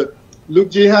to Luke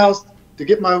G house to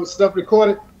get my stuff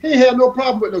recorded, he had no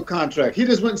problem with no contract. He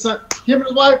just went and signed, him and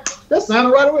his wife, that signed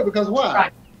it right away, because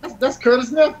why? Right. That's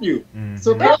Curtis' nephew. Mm-hmm.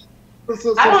 So I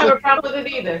don't have a problem with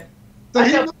it either. So I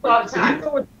he tell knew, people all the time. he knew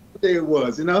what day it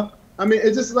was, you know? I mean,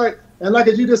 it's just like, and like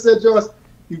as you just said, Joyce,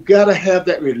 you got to have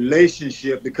that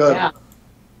relationship, because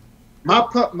my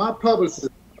publicist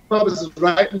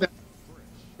right now,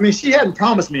 I mean, she hadn't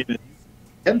promised me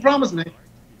anything.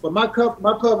 But my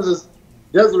publicist,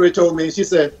 Desiree, told me, she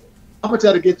said, I'm gonna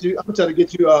try to get you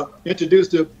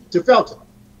introduced to Felton.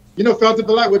 You know, Felton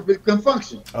Belite with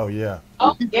Confunction. Oh yeah.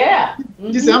 Oh yeah.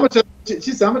 She said, I'm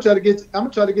gonna try to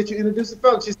get you introduced to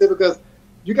Felton. She said, because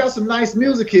you got some nice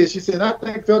music here. She said, I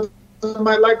think Felton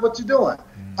might like what you're doing.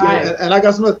 Right. And I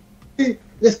got some other,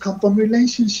 this come from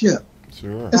relationship.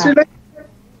 Sure. It's relationship.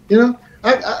 You know,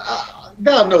 I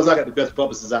God knows I got the best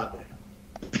publicists out there.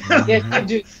 Yes, you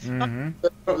do. Mm-hmm.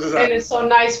 And it's so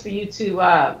nice for you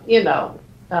to,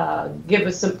 give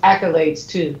us some accolades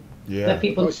too. Yeah. That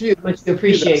people much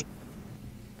appreciate.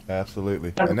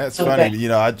 Absolutely. And that's funny. You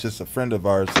know, a friend of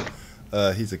ours,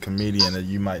 he's a comedian, and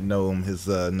you might know him. His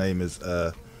name is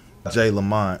Jay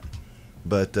Lamont.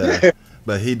 But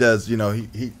he does, you know,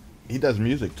 he does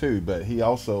music too, but he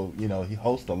also, you know, he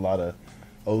hosts a lot of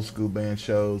old school band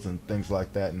shows and things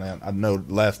like that. And I know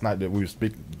last night that we were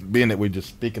being that we're just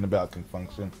speaking about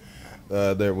Confunction,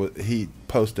 he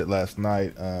posted last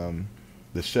night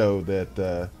the show that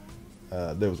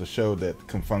there was a show that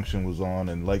Confunction was on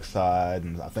in Lakeside,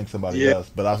 and I think somebody else,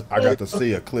 but I got to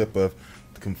see a clip of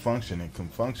Confunction, and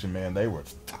Confunction, man, they were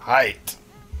tight.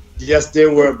 Yes, they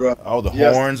were, bro. All the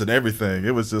horns and everything.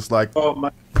 It was just like, oh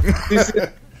my.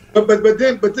 But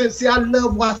then, see, I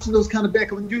love watching those kind of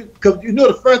bands, because you know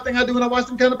the first thing I do when I watch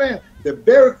them kind of band, the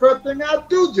very first thing I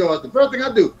do, George,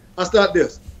 I start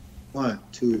this. 1,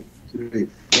 2, 3,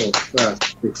 4, 5,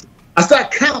 6. I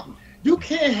start counting. You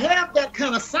can't have that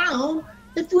kind of sound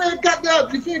if you ain't got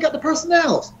the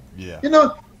personnel. Yeah. You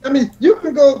know, I mean, you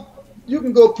can go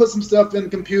put some stuff in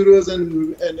computers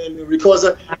and record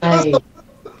stuff.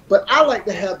 But I like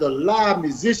to have the live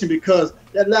musician, because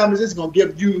that live musician is going to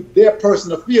give you their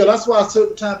personal feel. That's why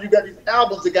certain times you got these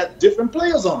albums that got different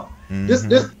players on them.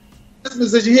 Mm-hmm. This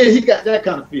musician here, he got that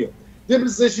kind of feel. This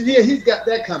musician here, he's got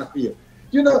that kind of feel.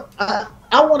 You know, I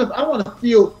want to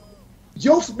feel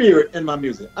your spirit in my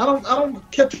music. I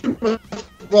don't care too much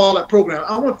for all that program.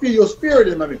 I want to feel your spirit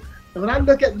in my music. And when I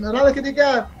look at the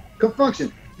guy,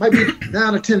 Confunction might be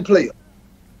 9 or 10 players.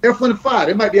 F-25,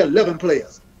 it might be 11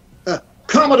 players.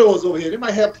 Commodores over here, they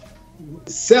might have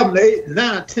 7, 8,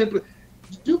 9, 10.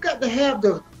 You got to have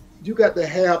the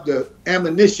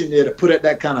ammunition there to put at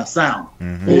that kind of sound.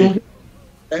 Mm-hmm.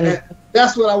 And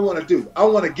that's what I want to do. I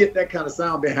want to get that kind of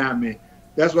sound behind me.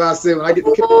 That's why I say when I get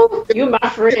the you my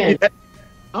friend.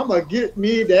 I'm gonna get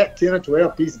me that 10 or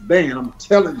 12 piece band. I'm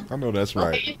telling you. I know that's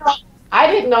right. I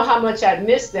didn't know how much I'd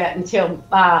missed that until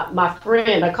my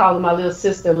friend, I call her my little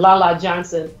sister, Lala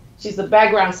Johnson. She's the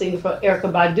background singer for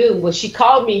Erykah Badu. When she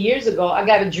called me years ago, I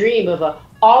got a dream of an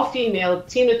all-female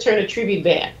Tina Turner tribute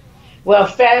band. Well,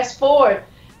 fast forward,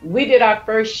 we did our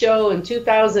first show in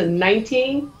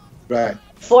 2019. Right.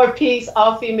 4-piece,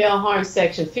 all-female horn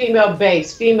section, female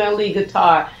bass, female lead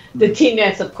guitar. The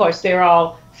Tinettes, of course, they're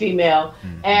all female.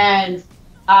 And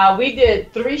we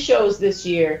did 3 shows this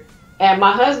year, and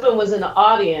my husband was in the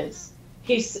audience.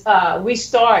 We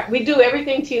do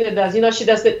everything Tina does. You know, she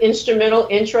does the instrumental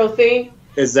intro thing.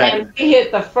 Exactly. And we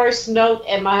hit the first note,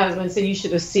 and my husband said, you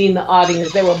should have seen the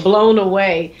audience. They were blown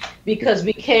away, because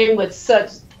we came with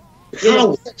such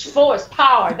force,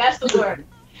 power. That's the word.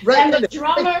 Right. And the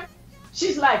drummer,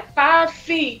 she's like 5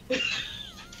 feet,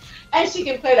 and she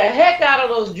can play the heck out of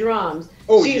those drums.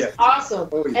 She's awesome.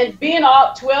 And being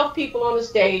all 12 people on the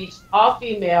stage, all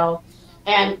female,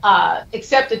 and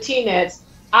except the T-Nets,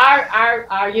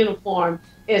 our uniform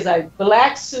is a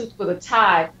black suit with a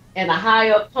tie and a high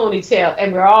up ponytail,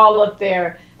 and we're all up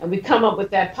there, and we come up with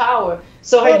that power.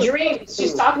 So her dream,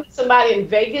 she's talking to somebody in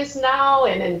Vegas now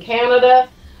and in Canada,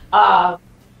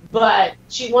 but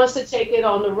she wants to take it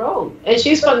on the road, and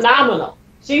she's phenomenal.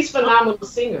 She's a phenomenal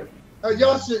singer.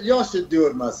 Y'all should do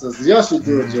it, my sisters. Y'all should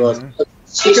do it, George.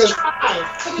 She's trying.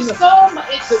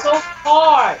 It's so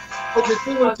hard. But you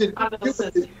do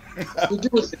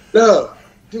it with love.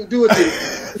 Do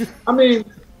it. I mean,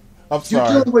 I'm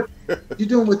sorry. You're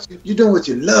doing what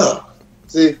you love.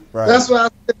 See, Right. that's why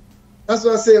I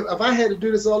said if I had to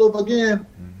do this all over again,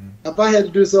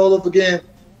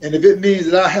 and if it means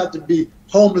that I have to be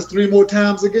homeless 3 more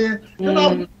times again, then I'll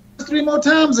be homeless 3 more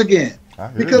times again.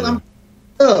 Because I'm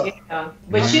Yeah,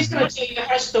 but she's going to tell you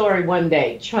her story one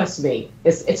day. Trust me,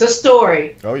 it's a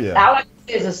story. Oh yeah. All I can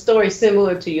say is a story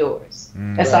similar to yours.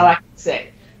 That's all I can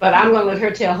say. But I'm going to let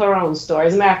her tell her own story.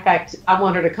 As a matter of fact, I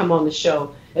want her to come on the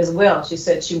show as well. She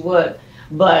said she would,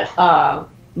 but her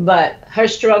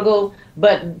struggle.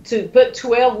 But to put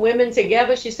 12 women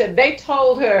together, she said they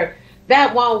told her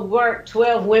that won't work.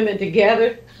 12 women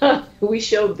together. We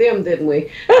showed them, didn't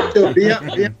we?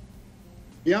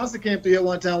 Beyonce came through here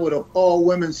one time with an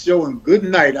all-women show, and good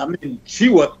night. I mean, she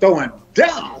was throwing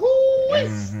down. They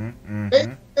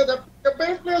said the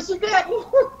bass player she got.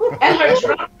 And her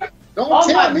drummer. Don't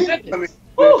tell me.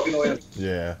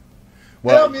 Yeah.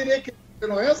 Tell me they can't play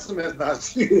no instruments now.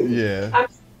 Yeah. I'm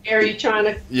scary trying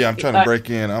to. Yeah, I'm trying to break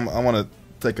in. I want to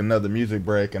take another music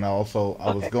break, and I was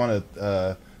going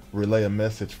to relay a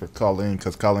message for Colleen,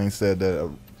 because Colleen said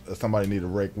that somebody needed to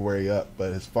wake Ray up,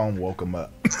 but his phone woke him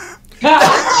up. That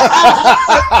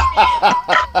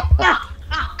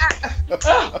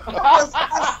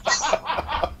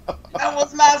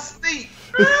was my sleep.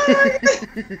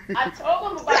 I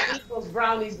told him about eating those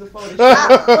brownies before the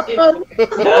show.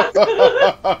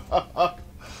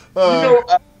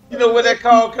 You know where that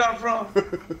call come from?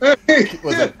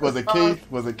 Was it Keith?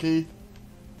 Was it Keith?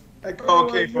 That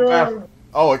call came from Africa.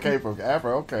 Oh, it came from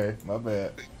Africa. Okay, my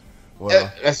bad.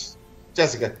 Well, that's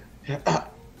Jessica.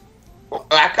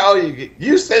 I call you.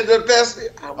 You said the best.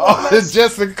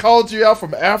 Jessica called you out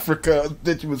from Africa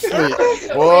that you was asleep.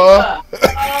 Oh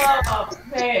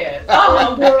man!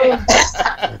 Oh man!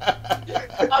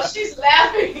 Oh, she's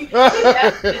laughing. She's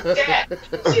laughing at that.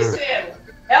 She said,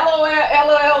 "LOL,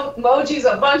 LOL emojis,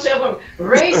 a bunch of them.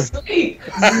 Ray sleep."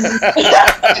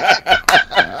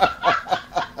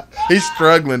 He's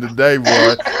struggling today,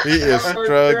 boy. He is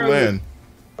struggling.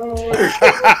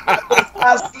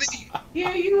 I sleep.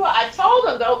 Here you are. I told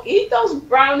him don't eat those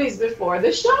brownies before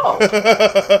the show.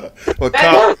 Well,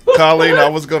 Colleen, I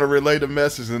was going to relay the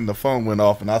message, and the phone went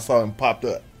off, and I saw him popped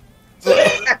up.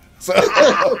 So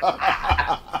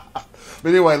but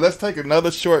anyway, let's take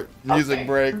another short music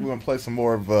break. We're going to play some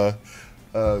more of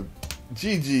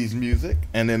Gigi's music,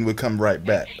 and then we'll come right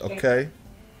back, okay?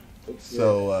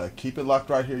 So keep it locked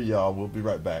right here, y'all. We'll be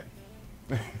right back.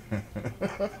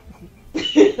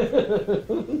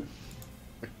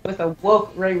 With a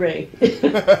woke Ray Ray.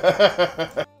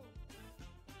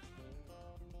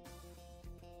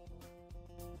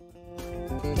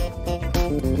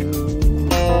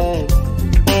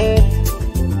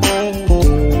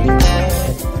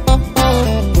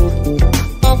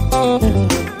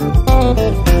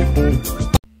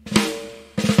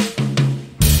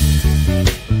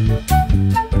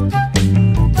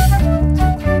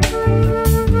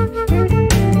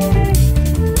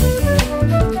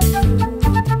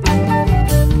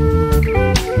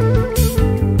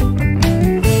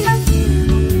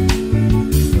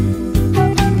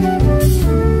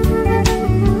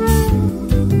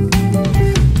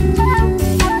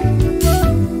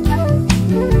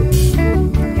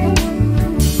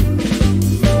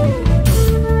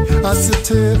 I sit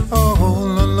here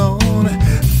all alone,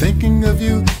 thinking of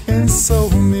you in so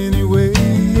many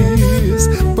ways.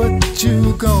 But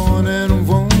you're gone and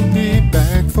won't be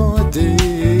back for a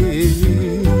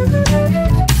day.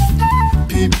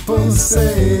 People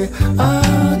say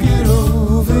I'll get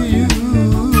over you,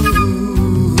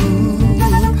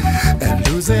 and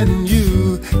losing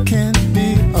you can't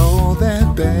be all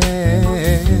that bad.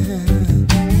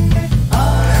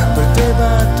 But day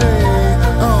by day,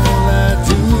 all I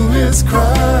do is cry,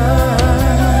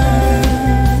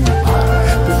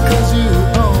 because you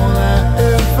all I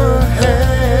ever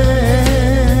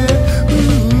had.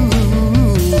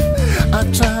 Ooh, I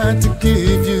tried to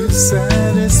give you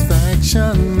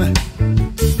satisfaction,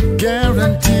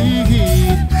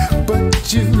 guaranteed,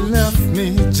 but you left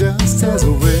me just as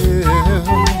well.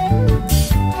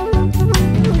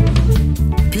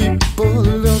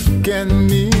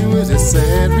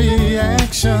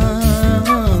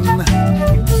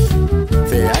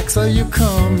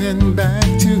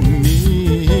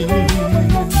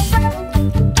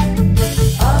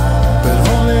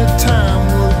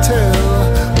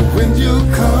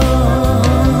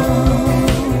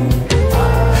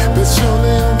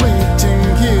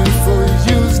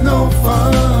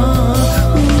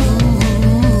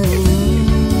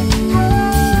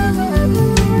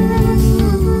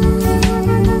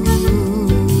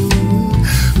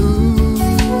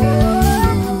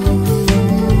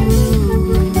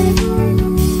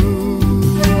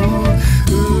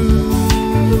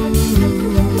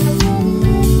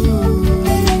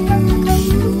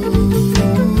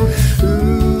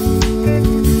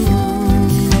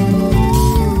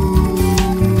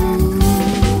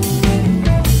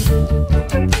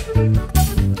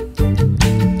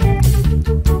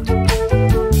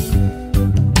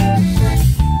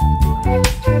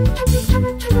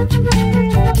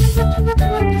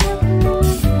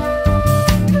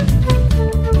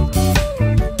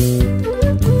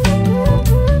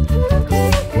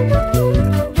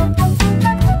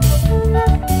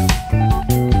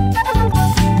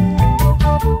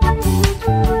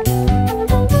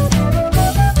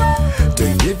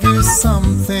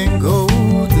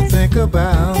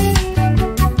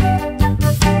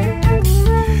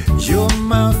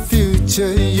 my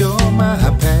future, you're my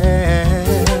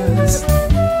past.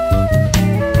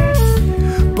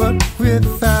 But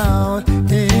without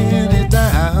any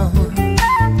doubt,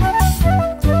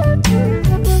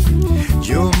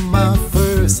 you're my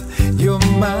first, you're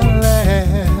my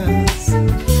last.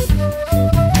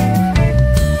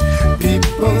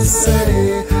 People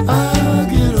say I'll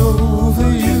get over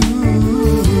you,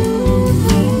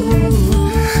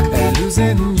 and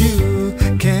losing you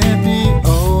can't be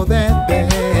all that bad.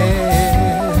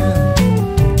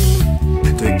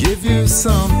 To give you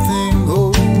something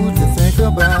old to think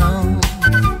about,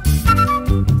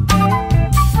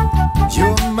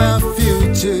 you're my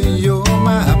future, you're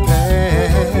my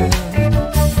past.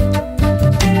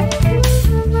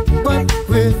 But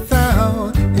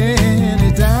without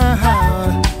any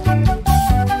doubt,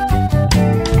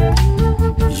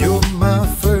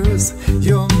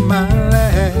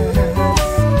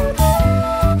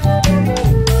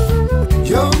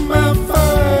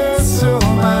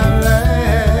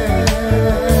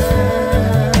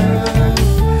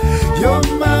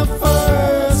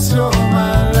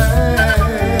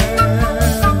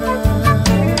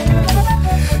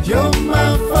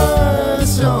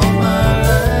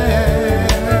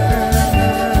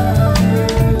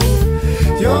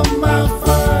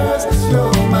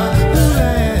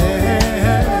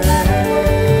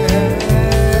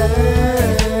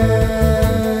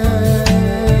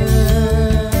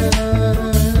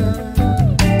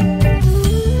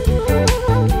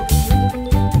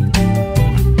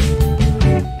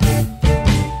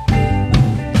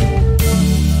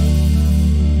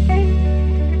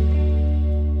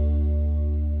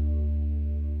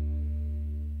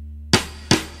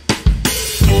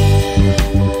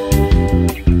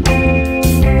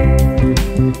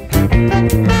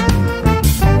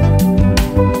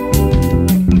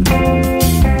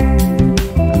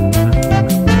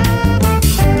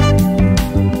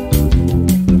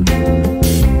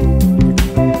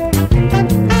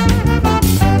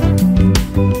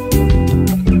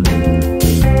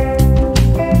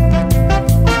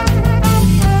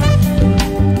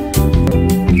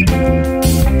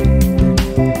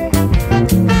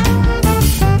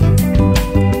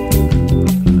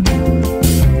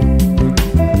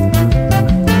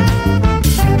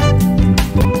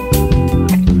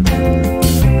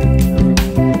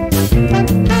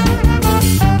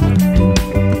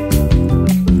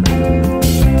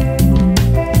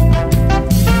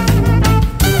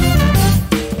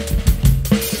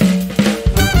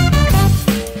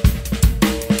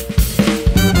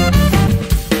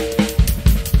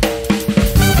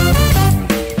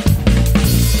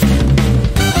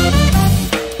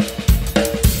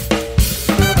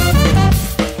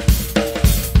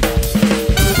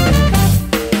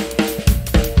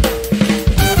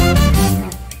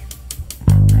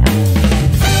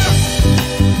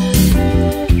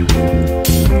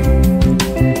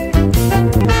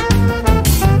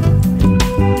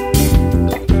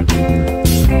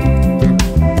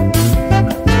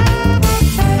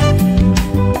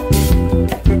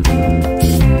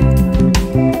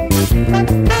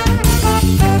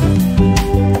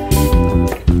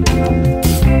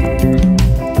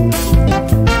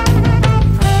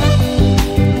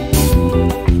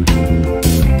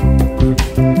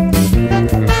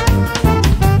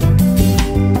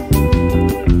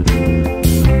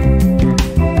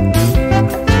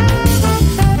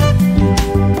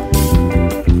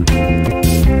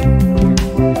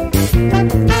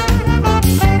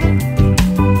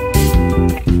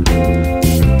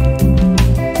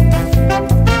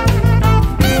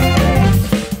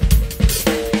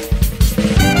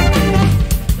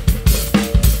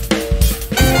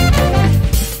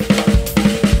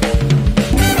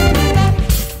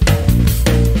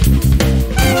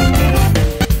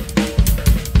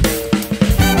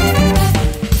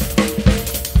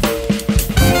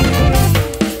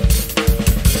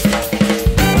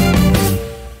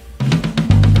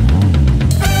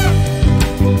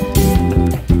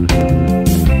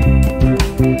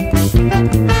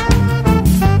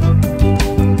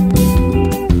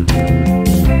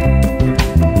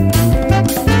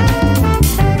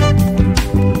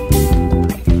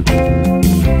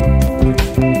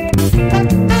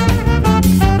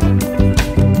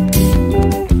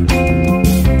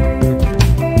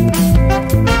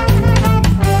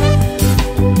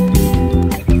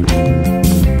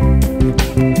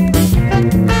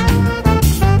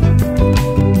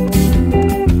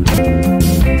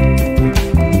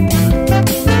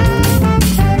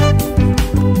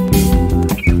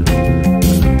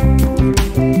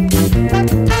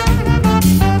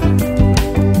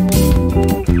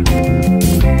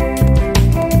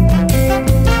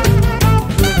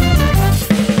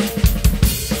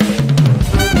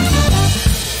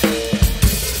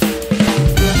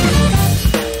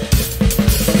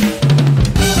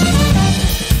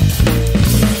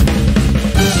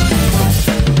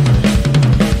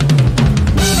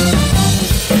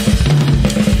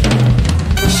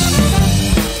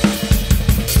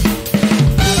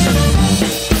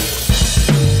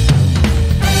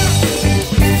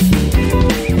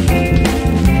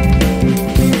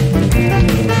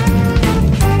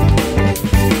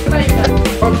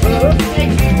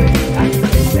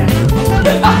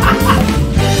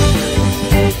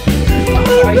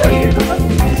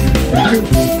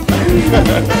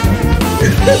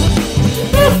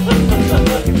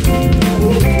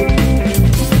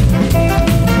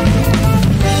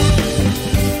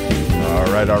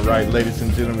 ladies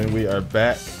and gentlemen, we are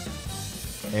back,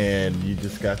 and you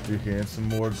just got through hearing some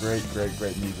more great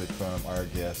music from our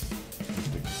guest,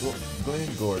 Mr. Glenn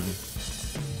Gordon,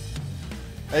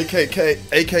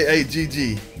 aka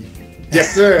GG.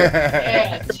 Yes, sir.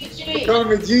 Yeah, GG. Calling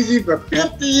me GG for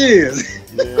 50 years.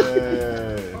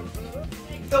 Yeah.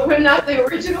 So we're not the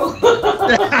original.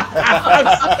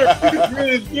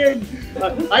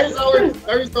 I used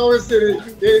to always say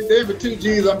that they were two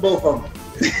G's on both of them.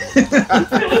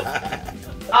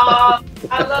 I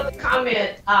love the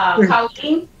comment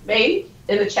Colleen made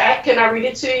in the chat. Can I read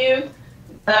it to you?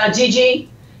 Gigi,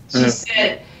 she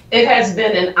said, it has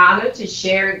been an honor to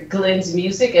share Glenn's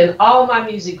music and all my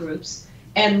music groups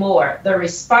and more. The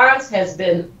response has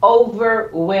been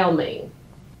overwhelming.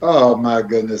 Oh my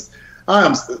goodness.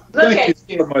 Thank you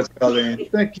so much, Colleen.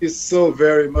 Thank you so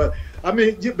very much. I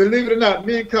mean, believe it or not,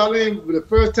 me and Colleen, the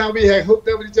first time we had hooked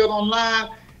up with each other online,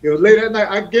 it was late at night.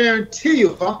 I guarantee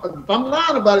you, if I'm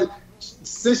lying about it,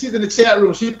 since she's in the chat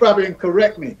room, she probably can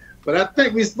correct me. But I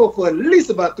think we spoke for at least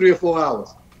about 3 or 4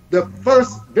 hours. The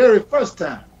very first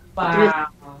time. Wow.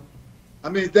 I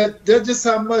mean, that's just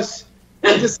how much,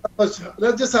 that's just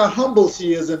how humble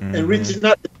she is and reaching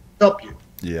out to help you.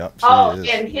 Yeah. Oh,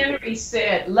 and Henry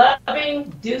said,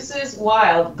 loving Deuces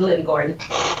Wild, Glenn Gordon.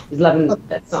 He's loving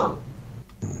that song.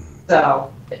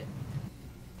 So,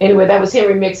 anyway, that was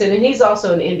Henry Mixon, and he's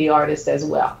also an indie artist as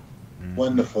well.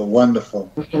 Wonderful,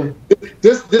 wonderful.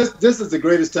 This is the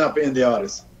greatest time for indie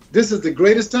artists. This is the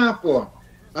greatest time for them.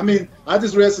 I mean, I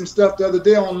just read some stuff the other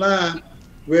day online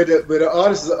where the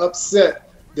artists are upset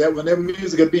that when their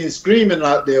music are being streaming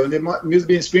out there, when their music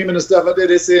being streaming and stuff out there,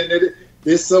 they say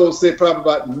they sold, say, probably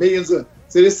about millions of,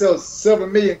 say they sell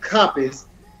 7 million copies,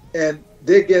 and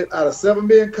they get out of 7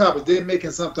 million copies, they're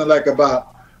making something like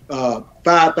about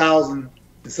 $5,000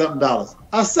 and something. Out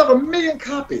of 7 million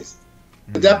copies.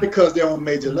 But that's because they're on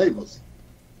major labels.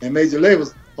 And major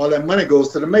labels, all that money goes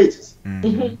to the majors.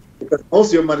 Because most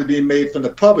of your money is being made from the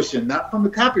publishing, not from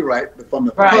the copyright, but from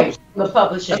the publishing. The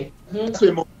publishing. That's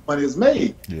where most money is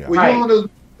made. Yeah. When you're on those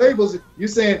labels, you're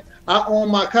saying, I own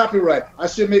my copyright, I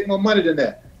should make more money than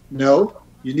that. No,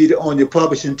 you need to own your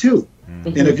publishing too.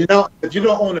 And if you don't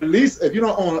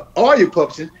own all your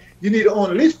publishing, you need to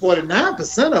own at least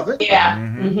 49% of it.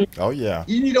 Yeah. Oh yeah.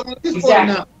 You need to own at least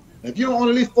 49%. If you don't own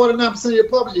at least 49% of your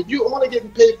publishing, if you're only getting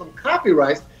paid from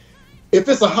copyrights, if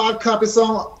it's a hard copy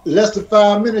song, less than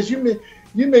 5 minutes, you may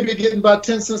be getting about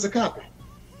 10 cents a copy,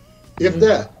 if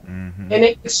that. And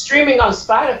it's streaming on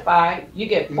Spotify, you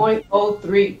get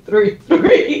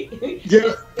 0.0333.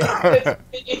 Yeah.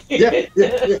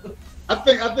 I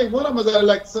think one of them is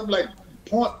like something like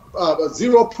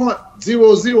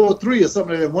 0.003 or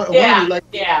something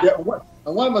like that. One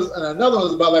and one was, and another one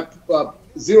was about like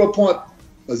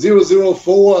 0.004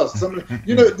 or something.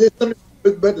 You know, there's something.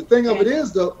 But the thing of it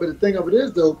is though,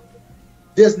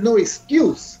 there's no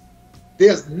excuse.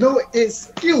 There's no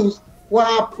excuse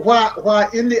why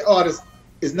indie artist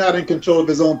is not in control of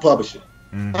his own publishing.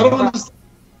 I don't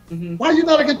understand. Why are you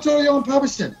not in control of your own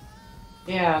publishing?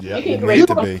 Yeah, you need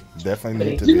to be.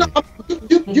 Definitely need to be.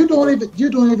 You don't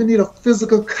even need a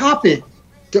physical copy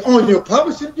to own your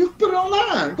publishing. You put it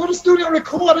online. Go to the studio,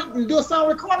 record it, and do a sound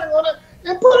recording on it,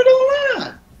 and put it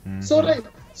online.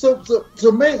 So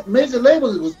major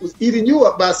labels was eating you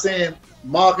up by saying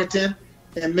marketing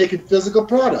and making physical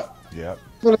product. Yep.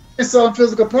 But if they're selling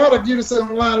physical product, you just sit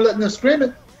online and letting them scream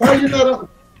it. Why are you not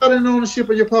in ownership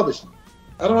of your publishing?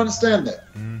 I don't understand that.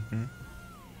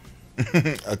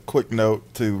 A quick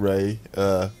note to Ray.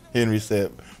 Henry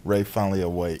said Ray finally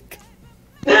awake.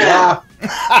 I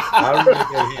remember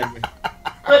that, Henry.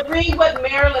 But read what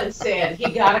Marilyn said. He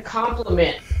got a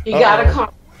compliment. He got a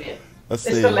compliment. Let's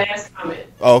it's see. the last comment.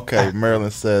 Okay,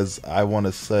 Marilyn says, I want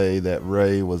to say that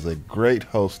Ray was a great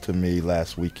host to me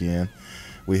last weekend.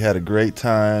 We had a great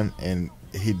time, and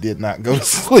he did not go to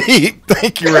sleep.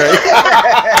 Thank you, Ray.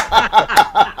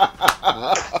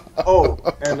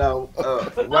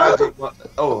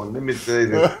 YJ. Let me say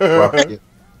this.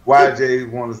 YJ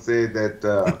want to say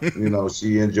that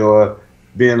she enjoyed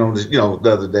being on the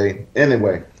other day.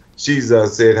 Anyway. She's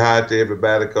said hi to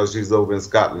everybody because she's over in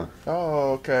Scotland.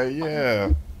 Oh, okay,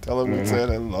 yeah. Tell her we said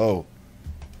hello.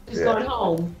 She's going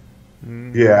home.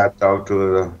 Yeah, I talked to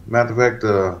her. Matter of fact,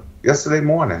 yesterday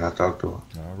morning I talked to her.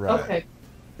 All right. Okay.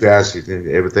 Yeah, she did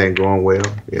everything going well.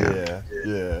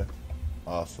 Yeah.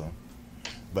 Awesome.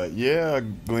 But yeah,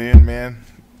 Glenn, man,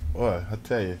 boy, I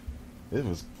tell you,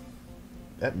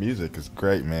 that music is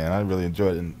great, man. I really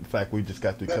enjoyed it. In fact, we just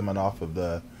got through coming off of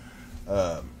the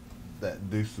that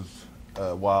Deuces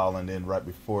Wild, and then right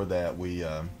before that we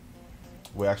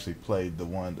we actually played the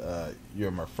one,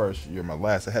 You're My First, You're My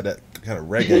Last. It had that kind of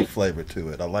reggae flavor to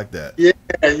it. I like that. Yeah.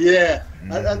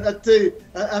 Mm-hmm. I tell you,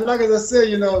 and like as I said,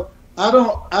 you know, I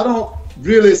don't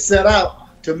really set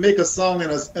out to make a song in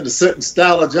a certain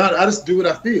style or genre. I just do what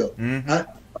I feel. Mm-hmm. I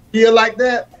feel like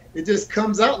that. It just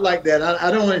comes out like that.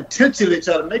 I don't intentionally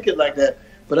try to make it like that.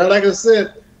 But like I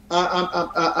said,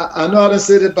 I know I done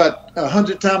said it about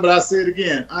 100 times, but I'll say it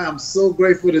again. I am so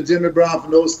grateful to Jimmy Brown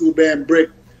from the old school band Brick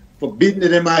for beating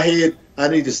it in my head. I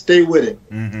need to stay with it.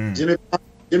 Mm-hmm.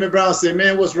 Jimmy Brown said,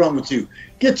 "Man, what's wrong with you?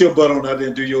 Get your butt on out there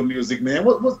and do your music, man.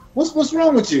 What's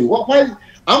wrong with you? Why?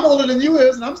 I'm older than you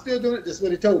is, and I'm still doing it." That's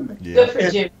what he told me. Yeah. Good for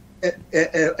Jimmy.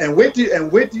 And wait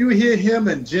till you hear him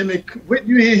and Jimmy. Wait till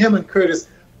you hear him and Curtis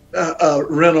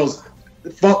Reynolds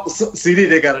funk CD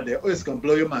they got out there. Oh, it's gonna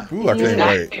blow your mind. Ooh, I can't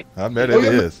wait. I bet it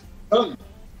is.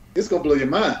 It's gonna blow your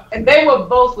mind. And they were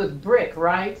both with Brick,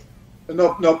 right?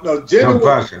 No. Jimmy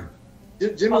was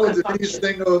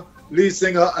the lead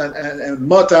singer and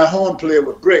multi-horn player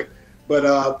with Brick. But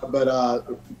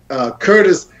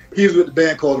Curtis, he's with the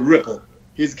band called Ripple.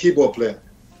 He's a keyboard player.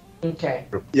 Okay.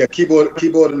 Yeah, keyboard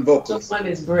and vocals. So one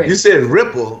is Brick. You said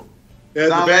Ripple. Yeah,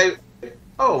 the band.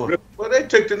 Oh, well, they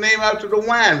took the name out to the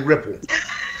wine Ripple.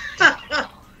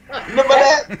 Remember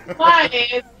that?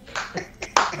 Wine.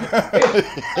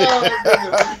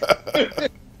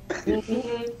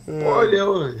 Boy,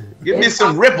 give me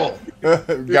some Ripple.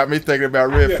 Got me thinking about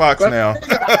Red Fox now.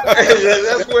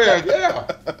 That's where, yeah.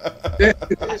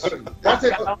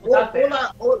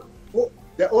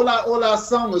 The Ola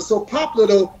song was so popular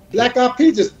though. Black Eyed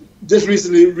Peas just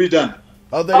recently redone it.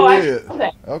 Oh, they did.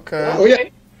 Okay. Oh yeah.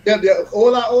 Yeah, the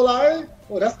Ola.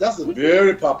 Oh, that's a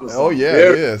very popular song. Oh yeah,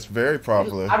 it is very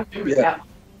popular. Yeah,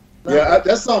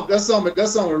 that song was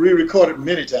re-recorded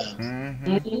many times.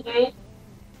 Mm-hmm.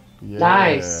 Yeah,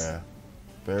 nice.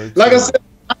 Very like I said,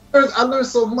 I learned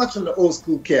so much from the old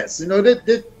school cats. You know,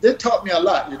 they taught me a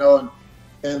lot. You know,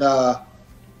 and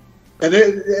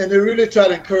they really try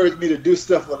to encourage me to do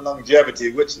stuff with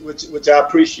longevity, which I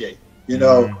appreciate. You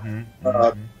know,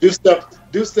 do stuff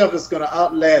that's gonna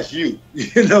outlast you.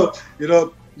 You know,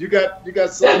 you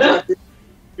got songs out here,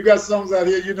 you got songs out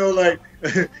here. You know, like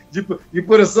you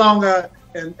put a song out,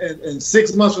 and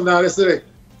 6 months from now they say,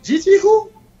 "Gigi who?"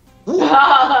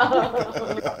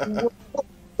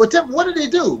 But what did they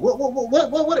do?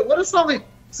 What a song?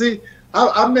 See,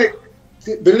 I make.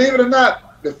 Believe it or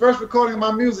not, the first recording of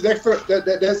my music,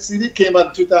 that CD came out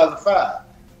in 2005.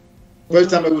 First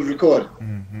time it was recorded.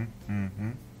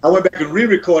 I went back and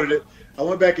re-recorded it.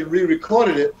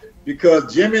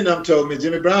 Because Jimmy Brown told me, and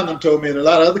a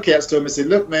lot of other cats told me, said,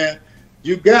 "Look, man,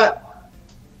 you got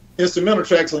instrumental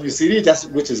tracks on your CD,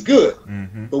 which is good.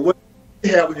 But what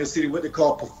you have on your CD, what they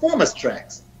call performance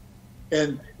tracks,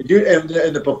 and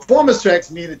the performance tracks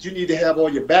mean that you need to have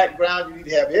all your background, you need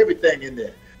to have everything in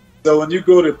there. So when you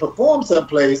go to perform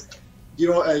someplace,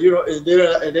 and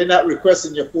they're not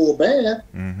requesting your full band.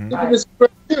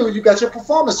 You got your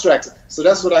performance tracks. So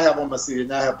that's what I have on my CD.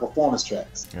 Now I have performance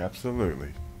tracks. Absolutely.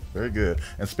 Very good.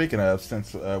 And speaking of,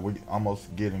 since we're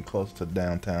almost getting close to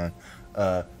downtown,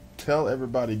 tell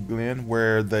everybody, Glenn,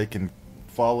 where they can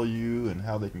follow you and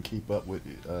how they can keep up with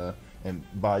you and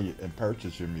buy and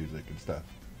purchase your music and stuff.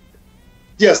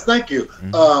 Yes, thank you.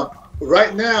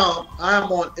 Right now,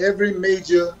 I'm on every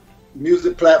major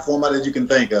music platform that you can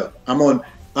think of. I'm on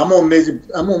major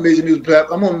music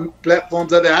platforms. I'm on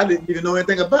platforms that I didn't even know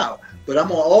anything about. But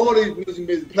I'm on all these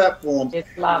music platforms.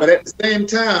 But at the same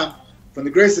time, from the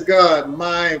grace of God,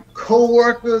 my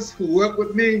co-workers who work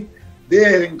with me, they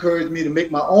had encouraged me to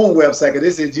make my own website. Because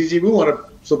they said, "Gigi, we want to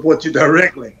support you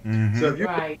directly." So if you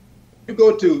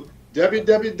go to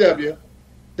www.2Gs,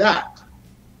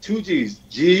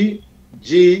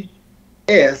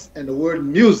 GGS, and the word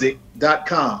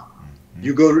music.com.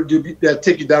 You go to that'll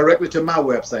take you directly to my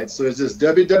website. So it's just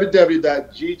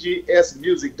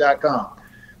www.ggsmusic.com.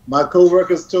 My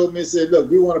co-workers told me, said, "Look,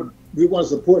 we want to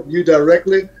support you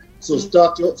directly. So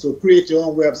create your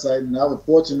own website." And I was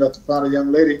fortunate enough to find a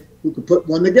young lady who could put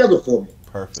one together for me.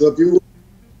 Perfect. So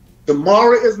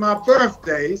tomorrow is my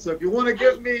birthday. So if you want to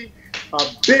give me a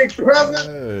big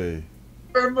present,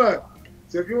 very much.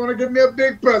 So if you want to give me a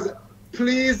big present,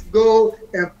 please go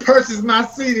and purchase my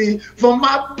CD for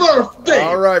my birthday.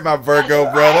 All right, my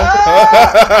Virgo brother.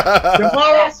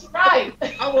 Tomorrow, that's right.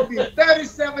 I will be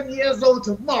 37 years old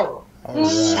tomorrow. All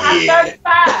right. I'm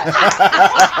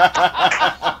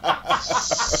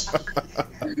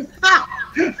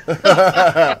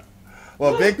 35.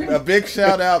 Well, a big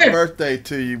shout out birthday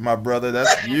to you, my brother.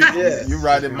 That's you. Yes. You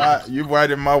right in my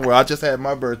world. I just had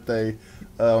my birthday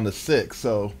on the 6th,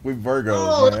 so we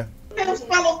Virgos, man.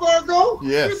 Fellow Virgo.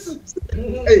 Yes.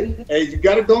 Hey, you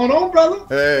got it going on, brother.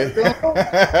 Hey.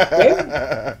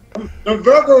 Them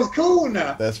Virgo's cool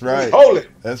now. That's right. Hold it.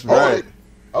 That's right.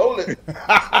 Hold it.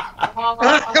 All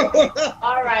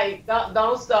right,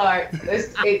 don't start.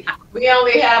 We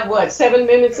only have what, 7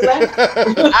 minutes left?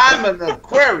 I'm an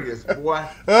Aquarius, boy.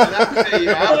 And I tell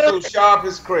you, I'm so sharp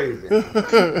it's crazy.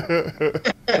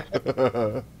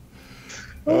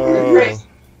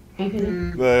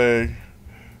 Dang.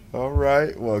 All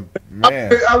right. Well,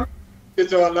 man. I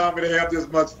get y'all allow me to have this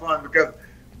much fun because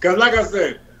like I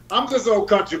said, I'm just old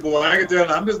country boy. I can tell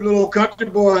you, I'm just a little old country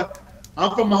boy.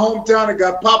 I'm from my hometown. It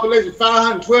got population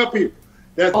 512 people.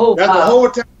 That's the whole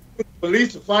town. The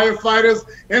police, the firefighters,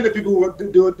 and the people who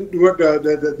do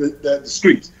the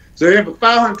streets. So they have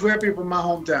 512 people in my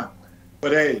hometown.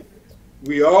 But hey,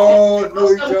 we all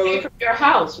know each other. From your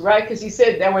house, right? Because you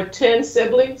said there were 10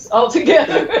 siblings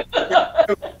altogether.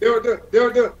 There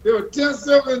were 10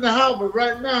 siblings in the house, but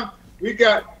right now we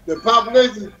got the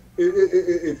population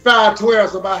is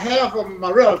 512, so about half of them are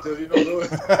my relatives. You know.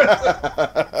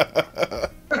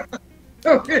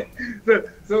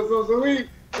 So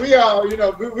we are, you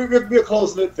know, we're a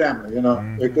close knit family, you know.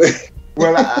 Mm-hmm.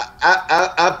 Well,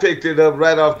 I picked it up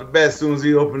right off the bat as soon as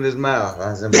he opened his mouth.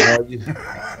 I said, "Boy, you."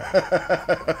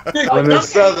 When the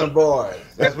Southern boys,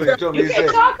 that's what he told me. You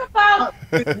can talk about.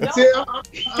 See, I'm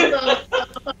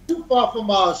not too far from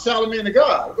Charlemagne the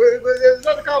God. Is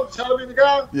that called Charlemagne the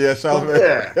God? Yeah,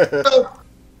 Charlemagne.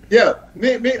 Yeah,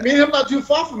 me and him not too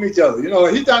far from each other. You know,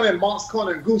 he's down in Monk's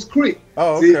Corner and Goose Creek.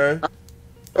 Oh, okay.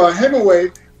 See,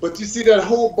 Hemingway, but you see that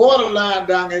whole borderline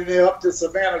down in there up to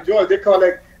Savannah, Georgia. They call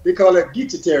that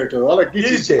Geechee territory. All that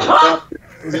Geechee.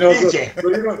 You know, so,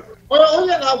 you know, oh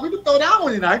yeah, now we can throw that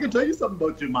one in. I can tell you something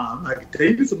about your mom. I can tell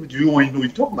you something you don't even know what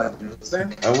you're talking about. You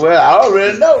understand? Well, I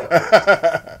already know.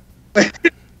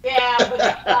 Yeah,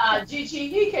 but Gigi,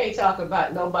 he can't talk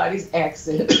about nobody's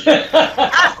accent.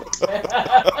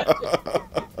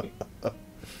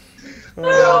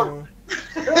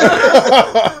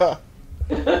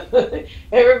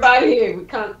 Everybody here,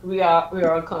 we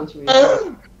are a country.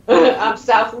 I'm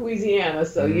South Louisiana,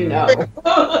 so you know.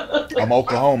 I'm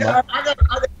Oklahoma.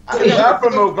 I'm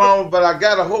from Oklahoma, but I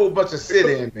got a whole bunch of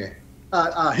city in me.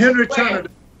 Henry Turner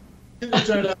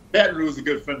Baton Rouge is a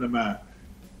good friend of mine.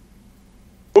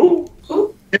 Who?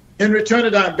 Henry Turner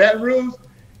down in Baton Rouge.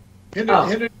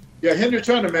 Henry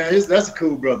Turner, man, that's a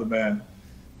cool brother, man.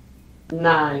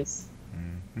 Nice.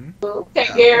 Mm-hmm. Okay,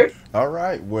 Gary. All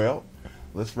right, well,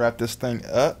 let's wrap this thing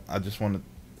up. I just want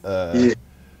to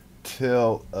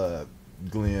tell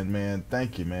Glenn, man,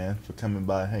 thank you, man, for coming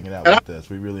by and hanging out with us.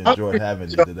 We really enjoyed having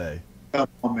you today. Come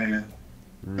on, man.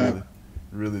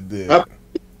 Really did.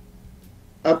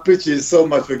 I appreciate you so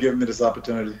much for giving me this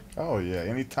opportunity. Oh yeah,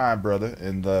 anytime, brother.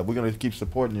 And we're gonna keep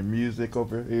supporting your music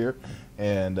over here,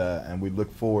 and we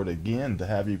look forward again to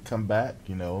have you come back.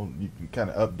 You know, you can kind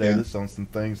of update us on some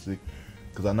things,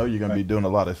 because I know you're gonna be doing a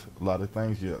lot of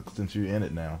things since you're in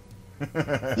it now.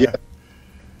 Yeah.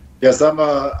 Yes,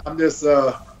 I'm just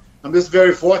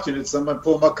very fortunate. Someone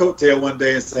pulled my coattail one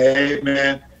day and say, "Hey,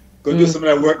 man, go do some of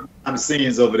that work behind the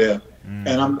scenes over there."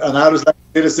 And I was like,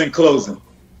 "This in closing.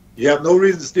 You have no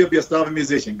reason to still be a starving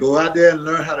musician. Go out there and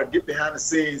learn how to get behind the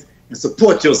scenes and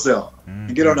support yourself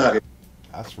and get on out here."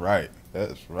 That's right.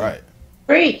 That's right.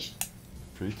 Preach.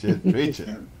 Preach it.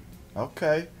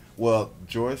 Okay. Well,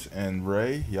 Joyce and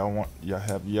Ray, y'all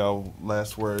have y'all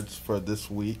last words for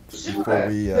this week before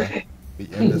we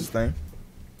end this thing?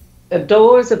 The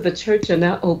doors of the church are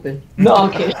now open. No,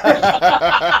 I'm kidding.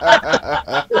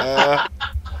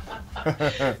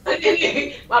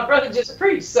 My brother just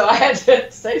preached, so I had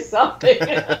to say something.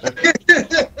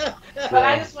 But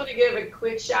I just want to give a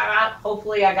quick shout out.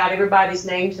 Hopefully I got everybody's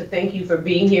name to thank you for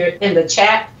being here in the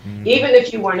chat. Even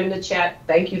if you weren't in the chat,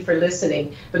 thank you for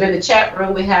listening. But in the chat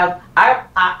room, we have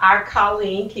our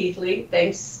Colleen Keithley.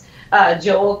 Thanks.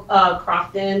 Joel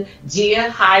Crofton, Gia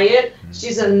Hyatt.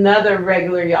 She's another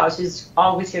regular, y'all. She's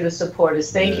always here to support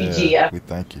us. Thank you, Gia. We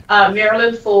thank you.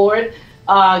 Marilyn Ford.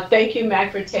 Thank you,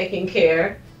 Mac, for taking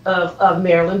care of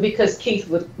Marilyn, because Keith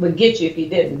would get you if he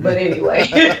didn't. But anyway.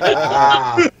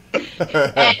 and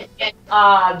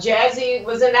Jazzy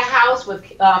was in the house with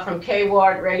from K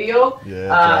Ward Radio.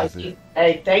 Yeah, Jazzy.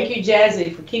 Hey, thank you,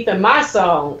 Jazzy, for keeping my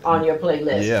song on your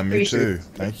playlist. Yeah, me too.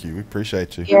 Thank you. We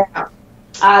appreciate you. Yeah.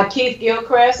 Keith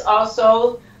Gilchrist,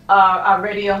 also our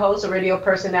radio host, a radio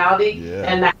personality.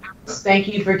 Yeah. And thank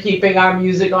you for keeping our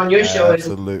music on your show.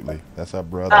 Absolutely. That's our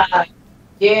brother.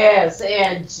 Yes,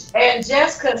 and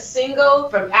Jessica Single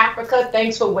from Africa,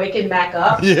 thanks for waking back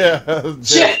up. Yeah,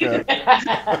 Jessica.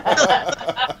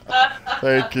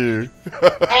 Thank you.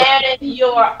 And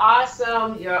your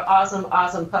awesome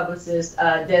publicist,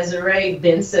 Desiree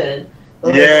Benson.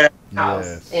 Yeah.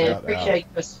 Yes, And shout appreciate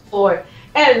your support.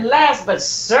 And last but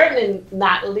certainly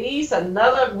not least,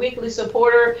 another weekly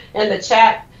supporter in the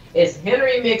chat is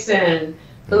Henry Mixon,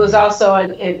 who is also an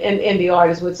indie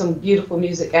artist with some beautiful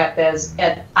music out there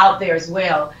as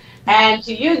well. And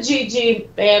to you, Gigi,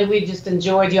 man, we just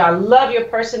enjoyed you. I love your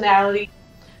personality.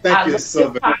 Thank you love so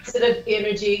your much. positive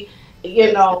energy.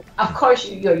 You know, of course,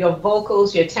 your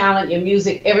vocals, your talent, your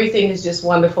music, everything is just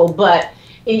wonderful. But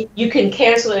you can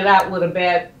cancel it out with a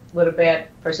bad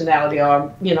personality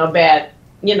or bad,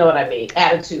 you know what I mean,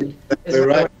 attitude. You're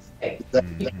right.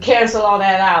 You can cancel all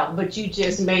that out, but you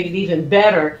just made it even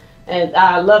better. And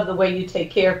I love the way you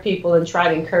take care of people and try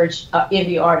to encourage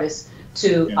indie artists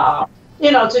to,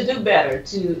 to do better,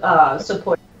 to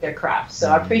support their craft. So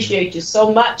I appreciate you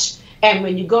so much. And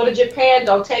when you go to Japan,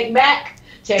 don't take Mac,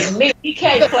 take me. He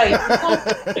can't play.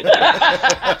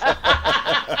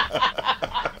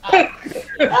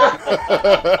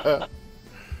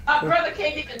 My brother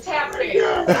can't even tap me.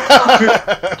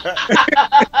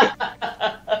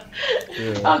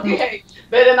 Okay,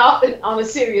 but on a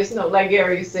serious note, like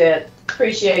Gary said,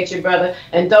 appreciate you, brother.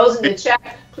 And those in the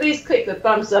chat, please click the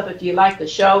thumbs up if you like the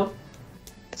show.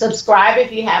 Subscribe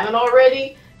if you haven't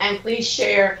already, and please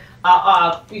share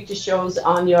future shows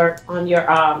on your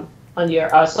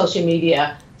social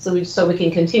media, so we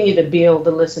can continue to build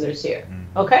the listeners here.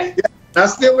 Okay. Yeah, I'm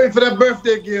still waiting for that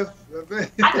birthday gift.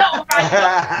 I know,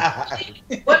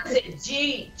 right? What is it?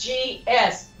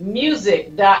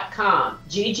 ggsmusic.com.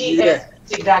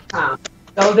 ggsmusic.com.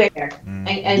 Go there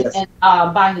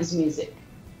and buy his music.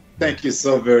 Thank you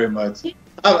so very much.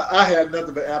 I had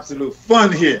nothing but absolute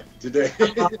fun here today.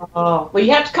 Well,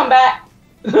 you have to come back.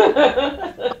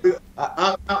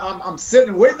 I'm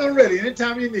sitting, waiting and ready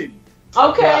anytime you need me.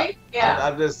 Okay. Yeah.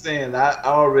 I'm just saying, I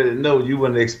already know you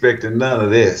weren't expecting none of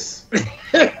this.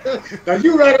 Now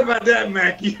you right about that,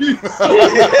 Mac. I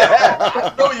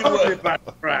know you wasn't by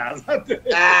surprise. But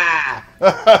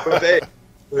hey,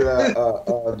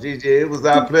 Gigi, it was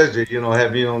our pleasure,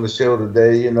 having you on the show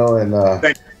today, and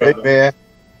hey, man,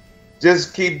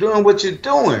 just keep doing what you're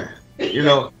doing,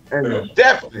 and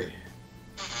definitely.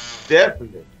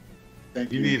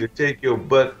 You need to take your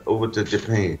butt over to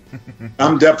Japan.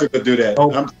 I'm definitely gonna do that.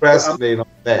 Don't procrastinate on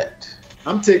that.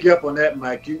 I'm taking you up on that,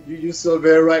 Mike. You're so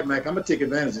very right, Mike. I'm gonna take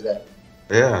advantage of that.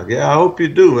 Yeah, I hope you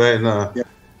do. And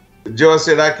George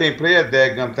said I can't play a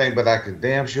daggum thing, but I can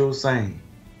damn sure sing.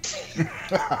 You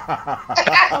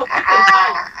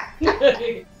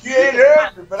ain't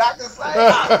heard me, but I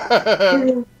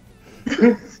can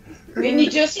sing. Didn't you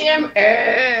just hear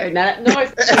him? Not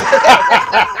north.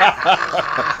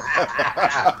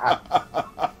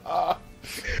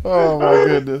 Oh my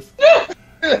goodness.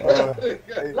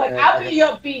 Look, I'll be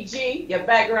your BG, your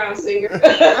background singer.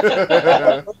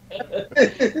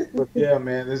 But yeah,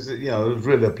 man, it was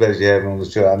really a pleasure having you on the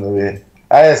show.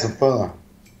 I had some fun.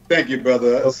 Thank you,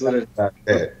 brother.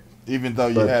 Even though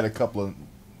you had a couple of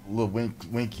little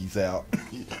winkies out,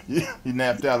 you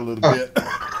napped out a little bit.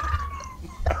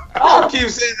 I keep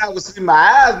saying I was seeing my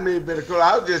eyes maybe better close.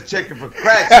 I was just checking for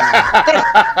cracks.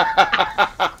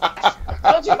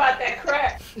 Told you about that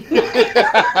crack.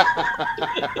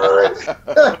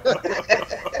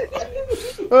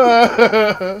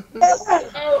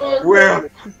 Well,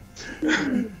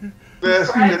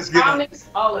 let's get on.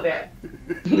 All of that.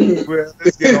 Well,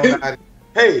 let's get on out.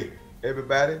 Hey,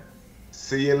 everybody.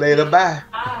 See you later. Bye.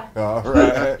 All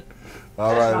right.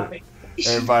 All right.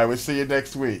 Everybody, we'll see you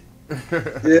next week.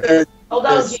 Yeah. Hold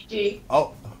on, Gigi.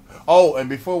 Oh, and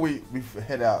before we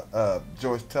head out,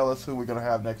 Joyce, tell us who we're going to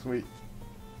have next week.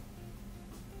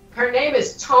 Her name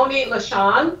is Toni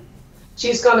LaShawn.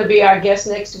 She's going to be our guest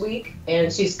next week, and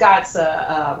she's got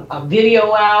a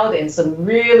video out and some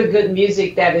really good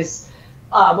music that is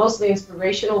mostly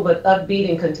inspirational but upbeat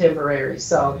and contemporary.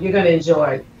 So you're going to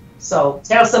enjoy it. So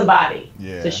tell somebody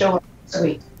to show up next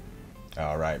week.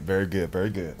 All right. Very good. Very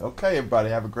good. Okay, everybody.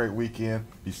 Have a great weekend.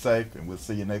 Be safe, and we'll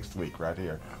see you next week right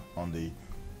here on the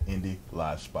Indie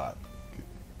Live Spot.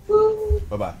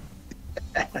 Bye-bye.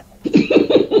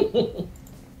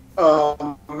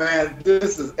 Oh, man,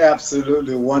 this is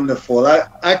absolutely wonderful. I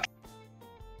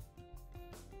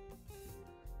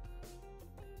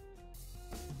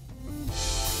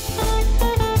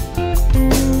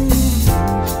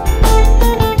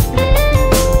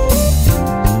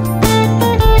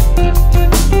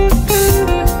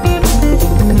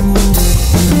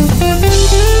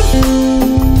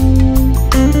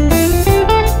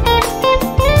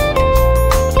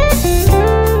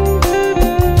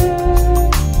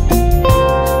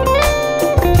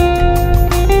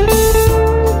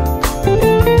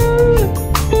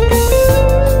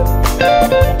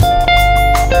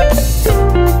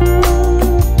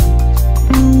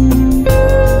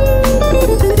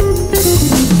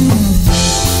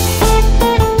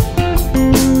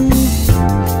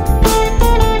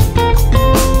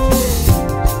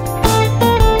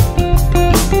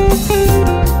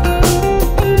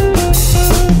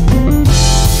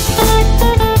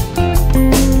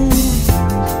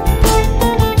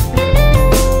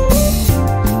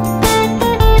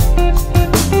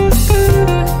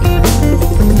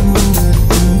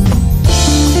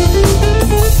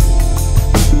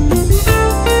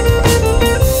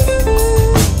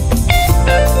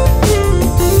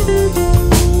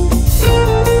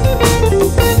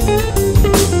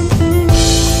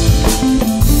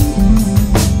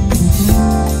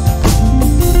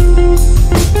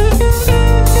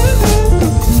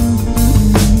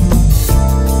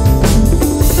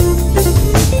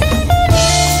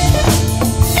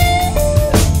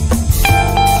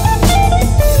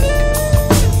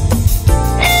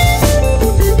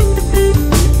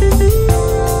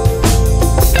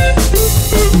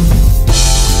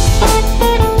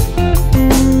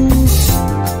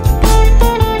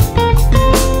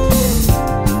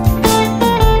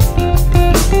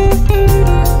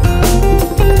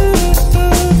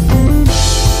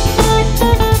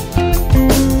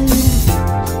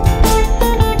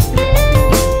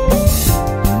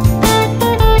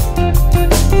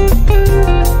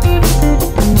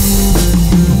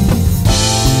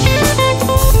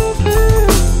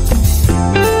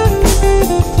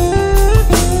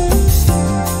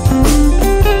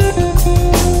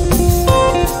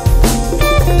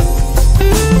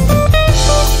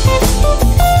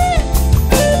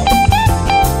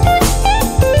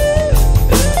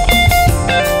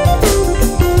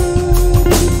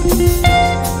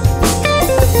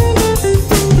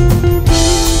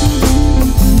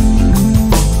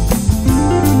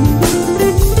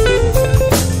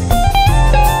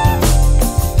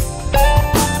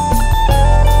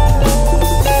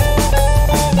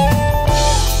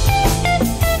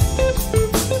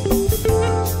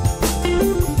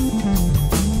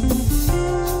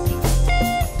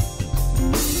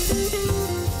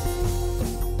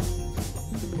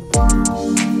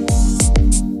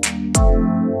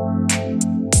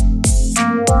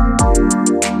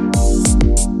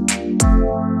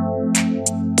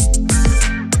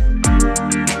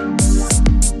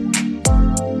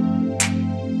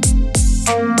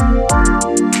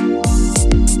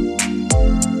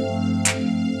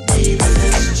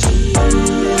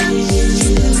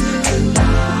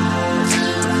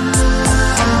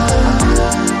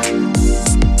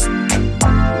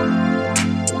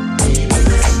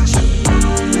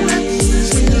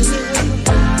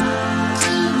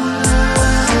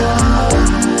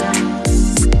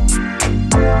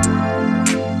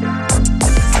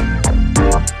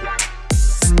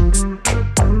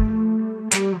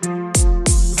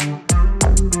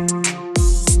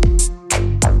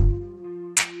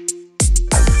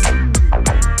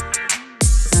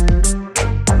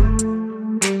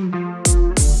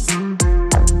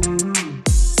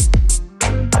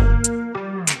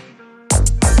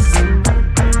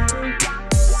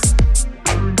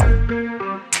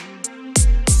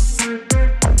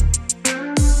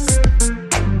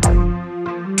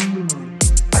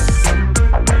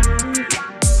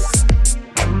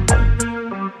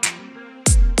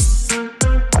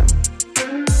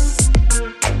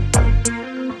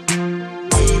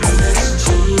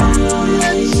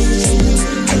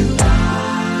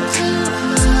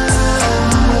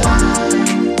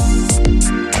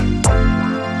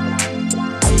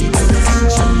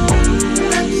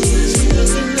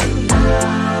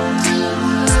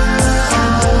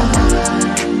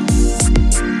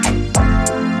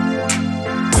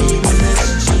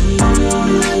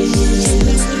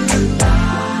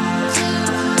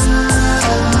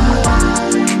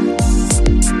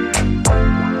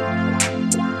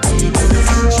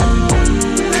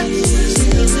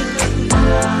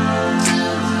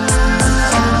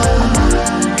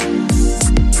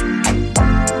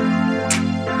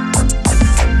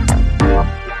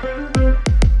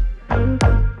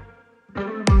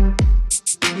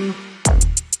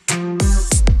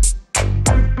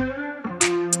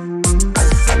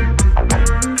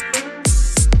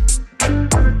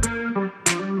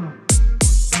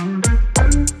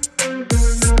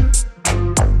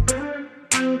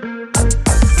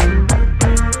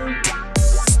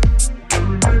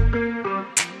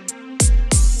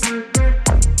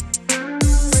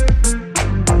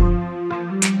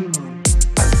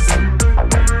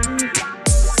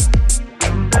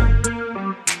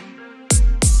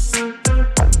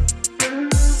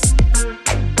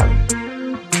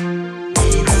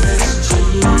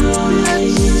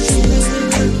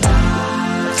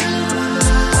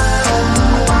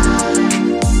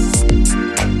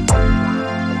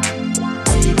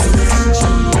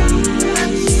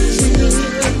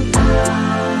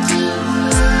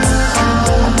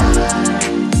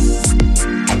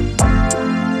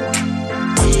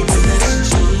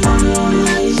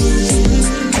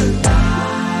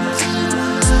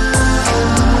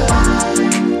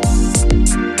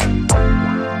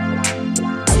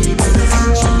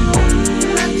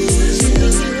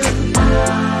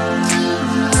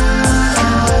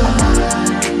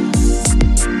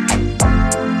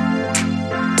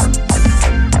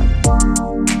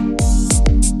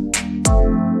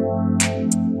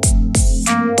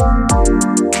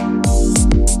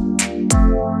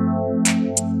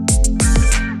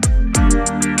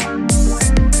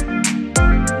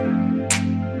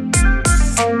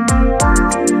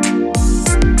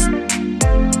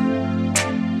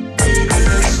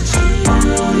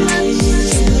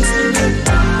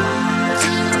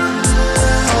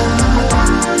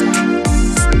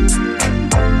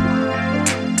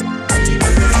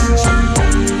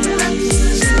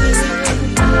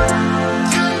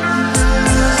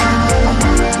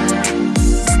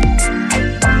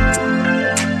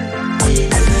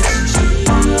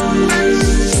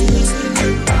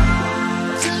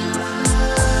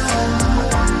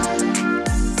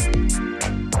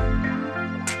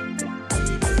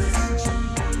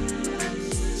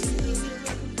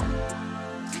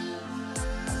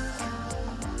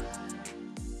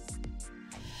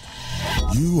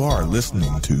You are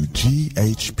listening to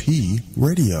GHP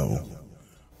Radio,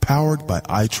 powered by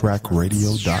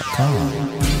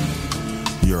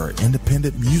iTrackRadio.com, your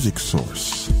independent music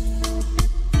source.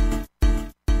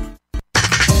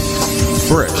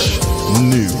 Fresh,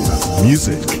 new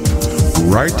music,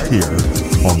 right here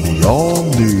on the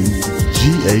all-new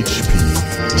GHP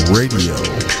Radio.